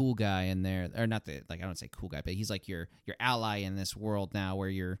like the cool guy in there, or not the I don't say cool guy, but he's like your ally in this world now, where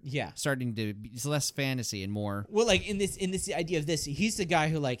you're starting to be, it's less fantasy and more. Well, like in this idea of this, he's the guy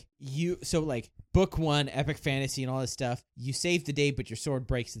who like book 1, epic fantasy and all this stuff. You save the day, but your sword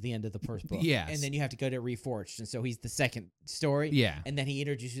breaks at the end of the first book. Yes. And then you have to go to Reforged. And so he's the second story. Yeah. And then he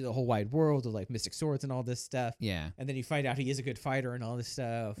introduces you to the whole wide world of like mystic swords and all this stuff. Yeah. And then you find out he is a good fighter and all this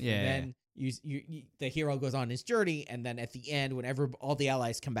stuff. Yeah. And then the hero goes on his journey, and then at the end, whenever all the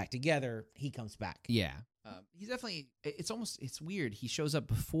allies come back together, he comes back. Yeah. He's definitely, it's weird. He shows up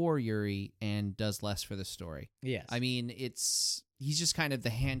before Yuri and does less for the story. Yes. I mean, he's just kind of the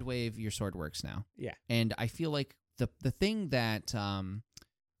hand wave, your sword works now. Yeah. And I feel like the thing that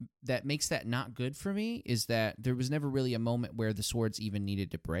that makes that not good for me is that there was never really a moment where the swords even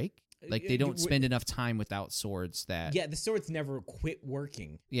needed to break. Like, they don't spend enough time without swords that... Yeah, the swords never quit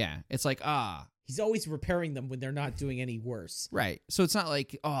working. Yeah, it's like, He's always repairing them when they're not doing any worse. Right. So it's not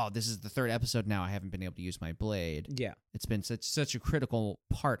like, this is the 3rd episode now, I haven't been able to use my blade. Yeah. It's been such a critical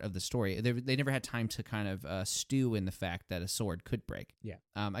part of the story. They never had time to kind of stew in the fact that a sword could break. Yeah.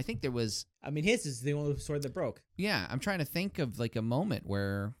 I think there was... I mean, his is the only sword that broke. Yeah, I'm trying to think of like a moment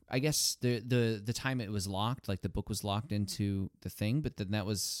where I guess the time it was locked, like the book was locked into the thing, but then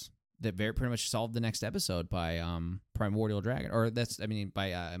that pretty much solved the next episode by Primordial Dragon, or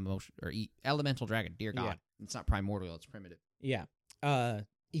by Elemental Dragon. Dear God, It's not primordial; it's primitive. Yeah,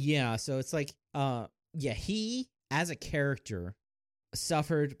 yeah. So it's like, he as a character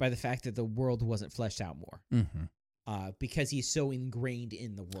suffered by the fact that the world wasn't fleshed out more. Mm-hmm. Because he's so ingrained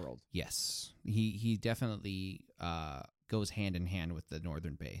in the world. Yes, he definitely goes hand in hand with the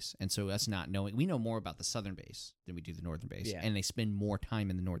northern base, and so us not knowing, we know more about the southern base than we do the northern base, and they spend more time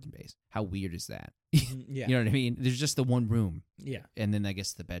in the northern base. How weird is that? Yeah, you know what I mean. There's just the one room, and then I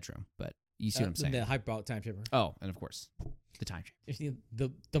guess the bedroom, but you see what I'm saying. The hyperbolic time chamber. Oh, and of course, the time chamber.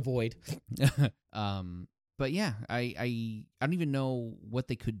 the void. But yeah, I don't even know what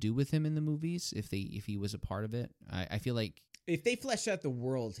they could do with him in the movies if he was a part of it. I feel like if they flesh out the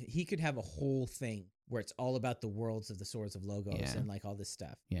world, he could have a whole thing where it's all about the worlds of the Swords of Logos and like all this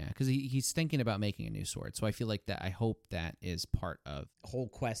stuff. Yeah, because he's thinking about making a new sword, so I feel like that. I hope that is part of a whole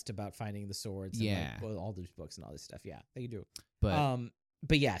quest about finding the swords. And like, all those books and all this stuff. Yeah, they could do.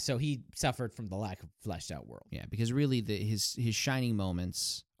 But yeah, so he suffered from the lack of fleshed out world. Yeah, because really his shining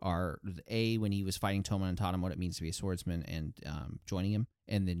moments are A, when he was fighting Toman and taught him what it means to be a swordsman and joining him,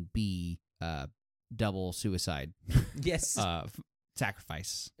 and then B, double suicide. Yes.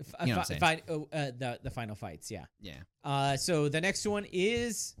 Sacrifice. You know what I'm saying? The final fights, yeah. Yeah. So the next one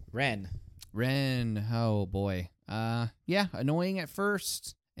is Ren. Ren, oh boy. Yeah, annoying at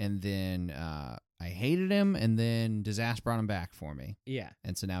first, and then I hated him, and then Disaster brought him back for me. Yeah.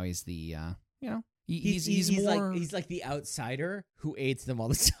 And so now he's the, he's more... He's like the outsider who aids them all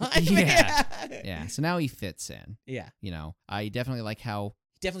the time. Yeah. Yeah, so now he fits in. Yeah. You know, I definitely like how...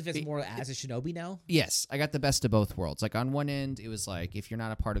 Definitely fits more as a shinobi now. Yes, I got the best of both worlds. Like, on one end, it was like, if you're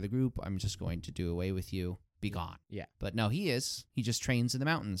not a part of the group, I'm just going to do away with you. Be gone. Yeah. But no, he is. He just trains in the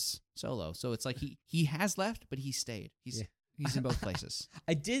mountains solo. So it's like he has left, but he stayed. He's in both places.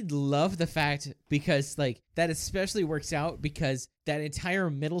 I did love the fact, because like that especially works out, because that entire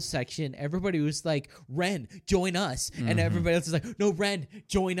middle section, everybody was like, Ren, join us. Mm-hmm. And everybody else is like, no, Ren,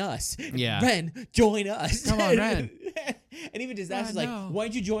 join us. Yeah. Ren, join us. Come on, Ren. And even Disaster's like, why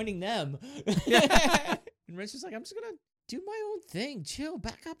aren't you joining them? And Ren's just like, I'm just going to do my own thing. Chill.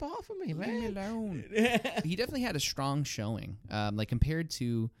 Back up off of me, man. Leave me alone. He definitely had a strong showing. Like, compared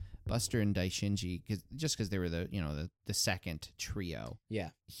to Buster and Daishinji, because they were the second trio. Yeah.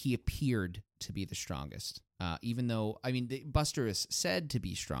 He appeared to be the strongest. Even though, I mean, Buster is said to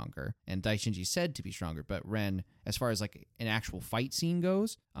be stronger, and Daishinji said to be stronger, but Ren, as far as like an actual fight scene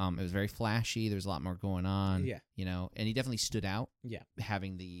goes, it was very flashy. There was a lot more going on. Yeah. You know, and he definitely stood out. Yeah.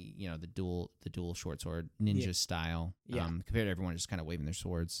 Having the dual short sword ninja style. Yeah. Compared to everyone just kind of waving their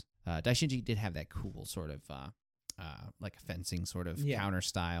swords. Daishinji did have that cool sort of like a fencing sort of counter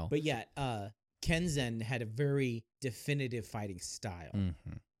style. But yeah, Kenzen had a very definitive fighting style,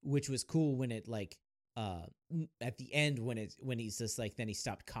 which was cool when it like at the end when he's just like, then he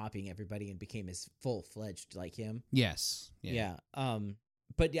stopped copying everybody and became his full-fledged like him. Yes. Yeah.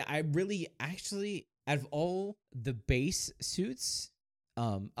 But yeah, I really actually, out of all the base suits,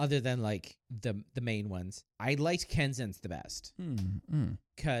 other than like the main ones, I liked Kenzen's the best.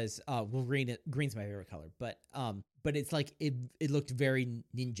 Because green's my favorite color, but it's like it looked very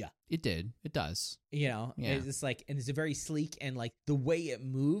ninja. It did. It does. You know, it's just like, and it's a very sleek, and like the way it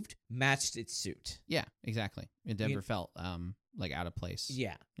moved matched its suit. Yeah, exactly. It never felt like out of place.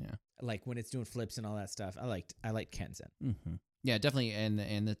 Yeah. Yeah. Like when it's doing flips and all that stuff. I liked Kenzen. Yeah, definitely, and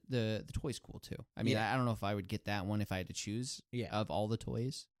the toy's cool too. I mean, I don't know if I would get that one if I had to choose of all the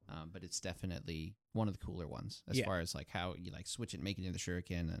toys, but it's definitely one of the cooler ones as far as like how you like switch it, make it into the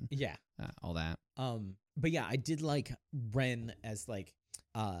shuriken, and all that. But yeah, I did like Ren as like,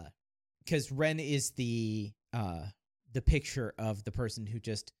 because Ren is the picture of the person who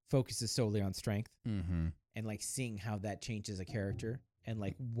just focuses solely on strength, and like seeing how that changes a character, and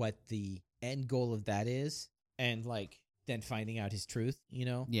like what the end goal of that is, and like then finding out his truth, you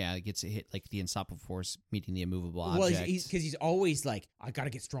know? Yeah, it gets hit like the unstoppable force meeting the immovable object. Well, because he's always like, I gotta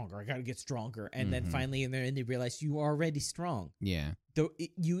get stronger, and then finally in there, and they realize you are already strong. Yeah.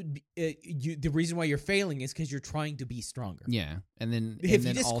 The reason why you're failing is because you're trying to be stronger. Yeah, and then if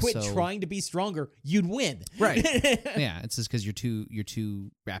you just quit trying to be stronger, you'd win. Right. Yeah, it's just because you're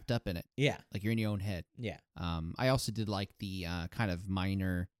too wrapped up in it. Yeah, like you're in your own head. Yeah. I also did like the kind of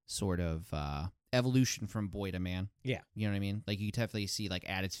minor sort of evolution from boy to man. Yeah, you know what I mean. Like you definitely see like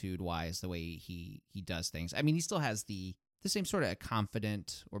attitude wise the way he does things. I mean, he still has the same sort of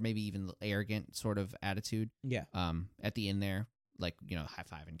confident or maybe even arrogant sort of attitude. Yeah. At the end there. Like, you know,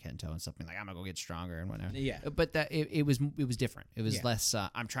 high-fiving Kento and something like, I'm gonna go get stronger and whatnot. Yeah. But that it was different. It was less,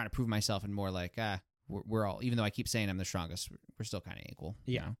 I'm trying to prove myself, and more like, we're all, even though I keep saying I'm the strongest, we're still kind of equal.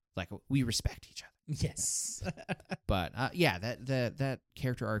 Yeah. You know? Like, we respect each other. Yes. But, yeah, that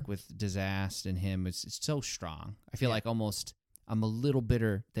character arc with Dazast and him, it's so strong. I feel like almost, I'm a little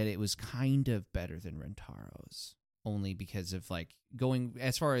bitter that it was kind of better than Rentaro's. Only because of, like, going,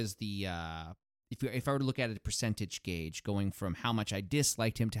 as far as the, If I were to look at a percentage gauge, going from how much I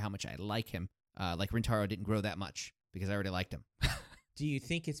disliked him to how much I like him, like Rentaro didn't grow that much because I already liked him. Do you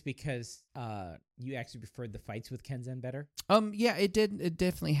think it's because you actually preferred the fights with Kenzen better? Yeah, it did. It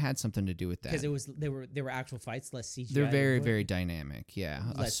definitely had something to do with that. Because they were actual fights, less CGI. They're very, very dynamic. Yeah,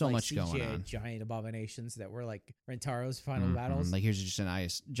 less, so like, much CGI going on. Giant abominations that were like Rentaro's final battles. Like here's just a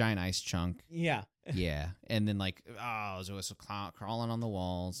giant ice chunk. Yeah. Yeah, and then like Zoas crawling on the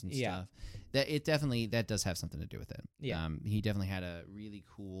walls and stuff. That does have something to do with it. Yeah. He definitely had a really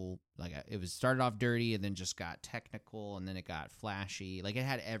cool, like, it was started off dirty and then just got technical and then it got flashy. Like it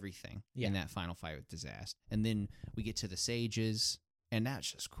had everything in that final fight with Dazast. And then we get to the sages, and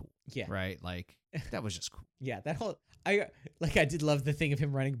that's just cool. Yeah. Right. Like that was just cool. Yeah. That whole I did love the thing of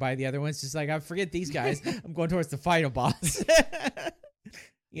him running by the other ones. Just like, I forget these guys. I'm going towards the final boss.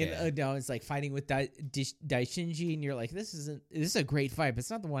 No, it's like fighting with Daishinji, and you're like, this is a great fight, but it's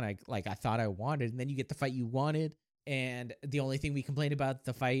not the one I thought I wanted. And then you get the fight you wanted, and the only thing we complained about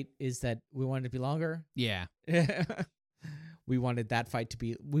the fight is that we wanted it to be longer. Yeah. We wanted that fight to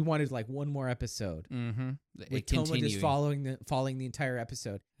be. We wanted like one more episod. Mm-hmm. With Toma just following the entire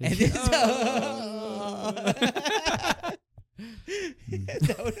episode, and that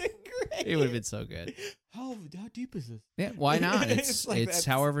would have been great. It would have been so good. How deep is this? Yeah, why not? It's like it's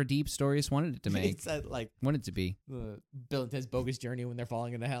however deep Storius wanted it to make. It's like wanted it to be. Bill and Ted's Bogus Journey when they're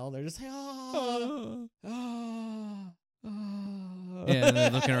falling into hell. They're just like, Yeah, and they're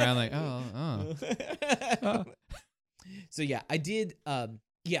looking around like, oh. So yeah, I did. I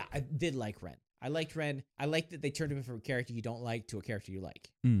did like Ren. I liked Ren. I liked that they turned him from a character you don't like to a character you like.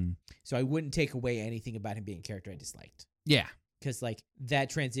 So I wouldn't take away anything about him being a character I disliked. Yeah. Because like that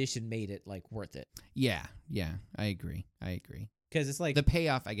transition made it like worth it. Yeah, I agree. Because it's like the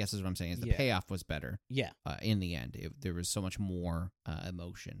payoff, I guess, is what I'm saying. Is the payoff was better. Yeah. In the end, there was so much more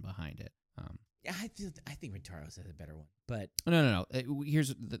emotion behind it. I think Rentaro's has a better one, but no.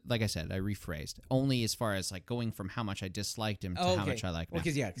 Here's like I said, I rephrased. Only as far as like going from how much I disliked him to how much I like him. Well,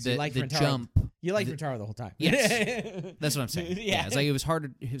 because you like Rentaro. Jump. You liked Rentaro the whole time. Yes, that's what I'm saying. Yeah, it's like it was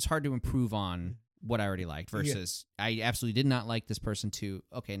hard to improve on what I already liked versus I absolutely did not like this person to,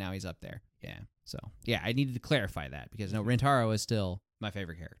 okay, now he's up there. Yeah. So, yeah, I needed to clarify that because no, Rentaro is still my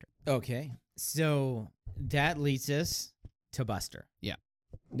favorite character. Okay. So that leads us to Buster. Yeah.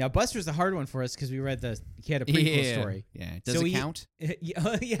 Now, Buster's a hard one for us because he had a prequel story. Yeah. Does it count?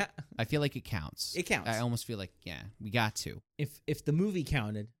 Yeah. I feel like it counts. It counts. I almost feel like, we got to. If the movie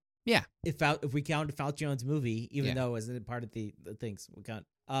counted. Yeah. If we counted Falchion's movie, even though it wasn't part of the things, we count.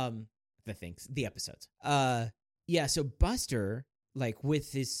 The episodes. So Buster, like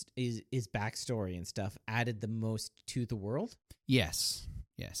with his backstory and stuff, added the most to the world. Yes.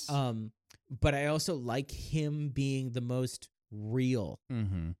 But I also like him being the most real.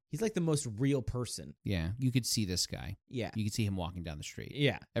 Mm-hmm. He's like the most real person. Yeah, you could see this guy. Yeah, you could see him walking down the street.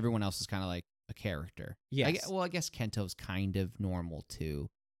 Yeah, everyone else is kind of like a character. Yeah, I guess Kento's kind of normal too,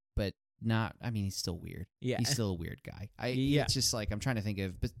 but not. I mean, he's still weird. Yeah, he's still a weird guy. It's just like I'm trying to think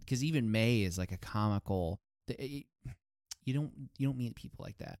of, because even May is like a comical. you don't meet people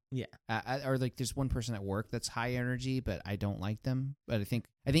like that. Yeah. Or like there's one person at work that's high energy, but I don't like them. But I think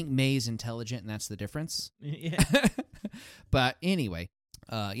May's intelligent, and that's the difference. Yeah. But anyway,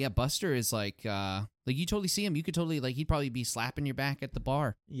 Buster is like you totally see him. You could totally he'd probably be slapping your back at the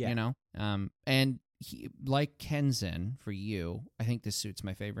bar. Yeah. You know. And he, like Kenzan for you, I think this suit's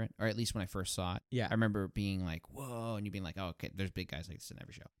my favorite, or at least when I first saw it. Yeah. I remember being like, whoa, and you being like, oh, okay, there's big guys like this in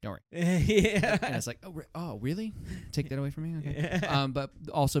every show. Don't worry. Yeah. And it's like, oh, really? Take that away from me? Okay. But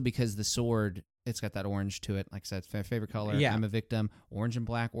also because the sword, it's got that orange to it. Like I said, it's my favorite color. Yeah. I'm a victim. Orange and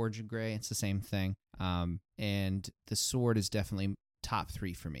black, orange and gray. It's the same thing. And the sword is definitely top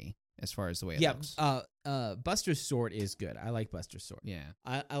 3 for me as far as the way it looks. Buster's sword is good. I like Buster's sword. Yeah.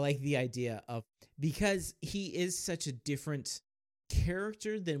 I like the idea of, because he is such a different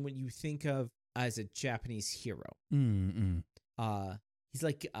character than what you think of as a Japanese hero. He's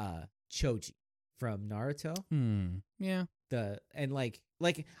like Choji from Naruto. Yeah. I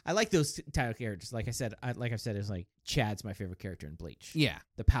like those type of characters. Like I've said, it's like Chad's my favorite character in Bleach. Yeah.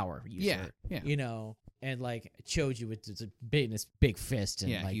 The power user. Yeah. You know, and like Choji with this big fist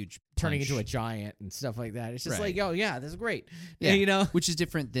and like huge turning punch. into a giant and stuff like that. It's just Right. like, oh yeah, this is great. Yeah. You know, Which is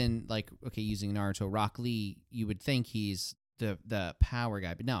different than using Naruto. Rock Lee, you would think he's the power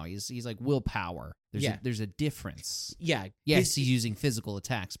guy, but no, he's like willpower. There's a difference. Yeah. Yes, he's using physical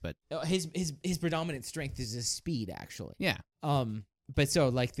attacks, but his predominant strength is his speed, actually. yeah. But so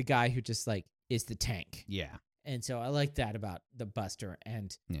like the guy who just like is the tank. Yeah. And so I like that about the Buster.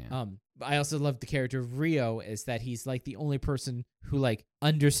 And Yeah. I also love the character of Rio, is that he's like the only person who like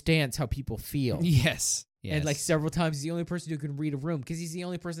understands how people feel. Yes. And like several times he's the only person who can read a room, because he's the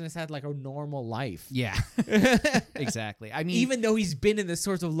only person that's had like a normal life. Yeah. Exactly. I mean, even though he's been in the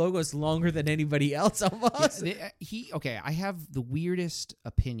Swords of Logos longer than anybody else almost. I have the weirdest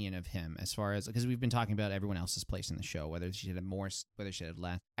opinion of him as far as, because we've been talking about everyone else's place in the show, whether she had more, whether she had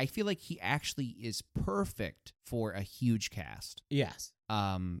less. I feel like he actually is perfect for a huge cast. Yes.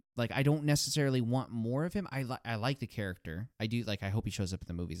 I don't necessarily want more of him. I like the character. I do I hope he shows up in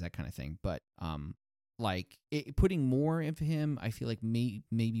the movies, that kind of thing. But putting more of him, I feel like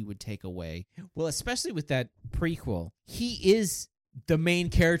maybe would take away. Well, especially with that prequel, he is the main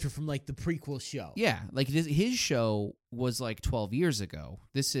character from like the prequel show. Yeah, his show was like 12 years ago.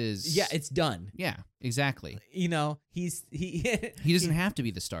 This is it's done. Yeah, exactly. You know, he doesn't have to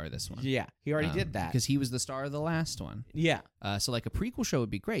be the star of this one. Yeah, he already did that because he was the star of the last one. Yeah. So like a prequel show would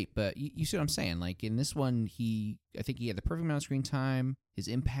be great, but you see what I'm saying? Like in this one, I think he had the perfect amount of screen time. His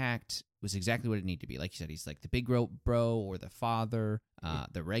impact was exactly what it needed to be. Like you said, he's like the big bro or the father,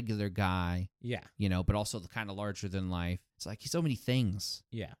 the regular guy. Yeah. You know, but also the kind of larger than life. It's like he's so many things.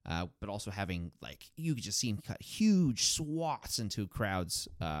 Yeah. But also having you could just see him cut huge swaths into crowds,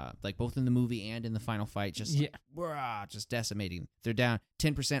 like both in the movie and in the final fight, just just decimating. They're down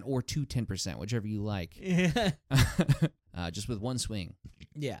 10% or to 10%, whichever you like. Yeah. Just with one swing.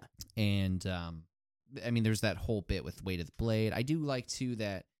 Yeah. And I mean, there's that whole bit with Weight of the Blade. I do like too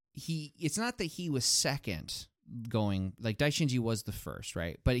that it's not that he was second going, like Daishinji was the first,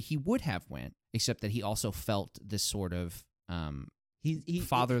 right? But he would have went, except that he also felt this sort of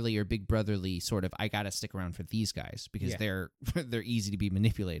fatherly or big brotherly sort of, I gotta stick around for these guys because they're easy to be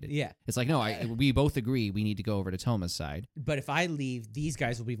manipulated. Yeah. It's like, no, we both agree we need to go over to Toma's side. But if I leave, these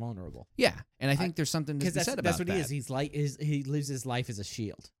guys will be vulnerable. Yeah. And I think there's something to be said about that. That's what he is. He lives his life as a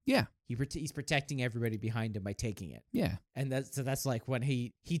shield. Yeah. He's protecting everybody behind him by taking it. Yeah. And that's like when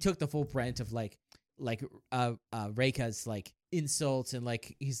he took the full brunt of like Reika's like insults, and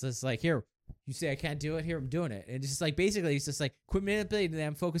like he's just like, here, you say I can't do it, here I'm doing it. And it's just like basically he's just like, quit manipulating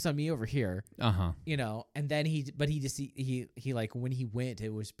them, focus on me over here. You know, and then he like when he went,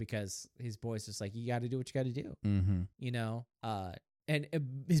 it was because his boy's just like, you got to do what you got to do. Mm-hmm. You know, and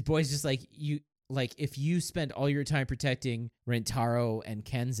his boy's just like, if you spend all your time protecting Rentaro and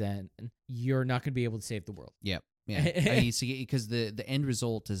Kenzan, you're not going to be able to save the world. Yep. Yeah. Because the end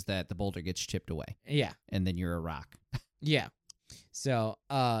result is that the boulder gets chipped away. Yeah. And then you're a rock. Yeah. So,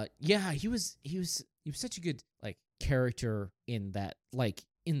 he was such a good like character in that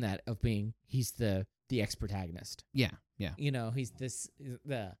of being, he's the ex-protagonist. Yeah. Yeah. You know, he's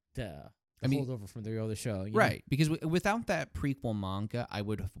the holdover from the other show. Right. Know? Because without that prequel manga, I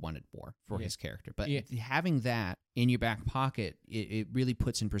would have wanted more for his character. But having that in your back pocket, it really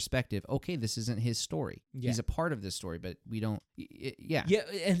puts in perspective, okay, this isn't his story. Yeah. He's a part of this story, but we don't... Yeah,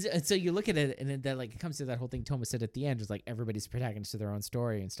 and so you look at it, and then like it comes to that whole thing Toma said at the end, is like everybody's protagonist to their own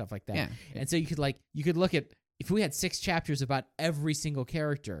story and stuff like that. Yeah. And so you could look at, if we had 6 chapters about every single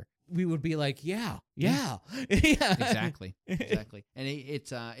character, we would be like, yeah. Exactly. And it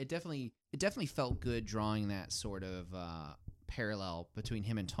definitely felt good drawing that sort of parallel between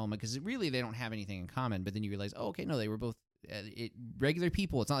him and Toma, because really they don't have anything in common. But then you realize, oh, okay, no, they were both regular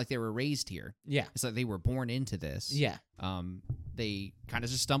people. It's not like they were raised here. Yeah, it's like they were born into this. Yeah. They kind of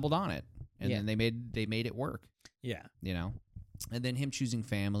just stumbled on it, and then they made it work. Yeah, And then him choosing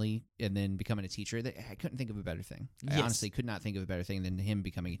family and then becoming a teacher. I couldn't think of a better thing. I honestly could not think of a better thing than him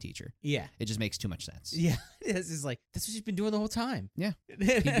becoming a teacher. Yeah. It just makes too much sense. Yeah. It's like, that's what he's been doing the whole time. Yeah.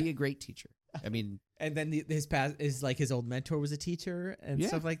 He'd be a great teacher. I mean. And then his past is like his old mentor was a teacher and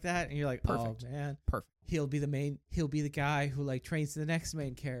stuff like that. And you're like, perfect. Oh, man. Perfect. He'll be the guy who like trains the next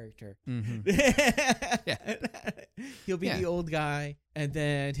main character. Mm-hmm. Yeah. He'll be the old guy and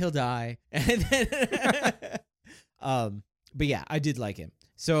then he'll die. And then, but yeah, I did like him.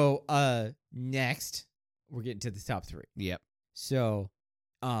 So next we're getting to the top 3. Yep. So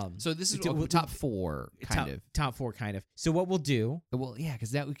this is top 4 top 4 kind of. So what we'll do? Well, yeah,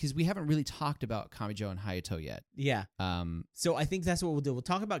 because we haven't really talked about Kamijo and Hayato yet. Yeah. So I think that's what we'll do. We'll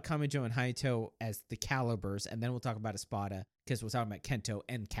talk about Kamijo and Hayato as the Calibers, and then we'll talk about Espada because we're talking about Kento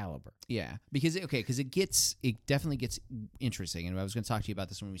and Caliber. Yeah, because it definitely gets interesting, and I was going to talk to you about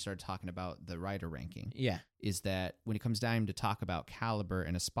this when we started talking about the rider ranking. Yeah, is that when it comes down to talk about Caliber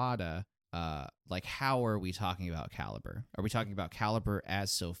and Espada, like how are we talking about Caliber? Are we talking about Caliber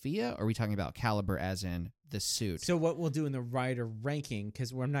as Sophia, or are we talking about Caliber as in the suit? So what we'll do in the rider ranking,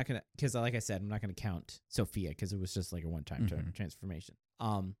 because like I said, I'm not gonna count Sophia because it was just like a one-time transformation.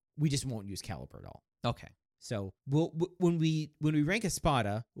 We just won't use Caliber at all. Okay. So when we rank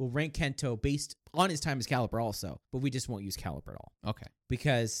Espada, we'll rank Kento based on his time as Caliber also, but we just won't use Caliber at all. Okay.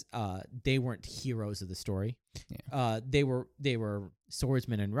 Because they weren't heroes of the story. Yeah. They were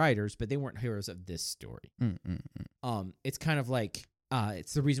swordsmen and riders, but they weren't heroes of this story. It's kind of like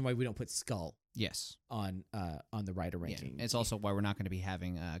it's the reason why we don't put Skull. Yes. On the rider ranking. Yeah. It's also why we're not going to be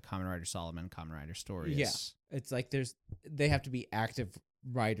having Kamen Rider Solomon, Kamen Rider Story. Yeah. It's like they have to be active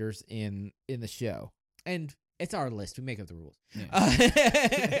riders in the show. And it's our list. We make up the rules.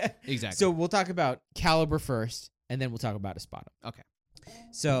 Yeah. Exactly. So we'll talk about Caliber first, and then we'll talk about Espada. Okay.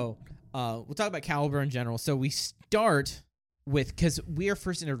 So we'll talk about Caliber in general. So we start with, because our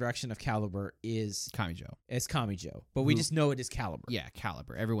first introduction of Caliber is Kamijo, but we just know it is Caliber. Yeah,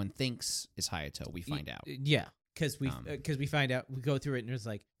 Caliber. Everyone thinks is Hayato. We find out. Yeah. Because we find out, we go through it, and it's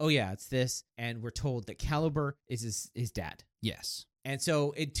like, oh yeah, it's this, and we're told that Caliber is his dad. Yes. And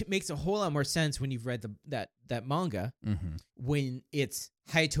so it makes a whole lot more sense when you've read that manga, when it's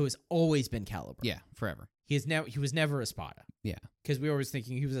Hayato has always been Caliber. Yeah, forever. He was never Espada. Yeah. Because we were always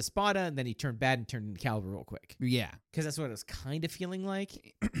thinking he was Espada, and then he turned bad and turned into Caliber real quick. Yeah. Because that's what it was kind of feeling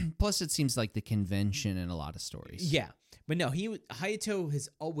like. Plus, it seems like the convention in a lot of stories. Yeah. But no, Hayato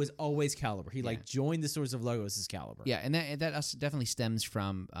was always Caliber. He joined the Swords of Logos as Caliber. Yeah, and that definitely stems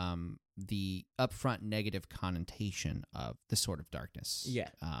from the upfront negative connotation of the Sword of Darkness. Yeah.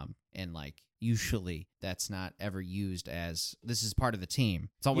 And like usually that's not ever used as this is part of the team.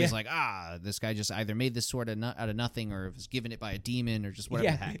 It's always like, this guy just either made this sword out of nothing or was given it by a demon or just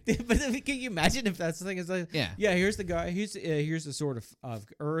whatever the heck. But can you imagine if that's the thing? It's like, here's the guy. Here's the sword of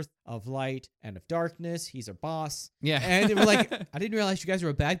earth, of light, and of darkness. He's our boss. Yeah. And they were like, I didn't realize you guys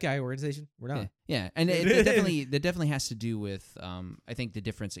were a bad guy organization. We're not. Yeah. And it definitely has to do with, I think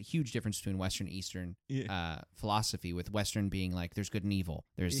a huge difference between Western and Eastern philosophy, with Western being like, there's good and evil.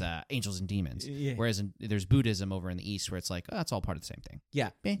 There's angels and demons. Whereas there's Buddhism over in the East where it's like, it's all part of the same thing.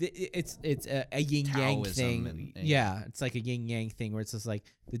 Yeah. It's a yin-yang thing. It's like a yin-yang thing where it's just like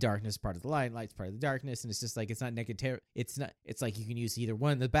the darkness is part of the light, light's part of the darkness, and it's just like it's not negative. It's like you can use either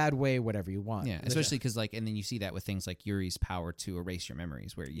one the bad way, whatever you want. Yeah, especially because and then you see that with things like Yuri's power to erase your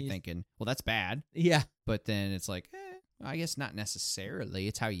memories, where you're thinking, well, that's bad. Yeah. But then it's like, I guess not necessarily.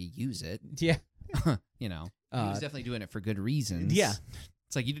 It's how you use it. Yeah. He was definitely doing it for good reasons. Yeah.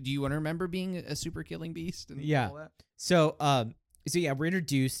 It's like, do you want to remember being a super killing beast? And all that? So we're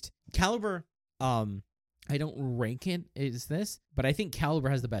introduced. Caliber, I don't rank it as this, but I think Caliber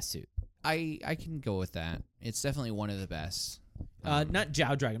has the best suit. I can go with that. It's definitely one of the best. Not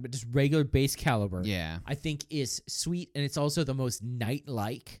Jow Dragon, but just regular base Caliber. Yeah. I think is sweet, and it's also the most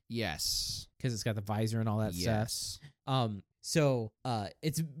knight-like. Yes. Because it's got the visor and all that stuff. So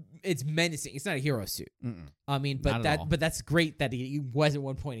it's menacing. It's not a hero suit. Mm-mm. I mean, but that's great that he was at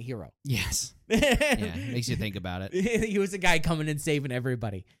one point a hero. Yes. Yeah, makes you think about it. He was a guy coming and saving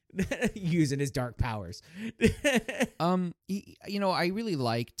everybody, using his dark powers. I really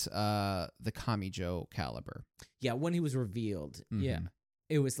liked the Kamijo Caliber. Yeah, when he was revealed. Mm-hmm. Yeah,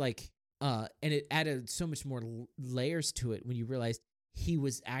 it was like, and it added so much more layers to it when you realized he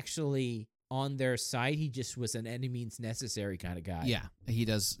was actually on their side. He just was an any means necessary kind of guy. Yeah, he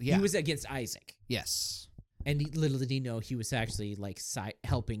does. Yeah. He was against Isaac. Yes. And little did he know he was actually like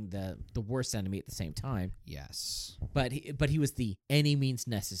helping the worst enemy at the same time. Yes. But he was the any means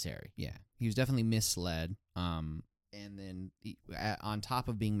necessary. Yeah. He was definitely misled. And then on top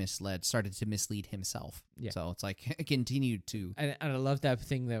of being misled, started to mislead himself. Yeah. So it's like continued to. And I love that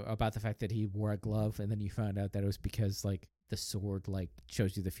thing about the fact that he wore a glove, and then you found out that it was because like the sword like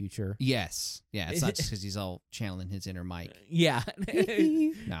shows you the future. Yes. Yeah. It's not just because he's all channeling his inner Mike. Yeah.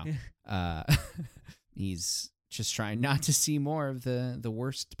 No. He's just trying not to see more of the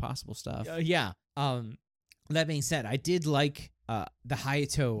worst possible stuff. Yeah. That being said, I did like the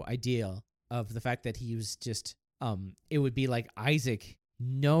Hayato ideal of the fact that he was just. It would be like Isaac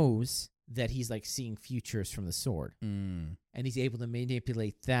knows that he's like seeing futures from the sword, and he's able to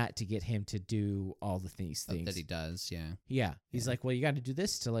manipulate that to get him to do all these things that he does. Yeah, yeah. He's like, well, you got to do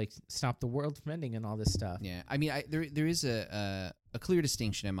this to like stop the world from ending and all this stuff. Yeah, I mean, there is a clear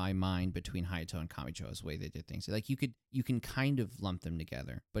distinction in my mind between Hayato and Kamijo's the way they did things. Like you can kind of lump them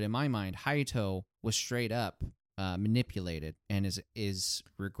together, but in my mind, Hayato was straight up manipulated and is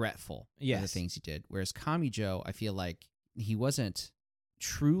regretful for the things he did. Whereas Kamijo, I feel like he wasn't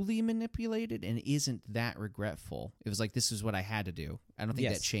truly manipulated and isn't that regretful. It was like, this is what I had to do. I don't think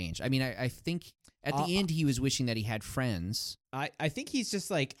that changed. I mean, I think at the end he was wishing that he had friends. I think he's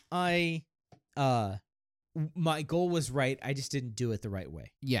just like, my goal was right. I just didn't do it the right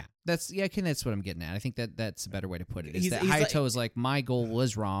way. Yeah, that's what I'm getting at. I think that's a better way to put it. Is that Hayato is like, my goal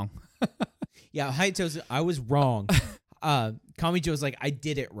was wrong. Yeah, Hayato's, I was wrong. Kamijo's like, I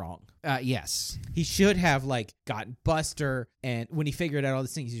did it wrong. Yes. He should have like gotten Buster, and when he figured out all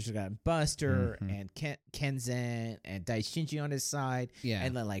these things, he should have gotten Buster and Kenzen and Daishinji on his side. Yeah.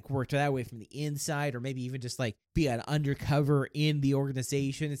 And then like worked that way from the inside, or maybe even just like be an undercover in the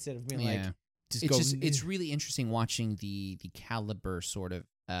organization instead of being like it's really interesting watching the Caliber sort of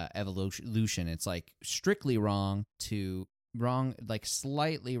evolution. It's like strictly wrong to wrong, like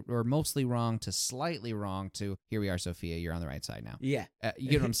slightly or mostly wrong to slightly wrong to here we are, Sophia, you're on the right side now. Yeah. You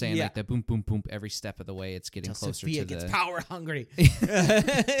get what I'm saying? Like the boom, boom, boom, every step of the way it's getting closer Sophia to the... gets power hungry.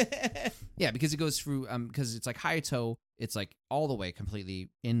 Yeah, because it goes through, because it's like Hayato, it's like all the way completely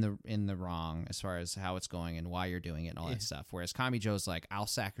in the wrong as far as how it's going and why you're doing it and all that stuff. Whereas Kamijo's like, I'll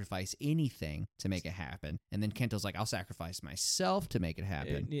sacrifice anything to make it happen. And then Kento's like, I'll sacrifice myself to make it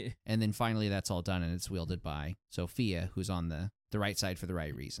happen. And then finally that's all done and it's wielded by Sophia, who's on the right side for the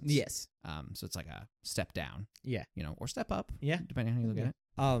right reasons. Yes. So it's like a step down. Yeah. You know, or step up. Yeah. Depending on how you look at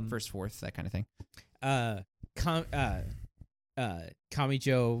it. First, fourth, that kind of thing.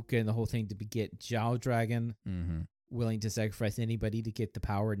 Kamijo getting the whole thing to get Zhao Dragon, willing to sacrifice anybody to get the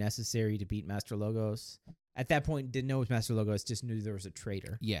power necessary to beat Master Logos. At that point, didn't know it was Master Logos, just knew there was a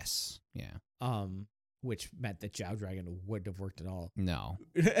traitor. Yes. Yeah. Which meant that Zhao Dragon wouldn't have worked at all. No,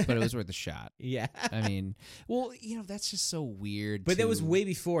 but it was worth a shot. Yeah. I mean, well, you know, that's just so weird. But that was way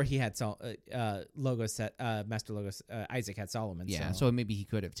before he had Logos, Master Logos, Isaac had Solomon. Yeah, so maybe he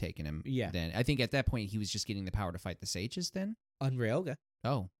could have taken him then. I think at that point he was just getting the power to fight the sages then? On Ryoga.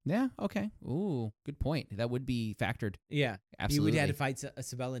 Oh, yeah, okay. Ooh, good point. That would be factored. Yeah. Absolutely. He would have had to fight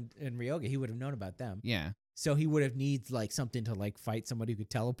Sibel and Ryoga. He would have known about them. Yeah. So he would have needed like something to like fight somebody who could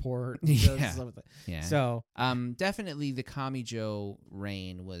teleport. Yeah. Yeah. So definitely the Kamijo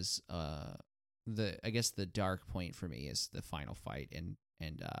reign was I guess the dark point for me is the final fight and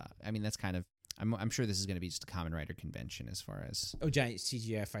I mean that's kind of I'm sure this is going to be just a Kamen Rider convention as far as giant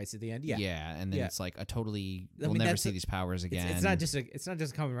CGI fights at the end. Yeah. Yeah, and then it's like a totally we'll never see these powers again. It's not just a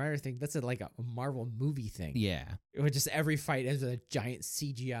Kamen Rider thing. That's like a Marvel movie thing. Yeah. It would just every fight ends with a giant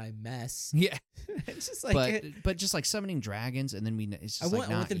CGI mess. Yeah. It's just like but just like summoning dragons and then it's just I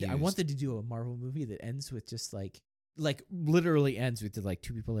want them to do a Marvel movie that ends with just like literally ends with like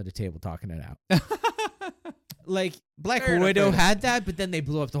two people at a table talking it out. Like Black Widow had that, but then they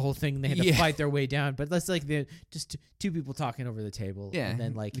blew up the whole thing and they had to fight their way down. But that's like just two people talking over the table. Yeah. And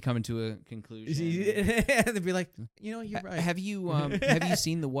then like coming to a conclusion. And they'd be like, you know, you're right. Have you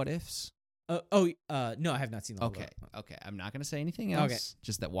seen the What Ifs? No, I have not seen the Okay. I'm not gonna say anything else. Okay.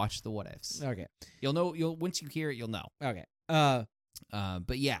 Just that watch the What Ifs. Okay. You'll know once you hear it, you'll know. Okay.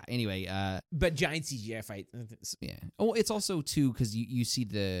 But yeah, anyway, but giant CGI fight. Yeah. Oh, it's also too because you see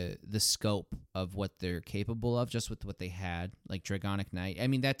the scope of what they're capable of just with what they had, like Dragonic Knight. I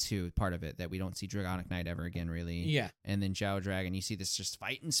mean that too, part of it that we don't see Dragonic Knight ever again, really. Yeah. And then Zhao Dragon, you see this just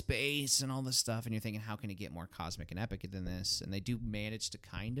fight in space and all this stuff, and you're thinking, how can it get more cosmic and epic than this? And they do manage to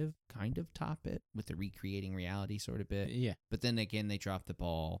kind of top it with the recreating reality sort of bit. Yeah. But then again, they drop the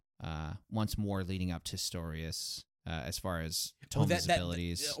ball once more leading up to Storius. as far as Toma's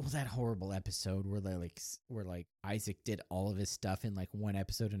abilities. That horrible episode where where Isaac did all of his stuff in like one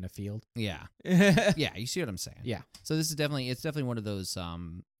episode in a field. Yeah. Yeah, you see what I'm saying? Yeah. So it's definitely one of those,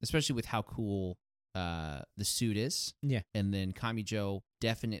 especially with how cool the suit is. Yeah. And then Kamijo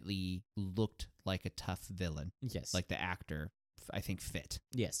definitely looked like a tough villain. Yes. Like the actor, I think, fit.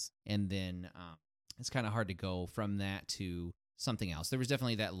 Yes. And then it's kind of hard to go from that to something else. There was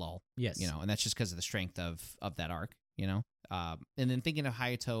definitely that lull. Yes. And that's just because of the strength of that arc, And then thinking of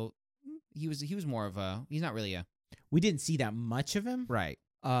Hayato, he was more of he's not really we didn't see that much of him. Right.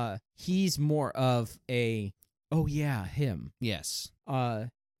 He's more of him. Yes.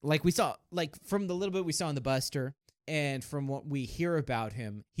 Like we saw, like from the little bit we saw in the Buster, and from what we hear about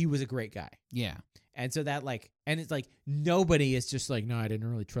him, he was a great guy. Yeah. And so that and it's like nobody is just like, no, I didn't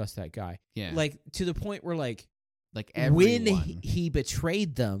really trust that guy. Yeah. Like to the point where everyone. When he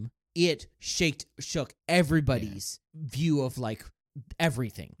betrayed them, it shook everybody's view of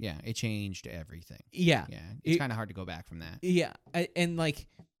everything. Yeah, it changed everything. Yeah. Yeah. It's kind of hard to go back from that. Yeah. And like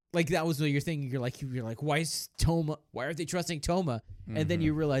that was what you're thinking. You're like, why are they trusting Toma? Mm-hmm. And then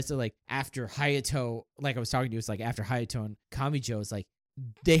you realize that after Hayato, like I was talking to you, it's after Hayato and Kamijo, it's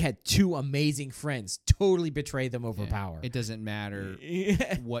they had two amazing friends totally betray them over power. It doesn't matter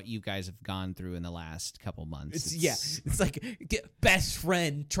what you guys have gone through in the last couple months. It's like best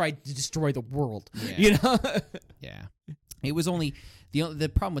friend tried to destroy the world. Yeah. Yeah. It was only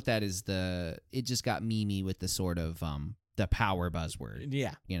the problem with that is it just got memey with the sort of the power buzzword.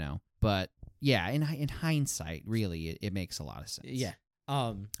 Yeah. But yeah, in hindsight, really, it makes a lot of sense. Yeah.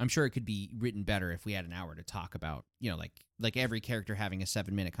 I'm sure it could be written better if we had an hour to talk about, like every character having a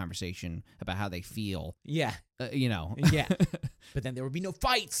 7-minute conversation about how they feel. Yeah. Yeah. But then there would be no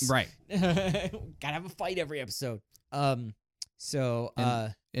fights. Right. Gotta have a fight every episode. So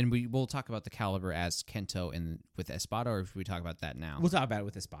and we'll talk about the caliber as Kento and with Espada, or if we talk about that now? We'll talk about it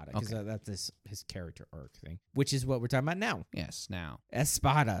with Espada because that's his character arc thing, which is what we're talking about now. Yes, now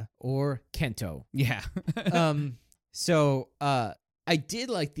Espada or Kento. Yeah. So I did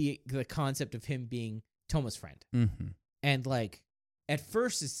like the concept of him being Toma's friend, and at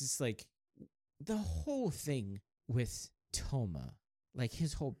first it's just the whole thing with Toma,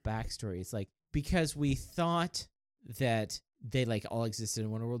 his whole backstory is because we thought that they all existed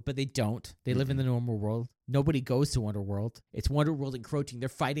in Wonderworld, but they don't. They live in the normal world. Nobody goes to Wonderworld. It's Wonderworld encroaching. They're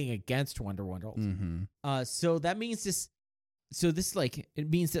fighting against Wonderworld. So that means this. So this it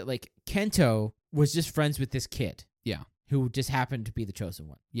means that Kento was just friends with this kid. Yeah. Who just happened to be the chosen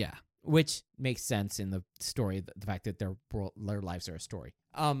one. Yeah. Which makes sense in the story, the fact that their lives are a story.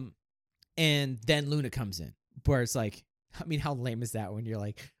 And then Luna comes in, where it's how lame is that when you're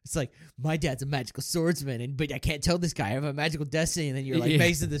it's my dad's a magical swordsman, but I can't tell this guy I have a magical destiny, and then you're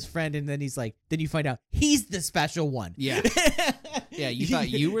facing this friend, and then he's then you find out he's the special one. Yeah. Yeah, you thought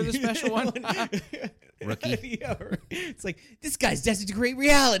you were the special one? Rookie. Yeah, it's this guy's destined to create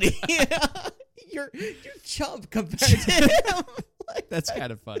reality. You're chump compared to him. That's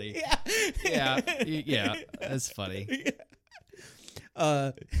kind of funny. Yeah. Yeah. That's funny.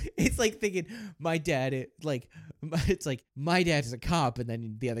 Yeah. It's thinking my dad. It's my dad is a cop, and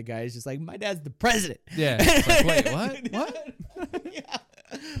then the other guy is just my dad's the president. Yeah. It's wait, what? What? Yeah.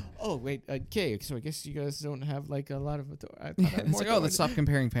 Oh wait. Okay. So I guess you guys don't have a lot of. It's let's stop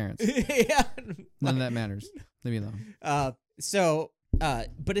comparing parents. Yeah. None of that matters. Leave me alone.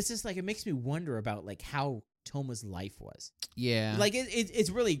 But it's just it makes me wonder about how Toma's life was. Yeah. It's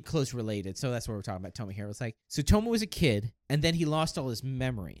really close related. So that's what we're talking about Toma here. It's so Toma was a kid, and then he lost all his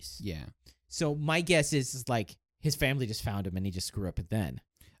memories. Yeah. So my guess is his family just found him and he just grew up then.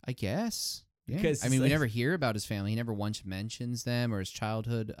 I guess. Yeah. Because we never hear about his family. He never once mentions them or his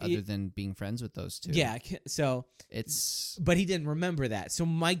childhood other than being friends with those two. Yeah. So but he didn't remember that. So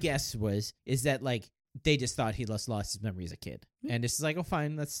my guess is that they just thought he lost his memory as a kid. And it's oh,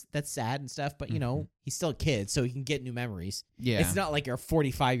 fine, that's sad and stuff, but he's still a kid, so he can get new memories. Yeah. It's not you're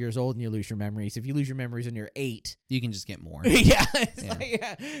 45 years old and you lose your memories. If you lose your memories when you're 8, you can just get more. Yeah.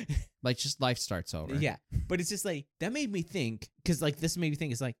 Just life starts over. Yeah. But it's just that made me think, because this made me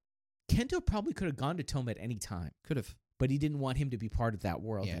think, it's Kento probably could have gone to Toma at any time. Could have. But he didn't want him to be part of that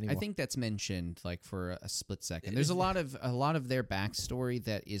world anymore. I think that's mentioned for a split second. There's a lot of their backstory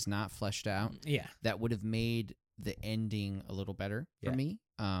that is not fleshed out. Yeah. That would have made the ending a little better for me.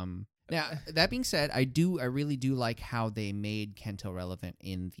 Now, that being said, I really do like how they made Kento relevant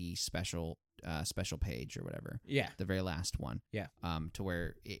in the special page or whatever. Yeah. The very last one. Yeah. To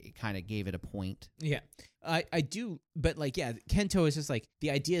where it kind of gave it a point. Yeah. I do, but Kento is just the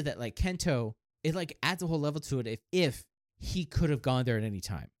idea that Kento, it adds a whole level to it if he could have gone there at any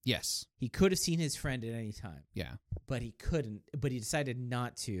time. Yes. He could have seen his friend at any time. Yeah. But he couldn't. But he decided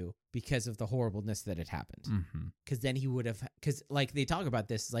not to because of the horribleness that had happened. Because then he would have. Because like they talk about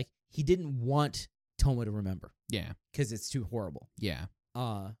this, like he didn't want Toma to remember. Yeah. Because it's too horrible. Yeah.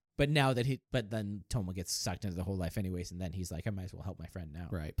 But then Toma gets sucked into the whole life anyways, and then he's like, I might as well help my friend now.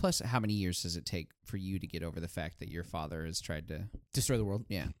 Right. Plus, how many years does it take for you to get over the fact that your father has tried to destroy the world?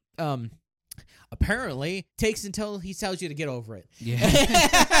 Yeah. Apparently takes until he tells you to get over it.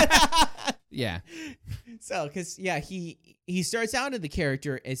 Yeah. Yeah. So, because he starts out in the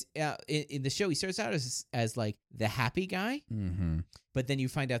character as in the show. He starts out as like the happy guy, but then you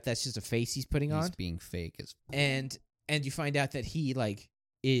find out that's just a face he's putting on. He's being fake as and you find out that he like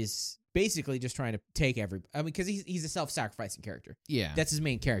is basically just trying to take because he's a self-sacrificing character. Yeah, that's his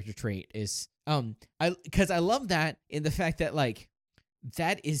main character trait. Is because I love that in the fact that like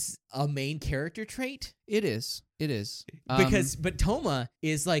that is a main character trait. It is. But Toma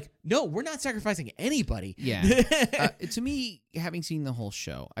is like, no, we're not sacrificing anybody. Yeah. To me, having seen the whole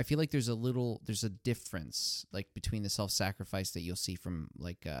show, I feel like there's a difference like between the self-sacrifice that you'll see from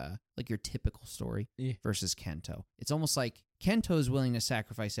like your typical story versus Kento. It's almost like Kento is willing to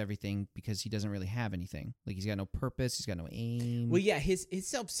sacrifice everything because he doesn't really have anything. Like he's got no purpose, he's got no aim. Well, yeah, his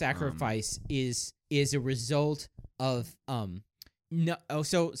self-sacrifice is a result of No,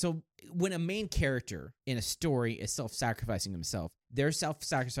 so when a main character in a story is self-sacrificing himself, they're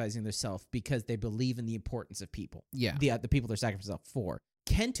self-sacrificing themselves because they believe in the importance of people. Yeah. The people they're sacrificing themselves for.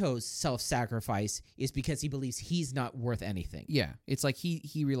 Kento's self-sacrifice is because he believes he's not worth anything. Yeah. It's like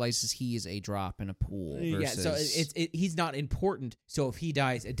he realizes he is a drop in a pool versus... Yeah, so he's not important, so if he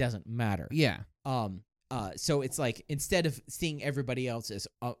dies, it doesn't matter. Yeah. So it's like instead of seeing everybody else as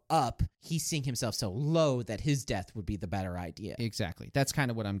up, he's seeing himself so low that his death would be the better idea. Exactly. That's kind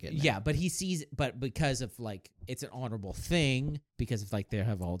of what I'm getting at. Yeah, but he sees, but because of like it's an honorable thing, because of like they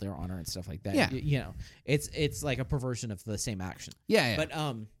have all their honor and stuff like that. Yeah, you know, it's like a perversion of the same action. Yeah. But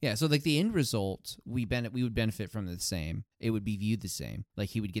yeah. So like the end result, we would benefit from the same. It would be viewed the same. Like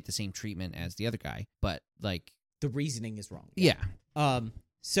he would get the same treatment as the other guy, but like the reasoning is wrong. Yeah.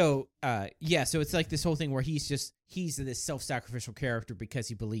 So it's like this whole thing where he's this self-sacrificial character because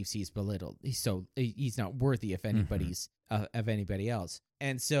he believes he's belittled. He's not worthy of anybody's of anybody else.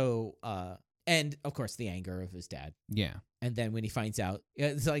 And so and of course the anger of his dad. Yeah. And then when he finds out,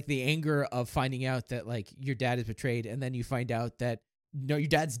 it's like the anger of finding out that like your dad is betrayed, and then you find out that no, your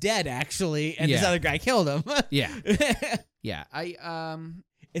dad's dead actually, and this other guy killed him. Yeah. Yeah.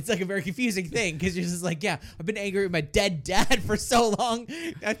 It's like a very confusing thing because you're just like, yeah, I've been angry with my dead dad for so long.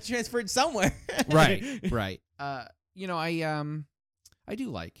 I transferred somewhere. Right. I do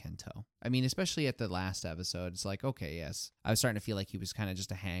like Kento. I mean, especially at the last episode, it's like, okay, yes. I was starting to feel like he was kind of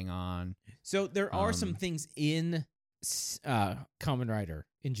just a hang on. So there are some things in Kamen Rider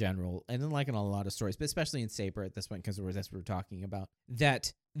in general, and then like in a lot of stories, but especially in Saber at this point, because that's what we're talking about,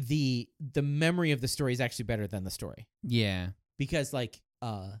 that the memory of the story is actually better than the story. Yeah. Because like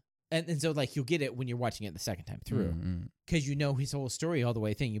and so like you'll get it when you're watching it the second time through because you know his whole story all the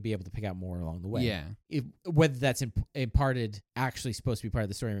way thing. You'll be able to pick out more along the way. Yeah, whether that's imparted actually supposed to be part of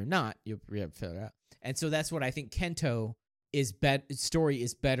the story or not, you'll be able to figure it out. And so that's what I think Kento story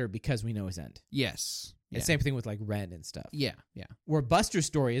is better because we know his end. Yes. Yeah. And same thing with like Ren and stuff. Yeah. Where Buster's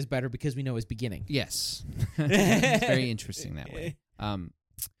story is better because we know his beginning. Yes. It's very interesting that way.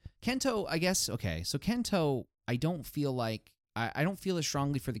 Kento, I guess. Okay, so Kento, I don't feel as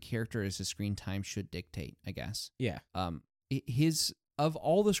strongly for the character as his screen time should dictate, I guess. Yeah. Of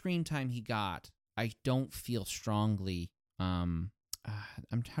all the screen time he got, I don't feel strongly. How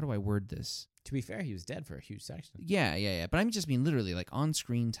do I word this? To be fair, he was dead for a huge section. Yeah. But I just mean literally, like on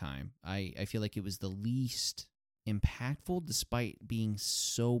screen time, I feel like it was the least impactful, despite being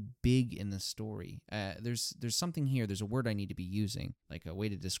so big in the story. There's something here. There's a word I need to be using, like a way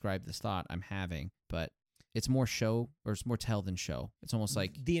to describe this thought I'm having, but. It's more show, or it's more tell than show. It's almost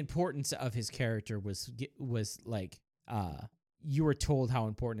like the importance of his character was like you were told how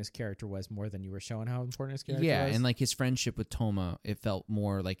important his character was more than you were shown how important his character was. Yeah, and like his friendship with Toma, it felt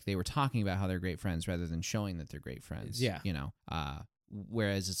more like they were talking about how they're great friends rather than showing that they're great friends. Yeah, you know.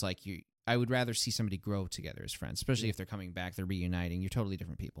 Whereas it's like I would rather see somebody grow together as friends, especially if they're coming back, they're reuniting. You're totally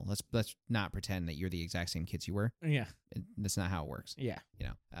different people. Let's not pretend that you're the exact same kids you were. Yeah, that's not how it works. Yeah, you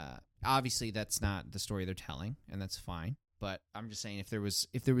know. Obviously, that's not the story they're telling, and that's fine. But I'm just saying, if there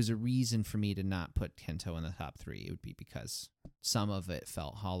was a reason for me to not put Kento in the top 3, it would be because some of it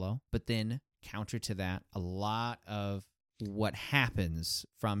felt hollow. But then, counter to that, a lot of what happens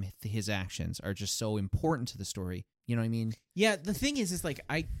from his actions are just so important to the story. You know what I mean? Yeah. The thing is like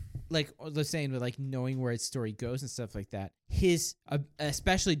like the saying with like knowing where his story goes and stuff like that. His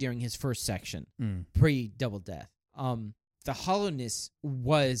especially during his first section, pre Double Death, the hollowness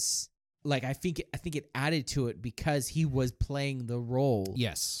was like I think it added to it because he was playing the role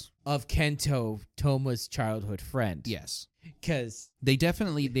of Kento, Toma's childhood friend. Yes. Because they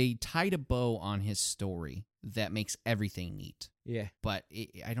tied a bow on his story that makes everything neat. Yeah. But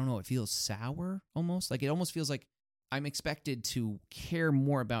I don't know, it feels sour almost. Like it almost feels like I'm expected to care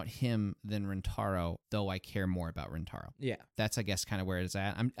more about him than Rintaro, though I care more about Rintaro. Yeah. That's, I guess, kind of where it's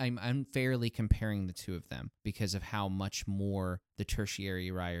at. I'm unfairly comparing the two of them because of how much more the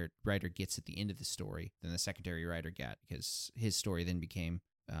tertiary writer gets at the end of the story than the secondary writer got, because his story then became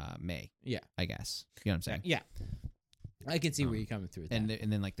May. Yeah. I guess. You know what I'm saying? Yeah. I can see where you're coming through with that.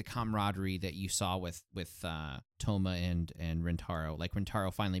 And then like the camaraderie that you saw with Toma and Rintaro, like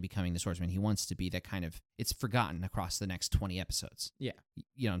Rintaro finally becoming the swordsman he wants to be, that kind of, it's forgotten across the next 20 episodes. Yeah.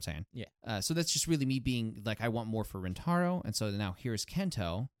 You know what I'm saying? Yeah. So that's just really me being like, I want more for Rintaro. And so now here's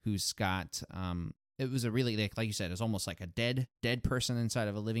Kento, who's got, it was a really, like you said, it's almost like a dead person inside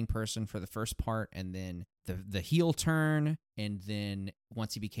of a living person for the first part. And then the heel turn. And then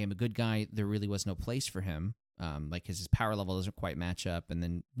once he became a good guy, there really was no place for him. Like his power level doesn't quite match up, and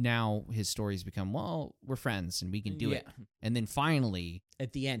then now his stories become, well, we're friends and we can do it. And then finally,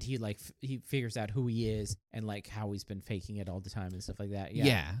 at the end, he figures out who he is and like how he's been faking it all the time and stuff like that.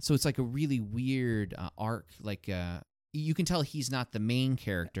 Yeah. So it's like a really weird arc. Like you can tell he's not the main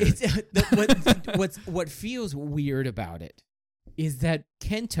character. What feels weird about it is that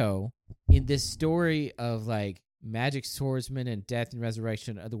Kento, in this story of like magic swordsman and death and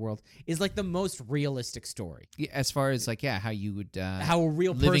resurrection of the world, is like the most realistic story. Yeah, as far as like, how you would how a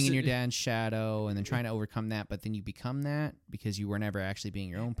real living in your dad's shadow and then trying to overcome that, but then you become that because you were never actually being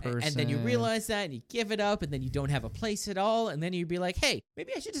your own person. And then you realize that and you give it up and then you don't have a place at all, and then you'd be like, hey,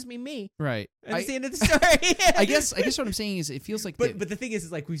 maybe I should just be me. Right. And that's the end of the story. I guess what I'm saying is it feels like But the thing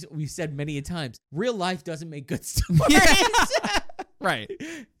is like we've said many a times, real life doesn't make good stories. Right.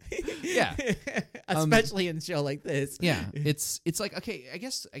 Yeah. Especially in a show like this. Yeah. It's like, okay, I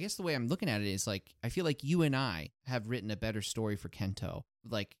guess the way I'm looking at it is like, I feel like you and I have written a better story for Kento.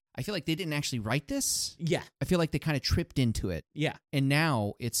 Like, I feel like they didn't actually write this. Yeah. I feel like they kind of tripped into it. Yeah. And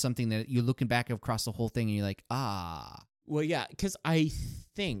now it's something that you're looking back across the whole thing and you're like, ah. Well, yeah, because I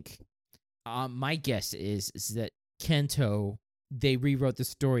think my guess is that Kento, they rewrote the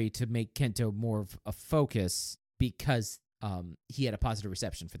story to make Kento more of a focus because he had a positive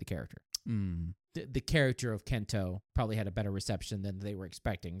reception for the character. The character of Kento probably had a better reception than they were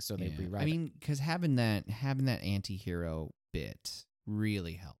expecting, so they rewrote it. I mean, because having that anti-hero bit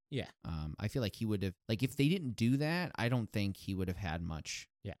really helped. Yeah. I feel like he would have, like, if they didn't do that, I don't think he would have had much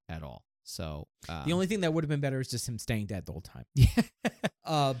at all. So the only thing that would have been better is just him staying dead the whole time. Yeah.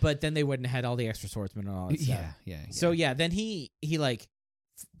 But then they wouldn't have had all the extra swordsmen and all that stuff. Yeah. So then he like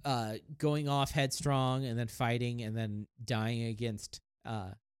going off headstrong and then fighting and then dying against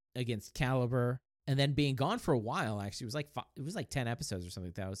Caliber and then being gone for a while. Actually, it was like 10 episodes or something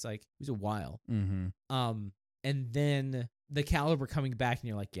like that. It was a while. Mm-hmm. And then the Caliber coming back and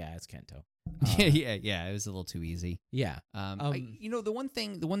you're like, yeah, it's Kento. Yeah. It was a little too easy. Yeah. The one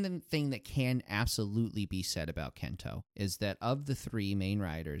thing that can absolutely be said about Kento is that of the three main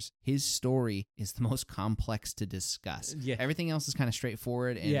writers, his story is the most complex to discuss. Yeah. Everything else is kind of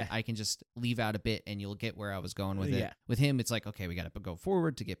straightforward, and I can just leave out a bit, and you'll get where I was going with it. Yeah. With him, it's like, okay, we got to go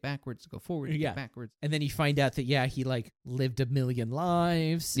forward to get backwards, to go forward to get backwards. And then you find out that he like lived a million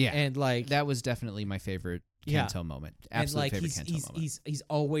lives. Yeah. And like that was definitely my favorite Kento moment. Absolute favorite Kento moment. He's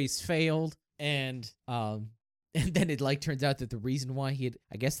always failed, and then it like turns out that the reason why he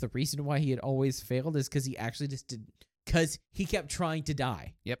had always failed is because he actually just did, because he kept trying to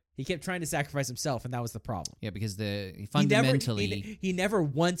die. Yep. He kept trying to sacrifice himself, and that was the problem. Yeah, because fundamentally he never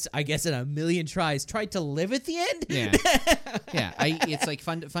once, I guess, in a million tries tried to live at the end. Yeah. It's like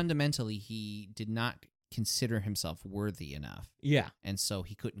fundamentally he did not consider himself worthy enough. Yeah. And so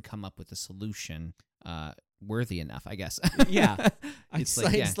he couldn't come up with a solution worthy enough, I guess. Yeah. I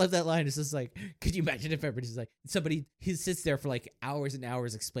just love that line. It's just like, could you imagine if everybody's like, he sits there for like hours and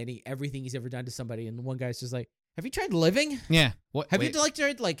hours explaining everything he's ever done to somebody, and the one guy's just like, have you tried living? Yeah. Have you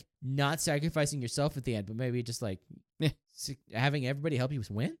tried like not sacrificing yourself at the end, but maybe just like having everybody help you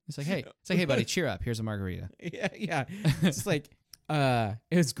win? It's like, hey, buddy, cheer up. Here's a margarita. Yeah. It's like, it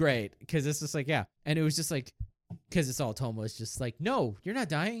was great because it's just like, and it was just like, because it's all Toma. It's just like, no, you're not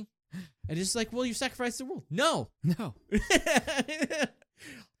dying. And it's just like, well, you sacrificed the rule. No.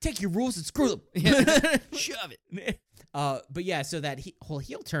 Take your rules and screw them. Shove it. But yeah, so that whole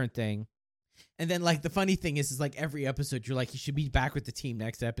heel turn thing, And then like the funny thing is like every episode you're like, you should be back with the team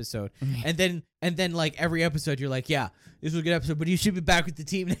next episode. and then like every episode you're like, yeah, this was a good episode, but you should be back with the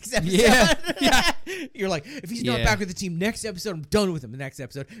team next episode. Yeah. You're like, if he's not back with the team next episode, I'm done with him the next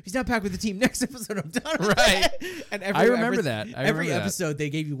episode. If he's not back with the team next episode, I'm done with him. And I remember that. Every episode they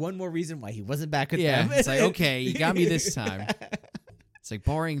gave you one more reason why he wasn't back with them. It's like, okay, you got me this time. It's like,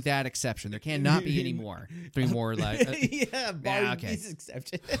 barring that exception, there cannot be any more. 3 more like barring this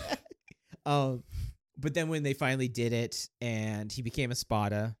exception. But then when they finally did it and he became a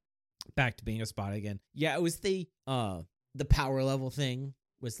Spada, back to being a Spada again. Yeah, it was the power level thing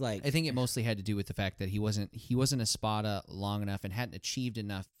was like, I think it mostly had to do with the fact that he wasn't a Spada long enough and hadn't achieved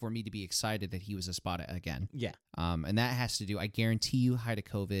enough for me to be excited that he was a Spada again. Yeah. And that has to do, I guarantee you, height of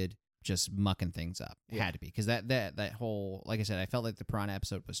COVID just mucking things up. It had to be, because that whole, like I said, I felt like the Piranha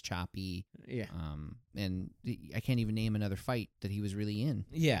episode was choppy. Yeah. And I can't even name another fight that he was really in.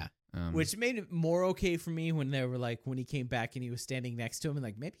 Yeah. Which made it more okay for me when they were like, when he came back and he was standing next to him, and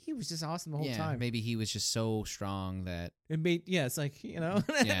like maybe he was just awesome the whole time. Maybe he was just so strong that it made it's like, yeah,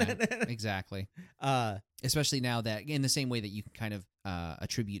 exactly. Especially now that in the same way that you can kind of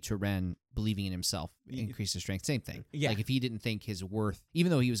attribute to Ren believing in himself, increase his strength. Same thing. Yeah. Like if he didn't think his worth, even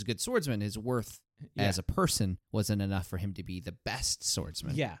though he was a good swordsman, his worth as a person wasn't enough for him to be the best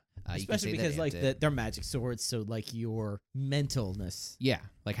swordsman. Yeah. Especially because like they're magic swords, so like your mentalness. Yeah.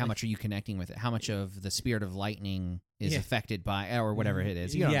 Like how much are you connecting with it? How much of the spirit of lightning is affected by, or whatever it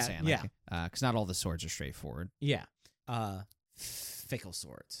is. You know what I'm saying? Like, because not all the swords are straightforward. Yeah. Fickle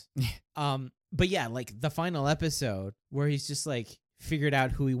swords. But yeah, like the final episode where he's just like figured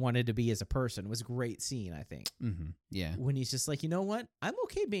out who he wanted to be as a person was a great scene, I think. Mm-hmm. Yeah. When he's just like, you know what? I'm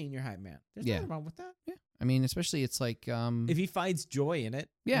okay being your hype man. There's nothing wrong with that. Yeah. I mean, especially it's like... if he finds joy in it,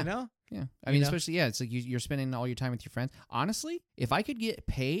 you know? Yeah. I mean, especially, it's like you're spending all your time with your friends. Honestly, if I could get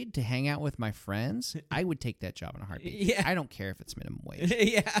paid to hang out with my friends, I would take that job in a heartbeat. Yeah. I don't care if it's minimum wage.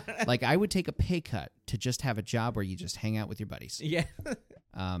 Yeah. Like, I would take a pay cut to just have a job where you just hang out with your buddies. Yeah.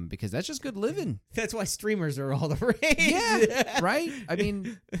 Because that's just good living. That's why streamers are all the rage. Yeah. Right? I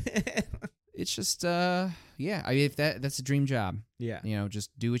mean... It's just, I mean, if that's a dream job. Yeah. You know,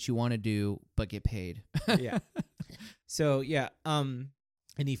 just do what you want to do, but get paid. Yeah. So, yeah.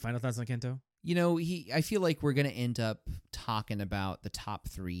 Any final thoughts on Kento? You know, I feel like we're going to end up talking about the top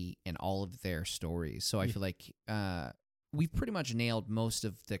 3 and all of their stories. So I feel like we've pretty much nailed most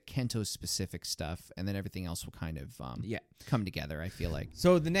of the Kento-specific stuff, and then everything else will kind of come together, I feel like.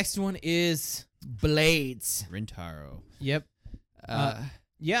 So the next one is Blades. Rintaro. Yep.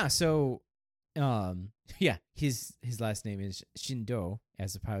 Yeah, so... his last name is Shindo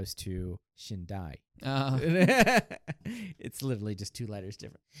as opposed to Shindai. It's literally just 2 letters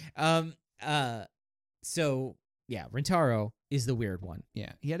different. So yeah, Rintaro is the weird one.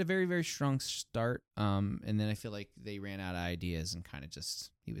 Yeah, he had a very, very strong start. And then I feel like they ran out of ideas and kind of just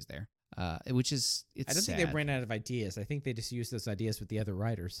he was there. Which is I don't think they ran out of ideas. I think they just used those ideas with the other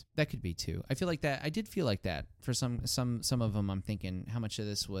writers. That could be too. I feel like that. I did feel like that for some of them. I'm thinking how much of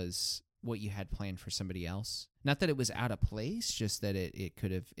this was what you had planned for somebody else. Not that it was out of place, just that it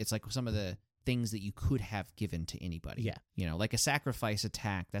could have. It's like some of the things that you could have given to anybody. Yeah, you know, like a sacrifice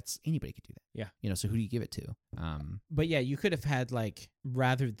attack. That's anybody could do that. Yeah, you know. So who do you give it to? But yeah, you could have had like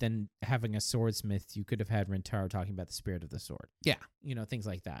rather than having a swordsmith, you could have had Rintaro talking about the spirit of the sword. Yeah, you know, things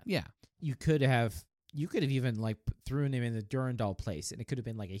like that. Yeah, you could have even like thrown him in the Durandal place, and it could have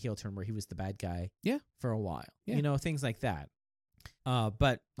been like a heel turn where he was the bad guy. Yeah, for a while. Yeah. You know, things like that.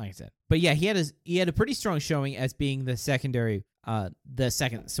 But like I said, he had a pretty strong showing as being the second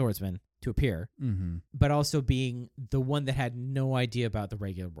swordsman to appear, but also being the one that had no idea about the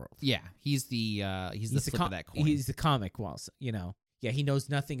regular world. Yeah, he's the flip of that coin. He's the comic walls, you know. Yeah, he knows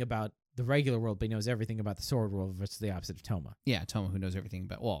nothing about the regular world, but he knows everything about the sword world, which is the opposite of Toma. Yeah, Toma, who knows everything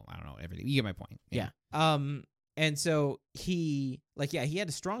about, well, I don't know everything. You get my point. Yeah. And so he had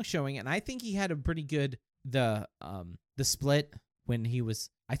a strong showing, and I think he had a pretty good the split when he was.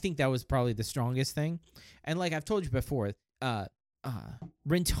 I think that was probably the strongest thing, and like I've told you before,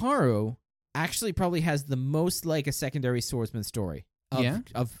 Rintaro actually probably has the most like a secondary swordsman story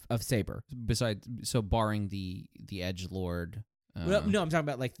of Saber. Besides, so barring the edgelord. Well, no, I'm talking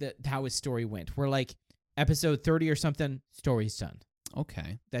about like how his story went. Where like episode 30 or something, story's done.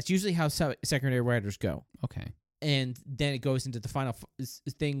 Okay, that's usually how secondary writers go. Okay, and then it goes into the final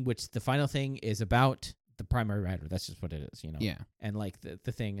thing, which the final thing is about the primary writer. That's just what it is, you know. Yeah, and like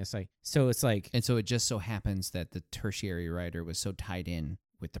the thing is like, so it's like, and so it just so happens that the tertiary writer was so tied in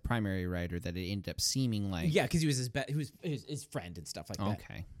with the primary writer that it ended up seeming like because he was his friend and stuff like that.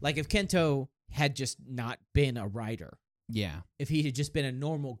 Okay, like if Kento had just not been a writer, Yeah. If he had just been a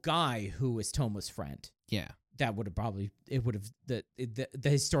normal guy who was Toma's friend, Yeah. that would have probably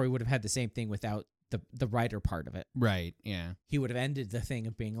his story would have had the same thing without the writer part of it. Right. Yeah. He would have ended the thing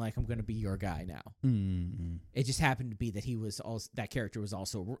of being like, I'm going to be your guy now. Mm-hmm. It just happened to be that that character was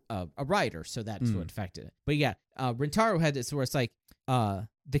also a writer, so that's what affected it. But yeah, Rintaro had this where it's like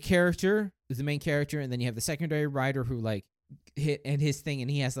the character is the main character, and then you have the secondary writer who like hit and his thing, and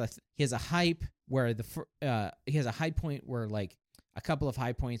he has a hype where he has a high point where like a couple of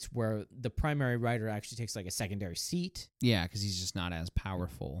high points where the primary writer actually takes like a secondary seat. Yeah, because he's just not as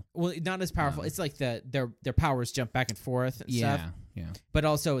powerful. Well, not as powerful. It's like their powers jump back and forth and stuff. Yeah. But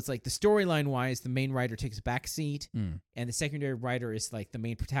also it's like the storyline wise, the main writer takes a back seat, and the secondary writer is like the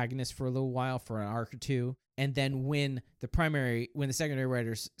main protagonist for a little while, for an arc or two. And then when the secondary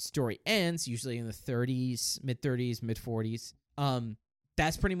writer's story ends, usually in the 30s, mid 40s,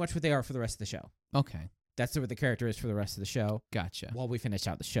 that's pretty much what they are for the rest of the show. Okay. That's what the character is for the rest of the show. Gotcha. While we finish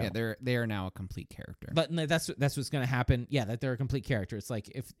out the show. Yeah, they are now a complete character. But no, that's what's going to happen. Yeah, that they're a complete character. It's like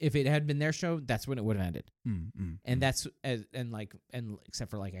if it had been their show, that's when it would have ended. And that's and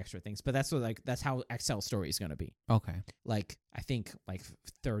except for like extra things, but that's how Axel's story is going to be. Okay. Like I think like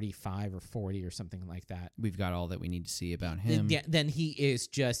 35 or 40 or something like that. We've got all that we need to see about him. Yeah, then he is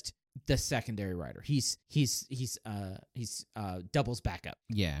just the secondary writer. He's doubles backup.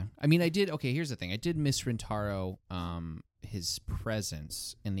 Yeah. I mean, here's the thing. I did miss Rintaro, his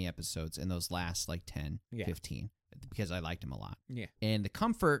presence in the episodes in those last like 10, 15, because I liked him a lot. Yeah. And the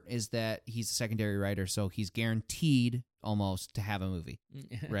comfort is that he's a secondary writer, so he's guaranteed almost to have a movie,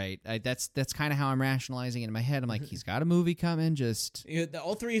 right? That's kind of how I'm rationalizing it in my head. I'm like, he's got a movie coming. Just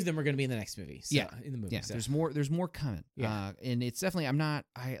all three of them are going to be in the next movie. So, in the movie. Yeah, so. There's more coming. Yeah, and it's definitely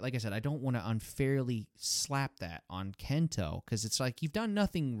like I said, I don't want to unfairly slap that on Kento because it's like you've done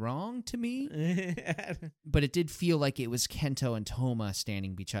nothing wrong to me, but it did feel like it was Kento and Toma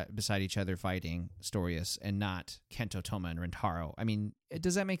standing beside each other fighting Storius, and not Kento, Toma, and Rintaro. I mean,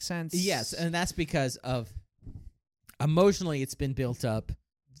 does that make sense? Yes, and that's because of. Emotionally, it's been built up,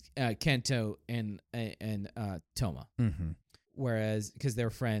 Kento and Toma, whereas because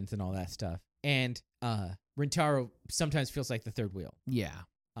they're friends and all that stuff, and Rintaro sometimes feels like the third wheel. Yeah.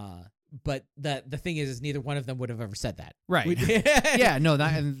 But the thing is neither one of them would have ever said that. Right. Yeah. No.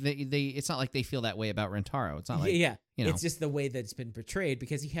 That and they. It's not like they feel that way about Rintaro. It's not like It's just the way that it's been portrayed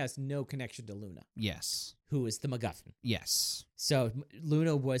because he has no connection to Luna. Yes. Who is the MacGuffin? Yes. So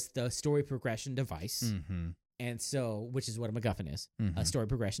Luna was the story progression device. And so, which is what a MacGuffin is, a story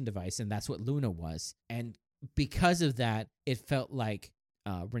progression device, and that's what Luna was. And because of that, it felt like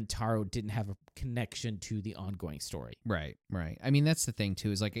Rintaro didn't have a connection to the ongoing story. Right. I mean, that's the thing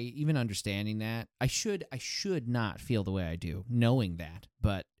too. Is like even understanding that I should not feel the way I do, knowing that.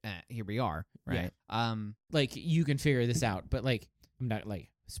 But here we are. Right. Yeah. Like you can figure this out, but like I'm not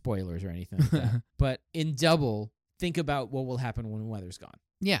like spoilers or anything like that. But in Double, think about what will happen when Weather's gone.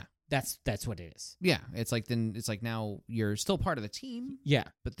 Yeah. That's what it is. Yeah, it's like now you're still part of the team. Yeah,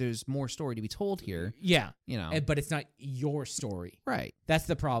 but there's more story to be told here. Yeah, but it's not your story. Right. That's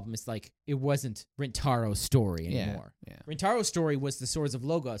the problem. It's like it wasn't Rintaro's story anymore. Yeah. Rintaro's story was the Swords of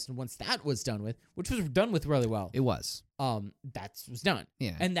Logos, and once that was done with, which was done with really well, it was. That was done.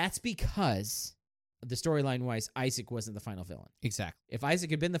 Yeah, and that's because the storyline wise, Isaac wasn't the final villain. Exactly. If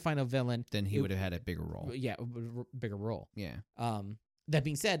Isaac had been the final villain, then he would have had a bigger role. Yeah, bigger role. Yeah. That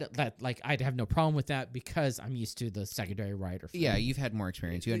being said, that like I'd have no problem with that because I'm used to the secondary writer. Yeah, you've had more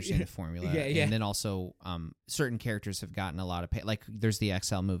experience. You understand the formula. Yeah. And then also, certain characters have gotten a lot of pay. Like there's the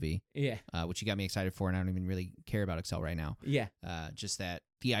XL movie. Yeah. Which you got me excited for, and I don't even really care about XL right now. Yeah. Just that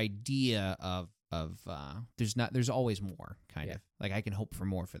the idea of there's always more kind of like I can hope for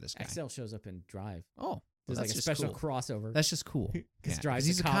more for this guy. XL shows up in Drive. Oh. There's like a special crossover. That's just cool. Because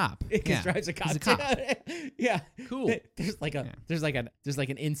he's a cop. Because Drive's a cop. He's a cop. Yeah. Cool. There's like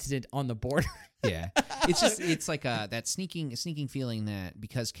an incident on the border. Yeah. It's like that sneaking feeling that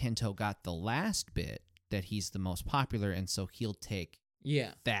because Kento got the last bit that he's the most popular and so he'll take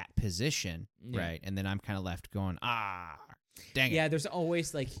that position, right? And then I'm kind of left going, dang it. Yeah, there's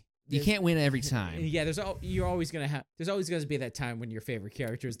always like you can't win every time. Yeah, there's always going to be that time when your favorite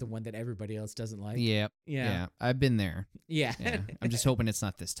character is the one that everybody else doesn't like. Yeah. I've been there. Yeah. I'm just hoping it's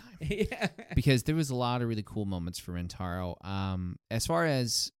not this time. Yeah. Because there was a lot of really cool moments for Rintaro. As far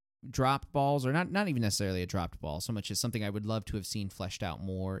as drop balls, or not even necessarily a dropped ball, so much as something I would love to have seen fleshed out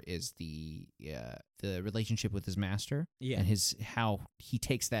more is the relationship with his master and how he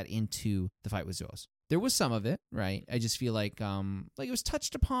takes that into the fight with Zeus. There was some of it, right? I just feel like it was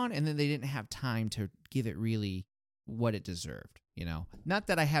touched upon, and then they didn't have time to give it really what it deserved. Not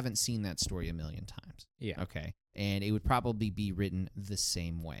that I haven't seen that story a million times. Yeah. Okay. and it would probably be written the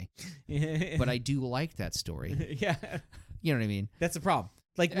same way. But I do like that story. Yeah. You know what I mean? That's the problem.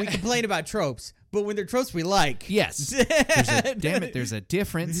 Like, we complain about tropes, but when they're tropes we like. Yes. Damn it, there's a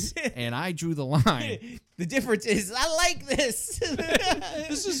difference, and I drew the line. The difference is, I like this.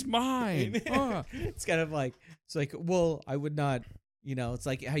 This is mine. It's kind of like, it's like, well, I would not, it's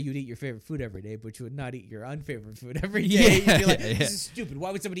like how you'd eat your favorite food every day, but you would not eat your unfavorite food every day. You'd be like, this is stupid.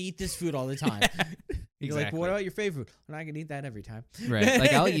 Why would somebody eat this food all the time? You're like, well, what about your favorite food? Well, I can eat that every time. Right.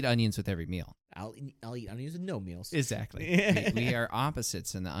 Like, I'll eat onions with every meal. I'll eat onions with no meals. Exactly. We are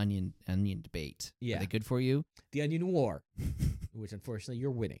opposites in the onion debate. Yeah. Are they good for you? The onion war, which unfortunately you're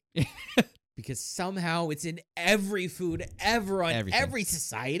winning. Because somehow it's in every food ever on every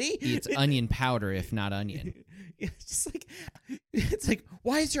society. It's onion powder, if not onion. It's like,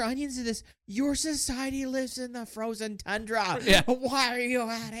 why is there onions in this? Your society lives in the frozen tundra. Yeah. Why are you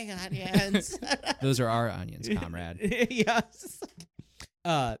adding onions? Those are our onions, comrade. Yeah.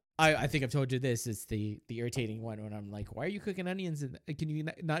 I think I've told you this. It's the irritating one when I'm like, why are you cooking onions? And can you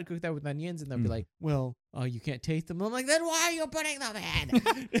not cook that with onions? And they'll be like, well, you can't taste them. I'm like, then why are you putting them in?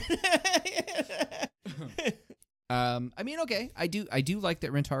 I mean, okay. I do like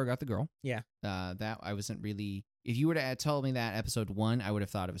that Rintaro got the girl. Yeah. That I wasn't really. If you were to tell me that episode 1, I would have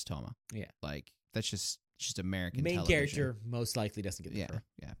thought it was Toma. Yeah. Like, that's just American main television. Character most likely doesn't get the girl.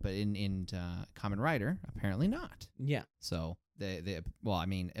 Yeah. But in Kamen Rider, apparently not. Yeah. So well, I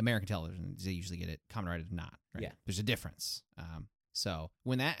mean, American television, they usually get it. Kamen Rider does not. Right? Yeah. There's a difference. So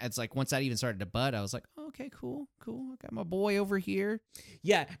when it's like, once that even started to bud, I was like, oh, okay, cool. I got my boy over here.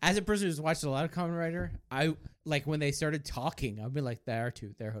 Yeah. As a person who's watched a lot of Kamen Rider, I like when they started talking, I've been like, they're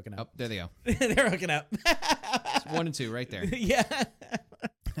hooking up. Oh, there they go. They're hooking up. It's 1 and 2 right there. Yeah.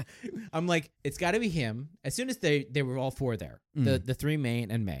 I'm like, it's got to be him. As soon as they were all 4 there, the 3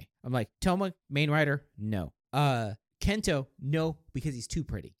 main and May. I'm like, Toma, main writer, no. Kento, no, because he's too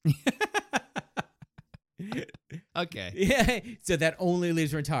pretty. Okay. Yeah. So that only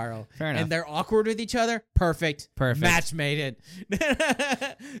leaves Rintaro. Fair enough. And they're awkward with each other. Perfect. Match made it.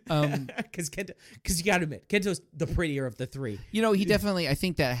 Because you got to admit, Kento's the prettier of the 3. He definitely, I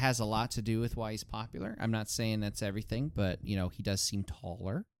think that has a lot to do with why he's popular. I'm not saying that's everything, but, he does seem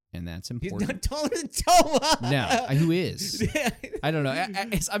taller. And that's important. He's not taller than Toma. No, who is? I don't know.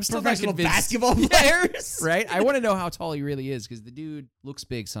 I'm still professional not convinced. Basketball players, right? I want to know how tall he really is because the dude looks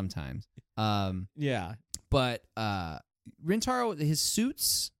big sometimes. Yeah, but Rintaro, his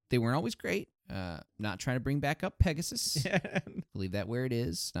suits, they weren't always great. Not trying to bring back up Pegasus. Leave that where it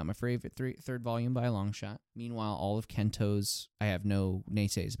is. Not my favorite third volume by a long shot. Meanwhile, all of Kento's, I have no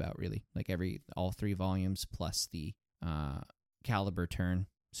naysays about really. Like all 3 volumes plus the Caliber turn.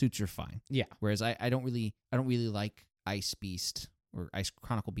 Suits are fine. Yeah. Whereas I don't really like Ice Beast or Ice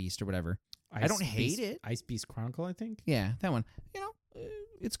Chronicle Beast or whatever. I don't hate it. Ice Beast Chronicle, I think. Yeah, that one.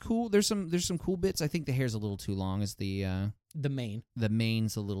 It's cool. There's some cool bits. I think the hair's a little too long. Is the mane. The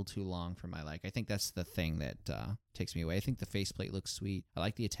mane's a little too long for my like. I think that's the thing that takes me away. I think the faceplate looks sweet. I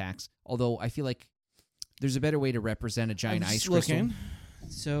like the attacks. Although I feel like there's a better way to represent a giant ice crystal.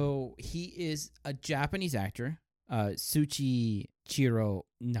 So he is a Japanese actor. Tsuchichiro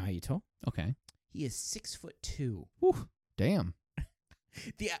Naito. Okay. He is 6'2". Whew, damn.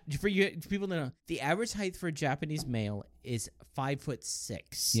 For people to know, the average height for a Japanese male is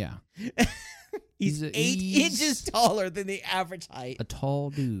 5'6". Yeah. He's 8 inches taller than the average height. A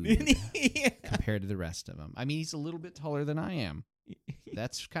tall dude Yeah. compared to the rest of them. I mean, he's a little bit taller than I am.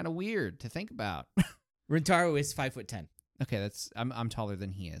 That's kind of weird to think about. Rintaro is 5'10". Okay, I'm taller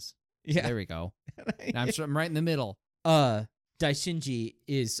than he is. Yeah. There we go. I'm right in the middle. Daishinji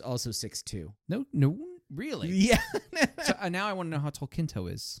is also 6'2". No, really? Yeah. So now I want to know how tall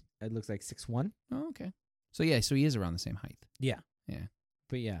Kento is. It looks like 6'1". Oh, okay. So yeah, he is around the same height. Yeah.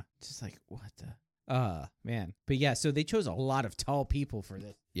 But yeah, just like what the man. But yeah, so they chose a lot of tall people for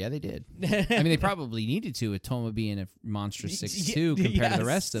this. Yeah, they did. I mean, they probably needed to with Toma being a monstrous 6'2" compared to the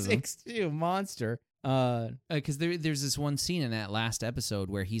rest of them. 6'2" monster. Because there's this one scene in that last episode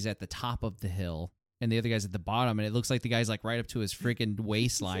where he's at the top of the hill and the other guy's at the bottom, and it looks like the guy's like right up to his freaking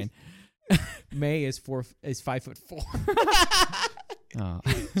waistline. May is 5'4". Oh.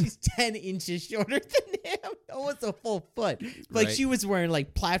 She's 10 inches shorter than him. Almost a full foot. Like she was wearing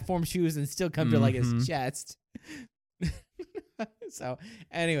like platform shoes and still come to like his chest. So,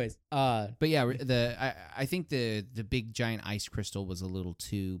 anyways, but yeah, I think the big giant ice crystal was a little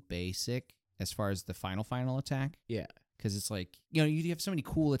too basic as far as the final attack. Yeah. Because it's like, you have so many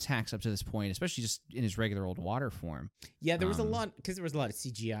cool attacks up to this point, especially just in his regular old water form. Yeah, there was a lot, because there was a lot of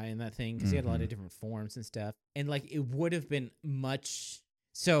CGI in that thing, because he had a lot of different forms and stuff. And like, it would have been much.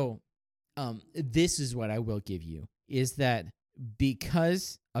 So, this is what I will give you, is that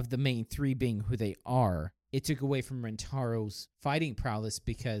because of the main three being who they are, it took away from Rintaro's fighting prowess,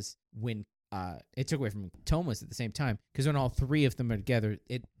 because when it took away from Toma's at the same time, because when all three of them are together,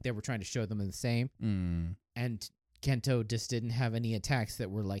 they were trying to show them the same, and Kento just didn't have any attacks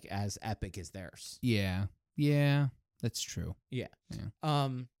that were like as epic as theirs. Yeah, that's true. Yeah.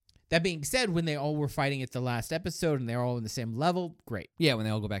 That being said, when they all were fighting at the last episode and they're all in the same level, great. Yeah, when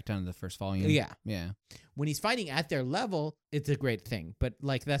they all go back down to the first volume. Yeah. When he's fighting at their level, it's a great thing. But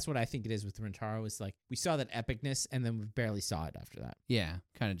like that's what I think it is with Rintaro. Is like we saw that epicness and then we barely saw it after that. Yeah,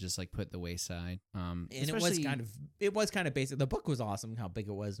 kind of just like put the wayside. And it was kind of basic. The book was awesome, how big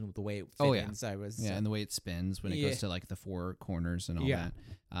it was and the way it fit inside was. Yeah, and the way it spins when it goes to like the four corners and all that.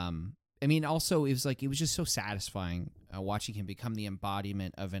 I mean, also, it was just so satisfying watching him become the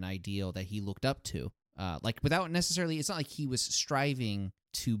embodiment of an ideal that he looked up to. Like, without necessarily, it's not like he was striving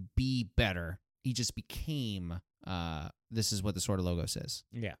to be better. He just became, this is what the Sword of Logos is.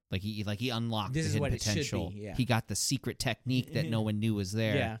 Yeah. Like, he unlocked the hidden potential. It should be, yeah. He got the secret technique that no one knew was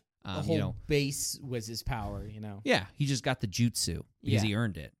there. Yeah. The whole base was his power, Yeah, he just got the jutsu because he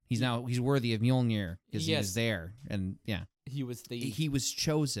earned it. He's worthy of Mjolnir because he was there, and he was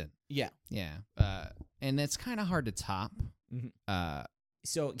chosen. Yeah, and that's kind of hard to top. Mm-hmm.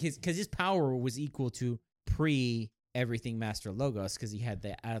 So because his power was equal to pre everything Master Logos, because he had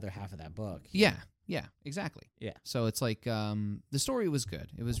the other half of that book. Yeah, exactly. Yeah. So it's like the story was good.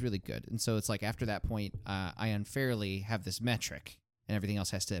 It was really good, and so it's like after that point, I unfairly have this metric. And everything else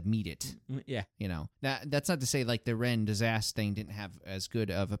has to meet it. Yeah. That's not to say like the Ren disaster thing didn't have as good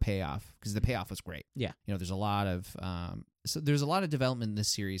of a payoff, because the payoff was great. Yeah. There's a lot of there's a lot of development in this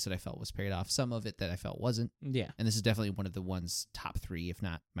series that I felt was paid off. Some of it that I felt wasn't. Yeah. And this is definitely one of the ones top 3, if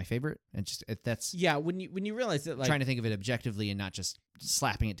not my favorite. And just that's when you realize that, like, trying to think of it objectively and not just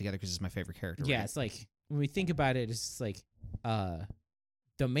slapping it together because it's my favorite character. Yeah, right? It's like when we think about it, it's just like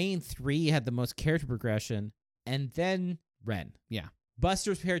the main 3 had the most character progression, and then Ren. Yeah.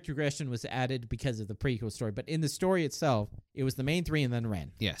 Buster's character progression was added because of the prequel story, but in the story itself, it was the main 3 and then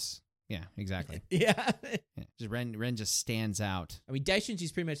Ren. Yes. Yeah, exactly. Yeah. Just Ren just stands out. I mean,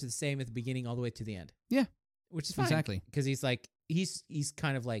 Daishinji's pretty much the same at the beginning all the way to the end. Yeah. Which is fine. Exactly. Because he's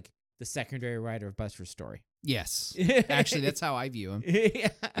kind of like the secondary writer of Buster's story. Yes. Actually, that's how I view him.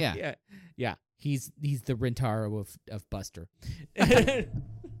 Yeah. He's the Rintaro of Buster.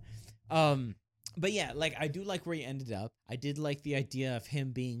 But yeah, like I do like where he ended up. I did like the idea of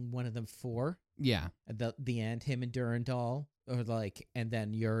him being one of them 4. Yeah. At the end, him and Durandal, or like, and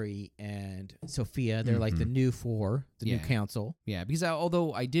then Yuri and Sophia, they're like the new 4, the new council. Yeah, because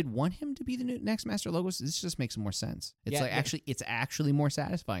although I did want him to be the next Master Logos, this just makes more sense. It's it's actually more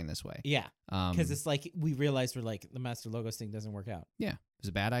satisfying this way. Yeah, because it's like we realized we're like the Master Logos thing doesn't work out. Yeah, it was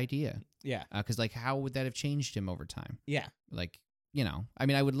a bad idea. Yeah, because like how would that have changed him over time? Yeah, like. I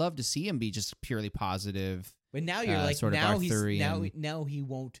mean, I would love to see him be just purely positive. But now you're like, sort of now he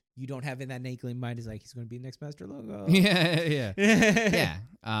won't. You don't have in that nagging mind is like he's going to be the next Master Logo. Yeah.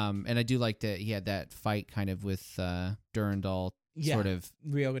 And I do like that he had that fight kind of with Durandal. Sort of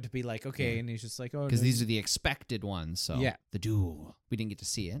Ryoga to be like, okay, and he's just like, oh, because these are the expected ones. So the duel, we didn't get to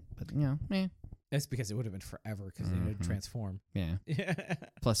see it, but That's because it would have been forever because they would transform. Yeah.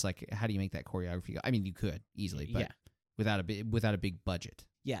 Plus, like, how do you make that choreography? I mean, you could easily, but. Without a big budget.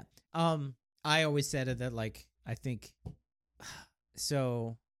 Yeah. I always said it that, like, I think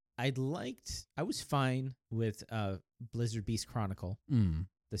so I was fine with Blizzard Beast Chronicle,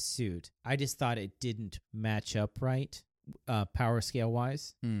 the suit. I just thought it didn't match up right power scale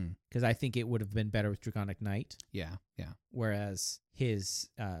wise, because I think it would have been better with Draconic Knight. Yeah. Whereas his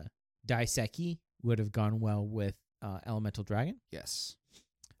Daiseki would have gone well with Elemental Dragon. Yes.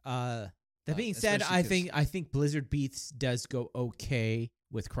 That being said, I think Blizzard Beats does go okay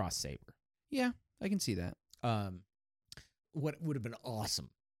with Cross Saber. Yeah, I can see that. What would have been awesome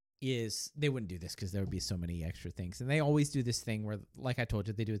is they wouldn't do this because there would be so many extra things, and they always do this thing where, like I told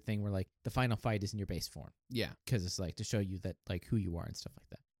you, they do a thing where like the final fight is in your base form. Yeah, because it's like to show you that like who you are and stuff like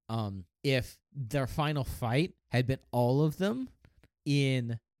that. If their final fight had been all of them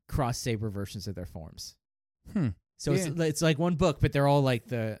in Cross Saber versions of their forms. So it's like one book, but they're all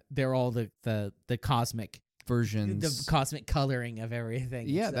the cosmic versions, the cosmic coloring of everything.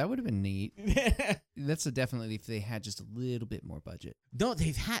 Yeah, so that would have been neat. That's definitely if they had just a little bit more budget. No,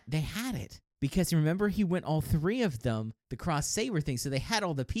 they had it because remember he went all 3 of them the Cross Saber thing, so they had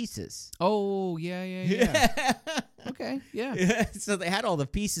all the pieces. Oh yeah. Okay, yeah. So they had all the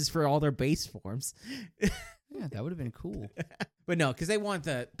pieces for all their base forms. Yeah, that would have been cool. But no, because they want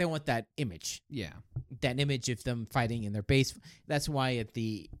that image. Yeah. That image of them fighting in their base. That's why at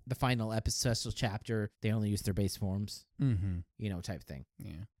the final special chapter, they only use their base forms. Mm-hmm. Type thing.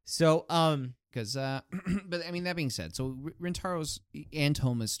 Yeah. So, because, but I mean, that being said, so Rintaro's and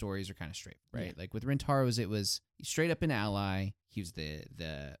Toma's stories are kind of straight, right? Yeah. Like with Rintaro's, it was straight up an ally. He was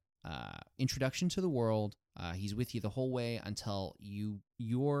the introduction to the world. He's with you the whole way until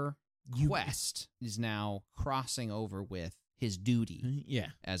your quest is now crossing over with his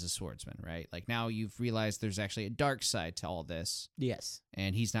duty as a swordsman, right? Like now you've realized there's actually a dark side to all this. Yes.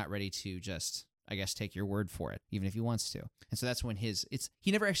 And he's not ready to just, I guess, take your word for it, even if he wants to. And so that's when he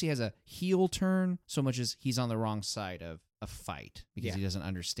never actually has a heel turn so much as he's on the wrong side of a fight because he doesn't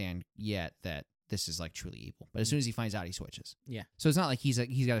understand yet that this is like truly evil. But as soon as he finds out, he switches. Yeah. So it's not like he's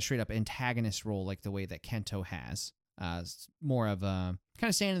got a straight up antagonist role like the way that Kento has. It's more of a kind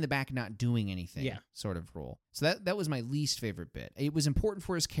of standing in the back and not doing anything sort of role. So that was my least favorite bit. It was important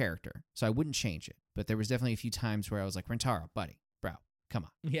for his character, so I wouldn't change it. But there was definitely a few times where I was like, Rintaro, buddy, bro, come on.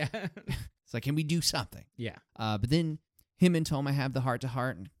 Yeah. It's like, can we do something? Yeah. But then him and Toma have the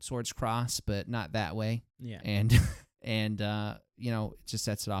heart-to-heart and swords cross, but not that way. Yeah. And it just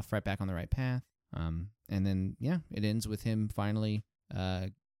sets it off right back on the right path. And then, it ends with him finally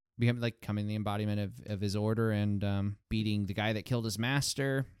becoming the embodiment of his order and beating the guy that killed his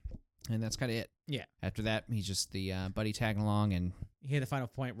master, and that's kind of it. Yeah. After that, he's just the buddy tagging along, and he had the final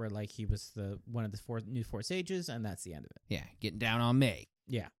point where like he was one of the new four sages, and that's the end of it. Yeah, getting down on me.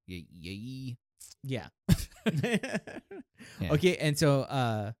 Yeah. Yeah. Yeah. Okay, and so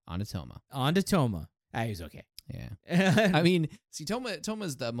on to Toma. He was okay. Yeah. I mean, see,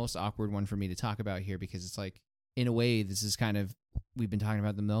 Toma's the most awkward one for me to talk about here because it's like, in a way, this is kind of, we've been talking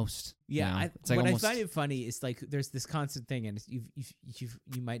about the most. Yeah, what I find it funny is like there's this constant thing, and you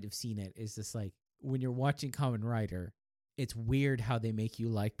might have seen it. Is this like when you're watching Kamen Rider, it's weird how they make you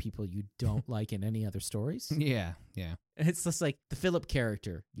like people you don't like in any other stories. Yeah. It's just like the Philip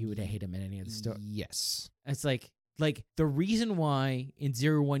character, you would hate him in any other story. Yes. It's like the reason why in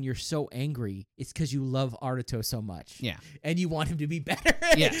 01 you're so angry is because you love Aruto so much. Yeah. And you want him to be better.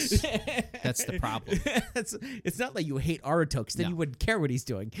 Yes. That's the problem. It's not like you hate Aruto because then you wouldn't care what he's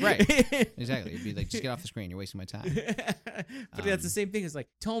doing. Right. Exactly. It'd be like, just get off the screen. You're wasting my time. But that's the same thing as like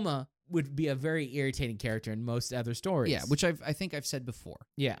Toma would be a very irritating character in most other stories. Yeah, which I think I've said before.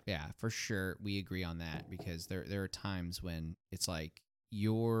 Yeah. Yeah, for sure. We agree on that because there are times when it's like,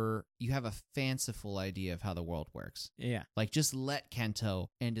 you have a fanciful idea of how the world works. Yeah. Like, just let Kento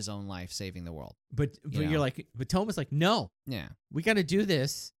end his own life saving the world. But you're like, but Toma's like, no. Yeah. We got to do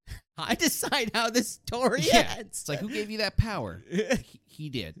this. I decide how this story ends. It's like, who gave you that power? He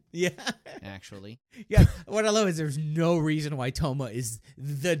did. Yeah. Actually. Yeah. What I love is there's no reason why Toma is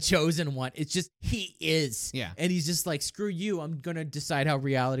the chosen one. It's just, he is. Yeah. And he's just like, screw you. I'm going to decide how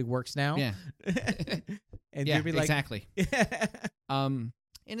reality works now. Yeah. And you'd be like, exactly. And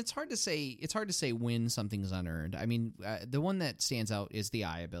it's hard to say when something's unearned. I mean, the one that stands out is the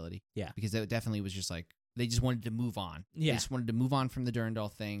eye ability. Yeah. Because that definitely was just like, they just wanted to move on. Yeah. They just wanted to move on from the Durandal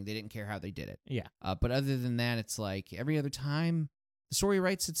thing. They didn't care how they did it. Yeah. But other than that, it's like every other time, the story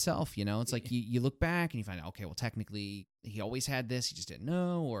writes itself, It's like you look back and you find out, okay, well, technically, he always had this. He just didn't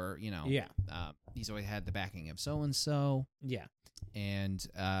know, or, he's always had the backing of so-and-so. Yeah. And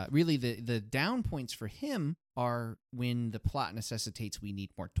really, the down points for him are when the plot necessitates we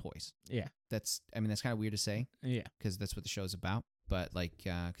need more toys. Yeah. That's kind of weird to say. Yeah. Because that's what the show's about. But, like,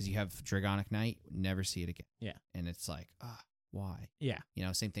 because you have Dragonic Knight, never see it again. Yeah. And it's like, why? Yeah.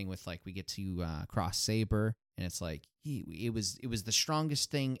 Same thing with, like, we get to Cross Saber, and it's like, it was the strongest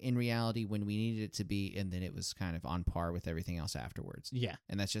thing in reality when we needed it to be, and then it was kind of on par with everything else afterwards. Yeah.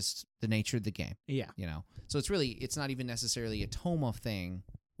 And that's just the nature of the game. Yeah. So it's not even necessarily a Toma thing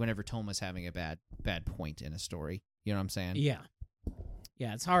whenever Toma's having a bad point in a story. You know what I'm saying? Yeah.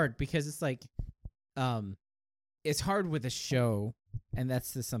 Yeah, it's hard because it's like, it's hard with a show, and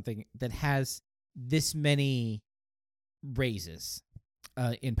that's just something that has this many raises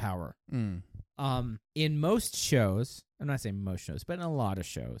in power. In most shows, I'm not saying most shows, but in a lot of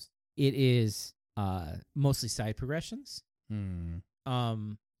shows, it is mostly side progressions.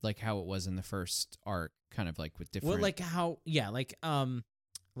 Like how it was in the first arc, kind of like with different. Well, like how,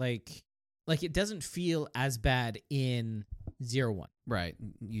 like it doesn't feel as bad in 01. Right.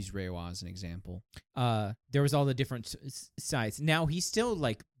 Use Reiwa as an example. There was all the different sides. Now he's still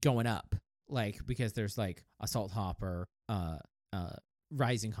like going up, like because there's like Assault Hopper,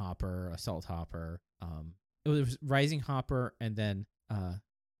 Rising Hopper, Assault Hopper. It was Rising Hopper, and then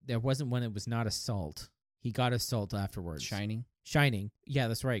there wasn't one that was not Assault. He got Assault afterwards. Shining. Shining. Yeah,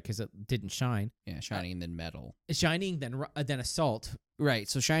 that's right, because it didn't shine. Yeah, Shining and then Metal. Shining, then Assault. Right.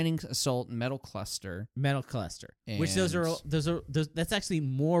 So Shining, Assault, Metal Cluster. Metal Cluster. Which that's actually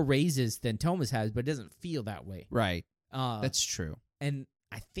more raises than Thomas has, but it doesn't feel that way. Right. That's true. And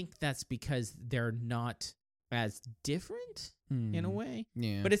I think that's because they're not as different in a way.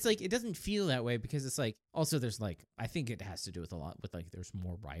 Yeah. But it's like, it doesn't feel that way because it's like, also there's like, I think it has to do with a lot with like, there's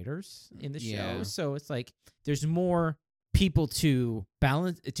more writers in the show. So it's like, there's more people to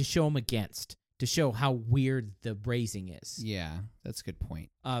balance, to show them against, to show how weird the raising is. Yeah, that's a good point.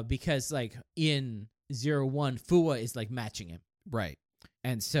 Because like in 01, Fuwa is like matching him. Right.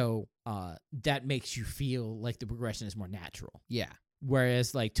 And so that makes you feel like the progression is more natural. Yeah.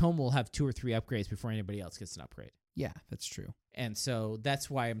 Whereas like Toma will have 2 or 3 upgrades before anybody else gets an upgrade. Yeah, that's true. And so that's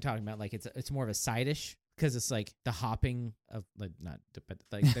why I'm talking about like it's more of a side dish because it's like the hopping of like not but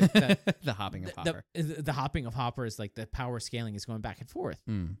like the hopping of Hopper. The hopping of Hopper is like the power scaling is going back and forth.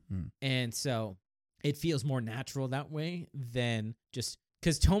 And so it feels more natural that way than just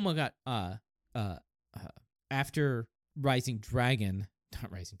because Toma got after Rising Dragon,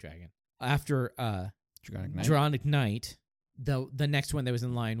 not Rising Dragon, after Draconic Knight, the next one that was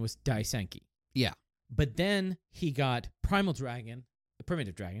in line was Daisenki. Yeah. But then he got Primal Dragon,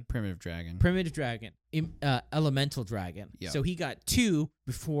 Primitive Dragon, Elemental Dragon. Yep. So he got 2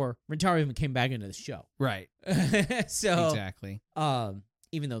 before Rentaro even came back into the show. Right. So exactly.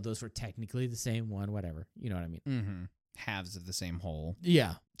 Even though those were technically the same one, whatever, you know what I mean? Mm-hmm. Halves of the same whole.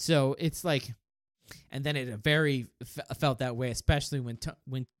 Yeah. So it's like, and then it very felt that way, especially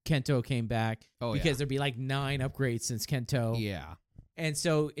when Kento came back. Oh, because there'd be like 9 upgrades since Kento. Yeah. And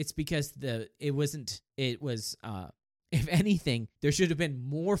so it's because it was if anything, there should have been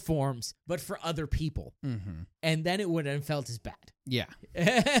more forms, but for other people. Mm-hmm. And then it wouldn't have felt as bad. Yeah.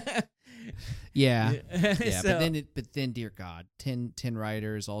 Yeah. So, but then, dear God, 10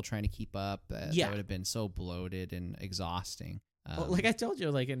 writers all trying to keep up. That would have been so bloated and exhausting. Well, like I told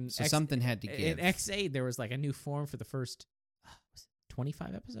you, like something had to give. In X8, there was like a new form for the first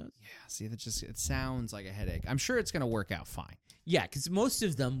 25 episodes. Yeah, see, it sounds like a headache. I'm sure it's going to work out fine. Yeah, because most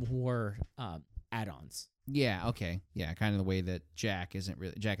of them were add-ons. Yeah, okay. Yeah, kind of the way that Jack and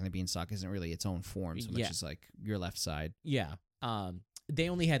the Beanstalk isn't really its own form so much as like your left side. Yeah. They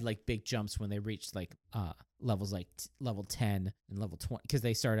only had like big jumps when they reached like levels like level 10 and level 20 because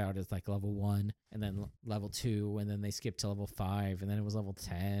they start out as like level 1 and then level 2 and then they skip to level 5 and then it was level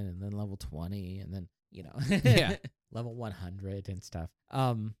 10 and then level 20 and then level 100 and stuff.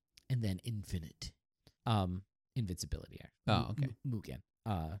 And then infinite. Invincibility. Oh, okay. Mugen.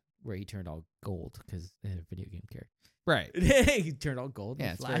 Where he turned all gold because they had a video game character. Right. He turned all gold.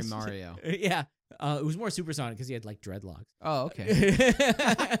 Yeah, it's very Mario. Yeah. It was more supersonic because he had like dreadlocks. Oh,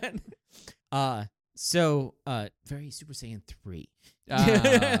 okay. So very Super Saiyan 3.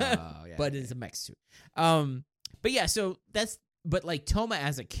 Yeah, but it's a mech suit. But yeah, so but like Toma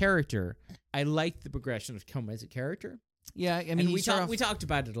as a character, I liked the progression of Toma as a character. Yeah, I mean, we talked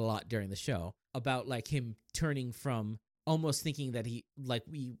about it a lot during the show about like him turning from almost thinking that he, like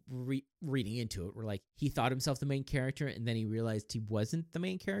we were reading into it, where like he thought himself the main character and then he realized he wasn't the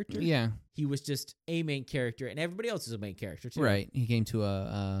main character. Yeah. He was just a main character and everybody else is a main character too. Right. He came to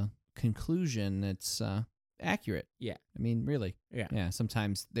a conclusion that's accurate. Yeah. I mean, really. Yeah. Yeah.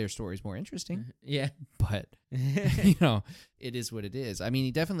 Sometimes their story's more interesting. Yeah. But, it is what it is. I mean,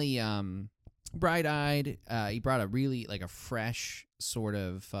 he definitely bright-eyed. He brought a really like a fresh sort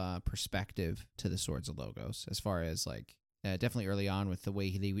of perspective to the Swords of Logos as far as like definitely early on with the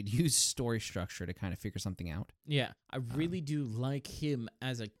way they would use story structure to kind of figure something out. Yeah, I really do like him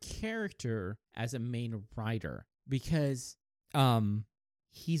as a character, as a main writer, because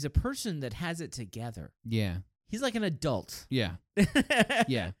he's a person that has it together. Yeah. He's like an adult. Yeah.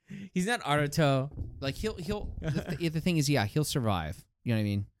 Yeah. He's not Aruto. Like the thing is, yeah, he'll survive. You know what I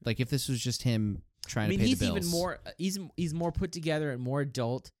mean? Like if this was just him trying to pay the bills. He's even more. He's more put together and more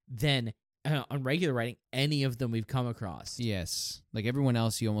adult than on regular writing any of them we've come across. Yes, like everyone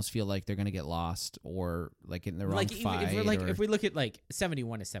else, you almost feel like they're gonna get lost or like in the wrong fight. If we look at like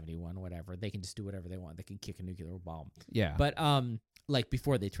 71 to 71, whatever, they can just do whatever they want. They can kick a nuclear bomb. Yeah. But like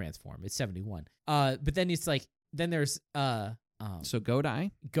before they transform, it's 71. But then it's like there's so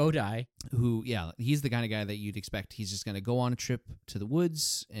Godai, who, he's the kind of guy that you'd expect. He's just going to go on a trip to the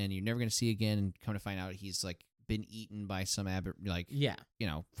woods, and you're never going to see again. And come to find out, he's like been eaten by some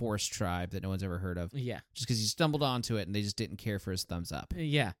forest tribe that no one's ever heard of. Yeah, just because he stumbled onto it, and they just didn't care for his thumbs up.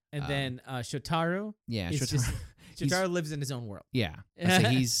 Yeah, and then Shotaro. Yeah, Shotaro lives in his own world. Yeah, so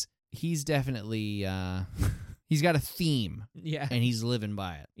he's definitely He's got a theme. Yeah. And he's living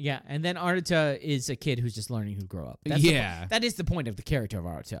by it. Yeah. And then Aruta is a kid who's just learning to grow up. That is the point of the character of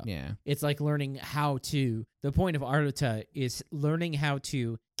Aruta. Yeah. It's like learning how to. The point of Aruta is learning how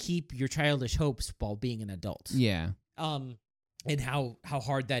to keep your childish hopes while being an adult. Yeah. And how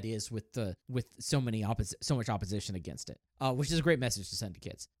hard that is with so much opposition against it, which is a great message to send to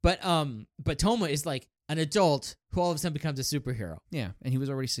kids. But Toma is like an adult who all of a sudden becomes a superhero. Yeah, and he was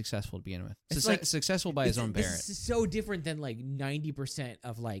already successful to begin with. It's like, successful by his own merit. This is so different than like 90%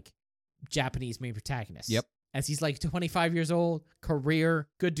 of like Japanese main protagonists. Yep. As he's like 25 years old, career,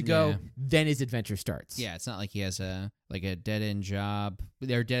 good to go, then his adventure starts. Yeah, it's not like he has a dead-end job,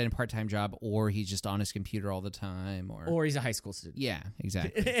 or dead-end part-time job, or he's just on his computer all the time, or he's a high school student. Yeah,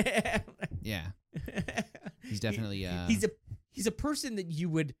 exactly. Yeah. He's definitely he's a person that you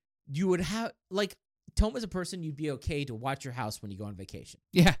would have, like, Toma's a person you'd be okay to watch your house when you go on vacation.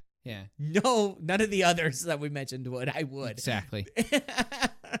 Yeah. Yeah. No, none of the others that we mentioned would. I would. Exactly.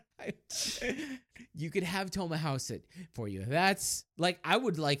 You could have Toma house it for you. That's like, I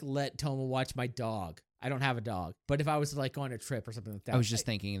would like let Toma watch my dog. I don't have a dog, but if I was like on a trip or something like that, I was just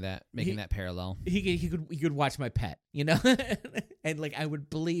thinking that, making that parallel. He could watch my pet, you know, and like I would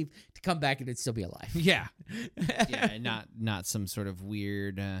believe to come back and it'd still be alive. Yeah, yeah, and not some sort of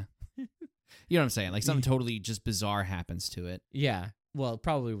weird, you know what I'm saying? Like something totally just bizarre happens to it. Yeah. Well,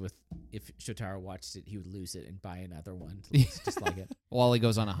 probably if Shotaro watched it, he would lose it and buy another one to look just like it. While he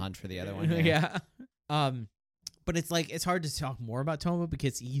goes on a hunt for the other one. Yeah. But it's like, it's hard to talk more about Toma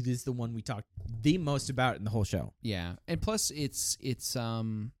because he is the one we talked the most about in the whole show. Yeah. And plus it's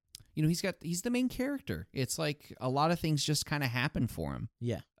you know, he's the main character. It's like a lot of things just kind of happen for him.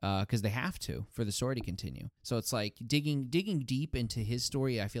 Yeah. Because they have to for the story to continue. So it's like digging deep into his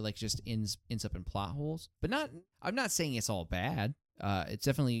story, I feel like just ends up in plot holes. But I'm not saying it's all bad. It's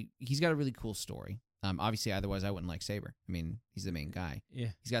definitely, he's got a really cool story. Obviously, otherwise I wouldn't like Saber. I mean, he's the main guy. Yeah.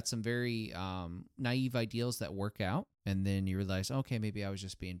 He's got some very naive ideals that work out, and then you realize, okay, maybe I was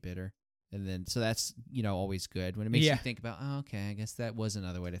just being bitter. And then, so that's, you know, always good when it makes you think about, oh, okay, I guess that was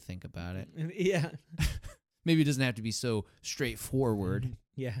another way to think about it. Yeah. Maybe it doesn't have to be so straightforward.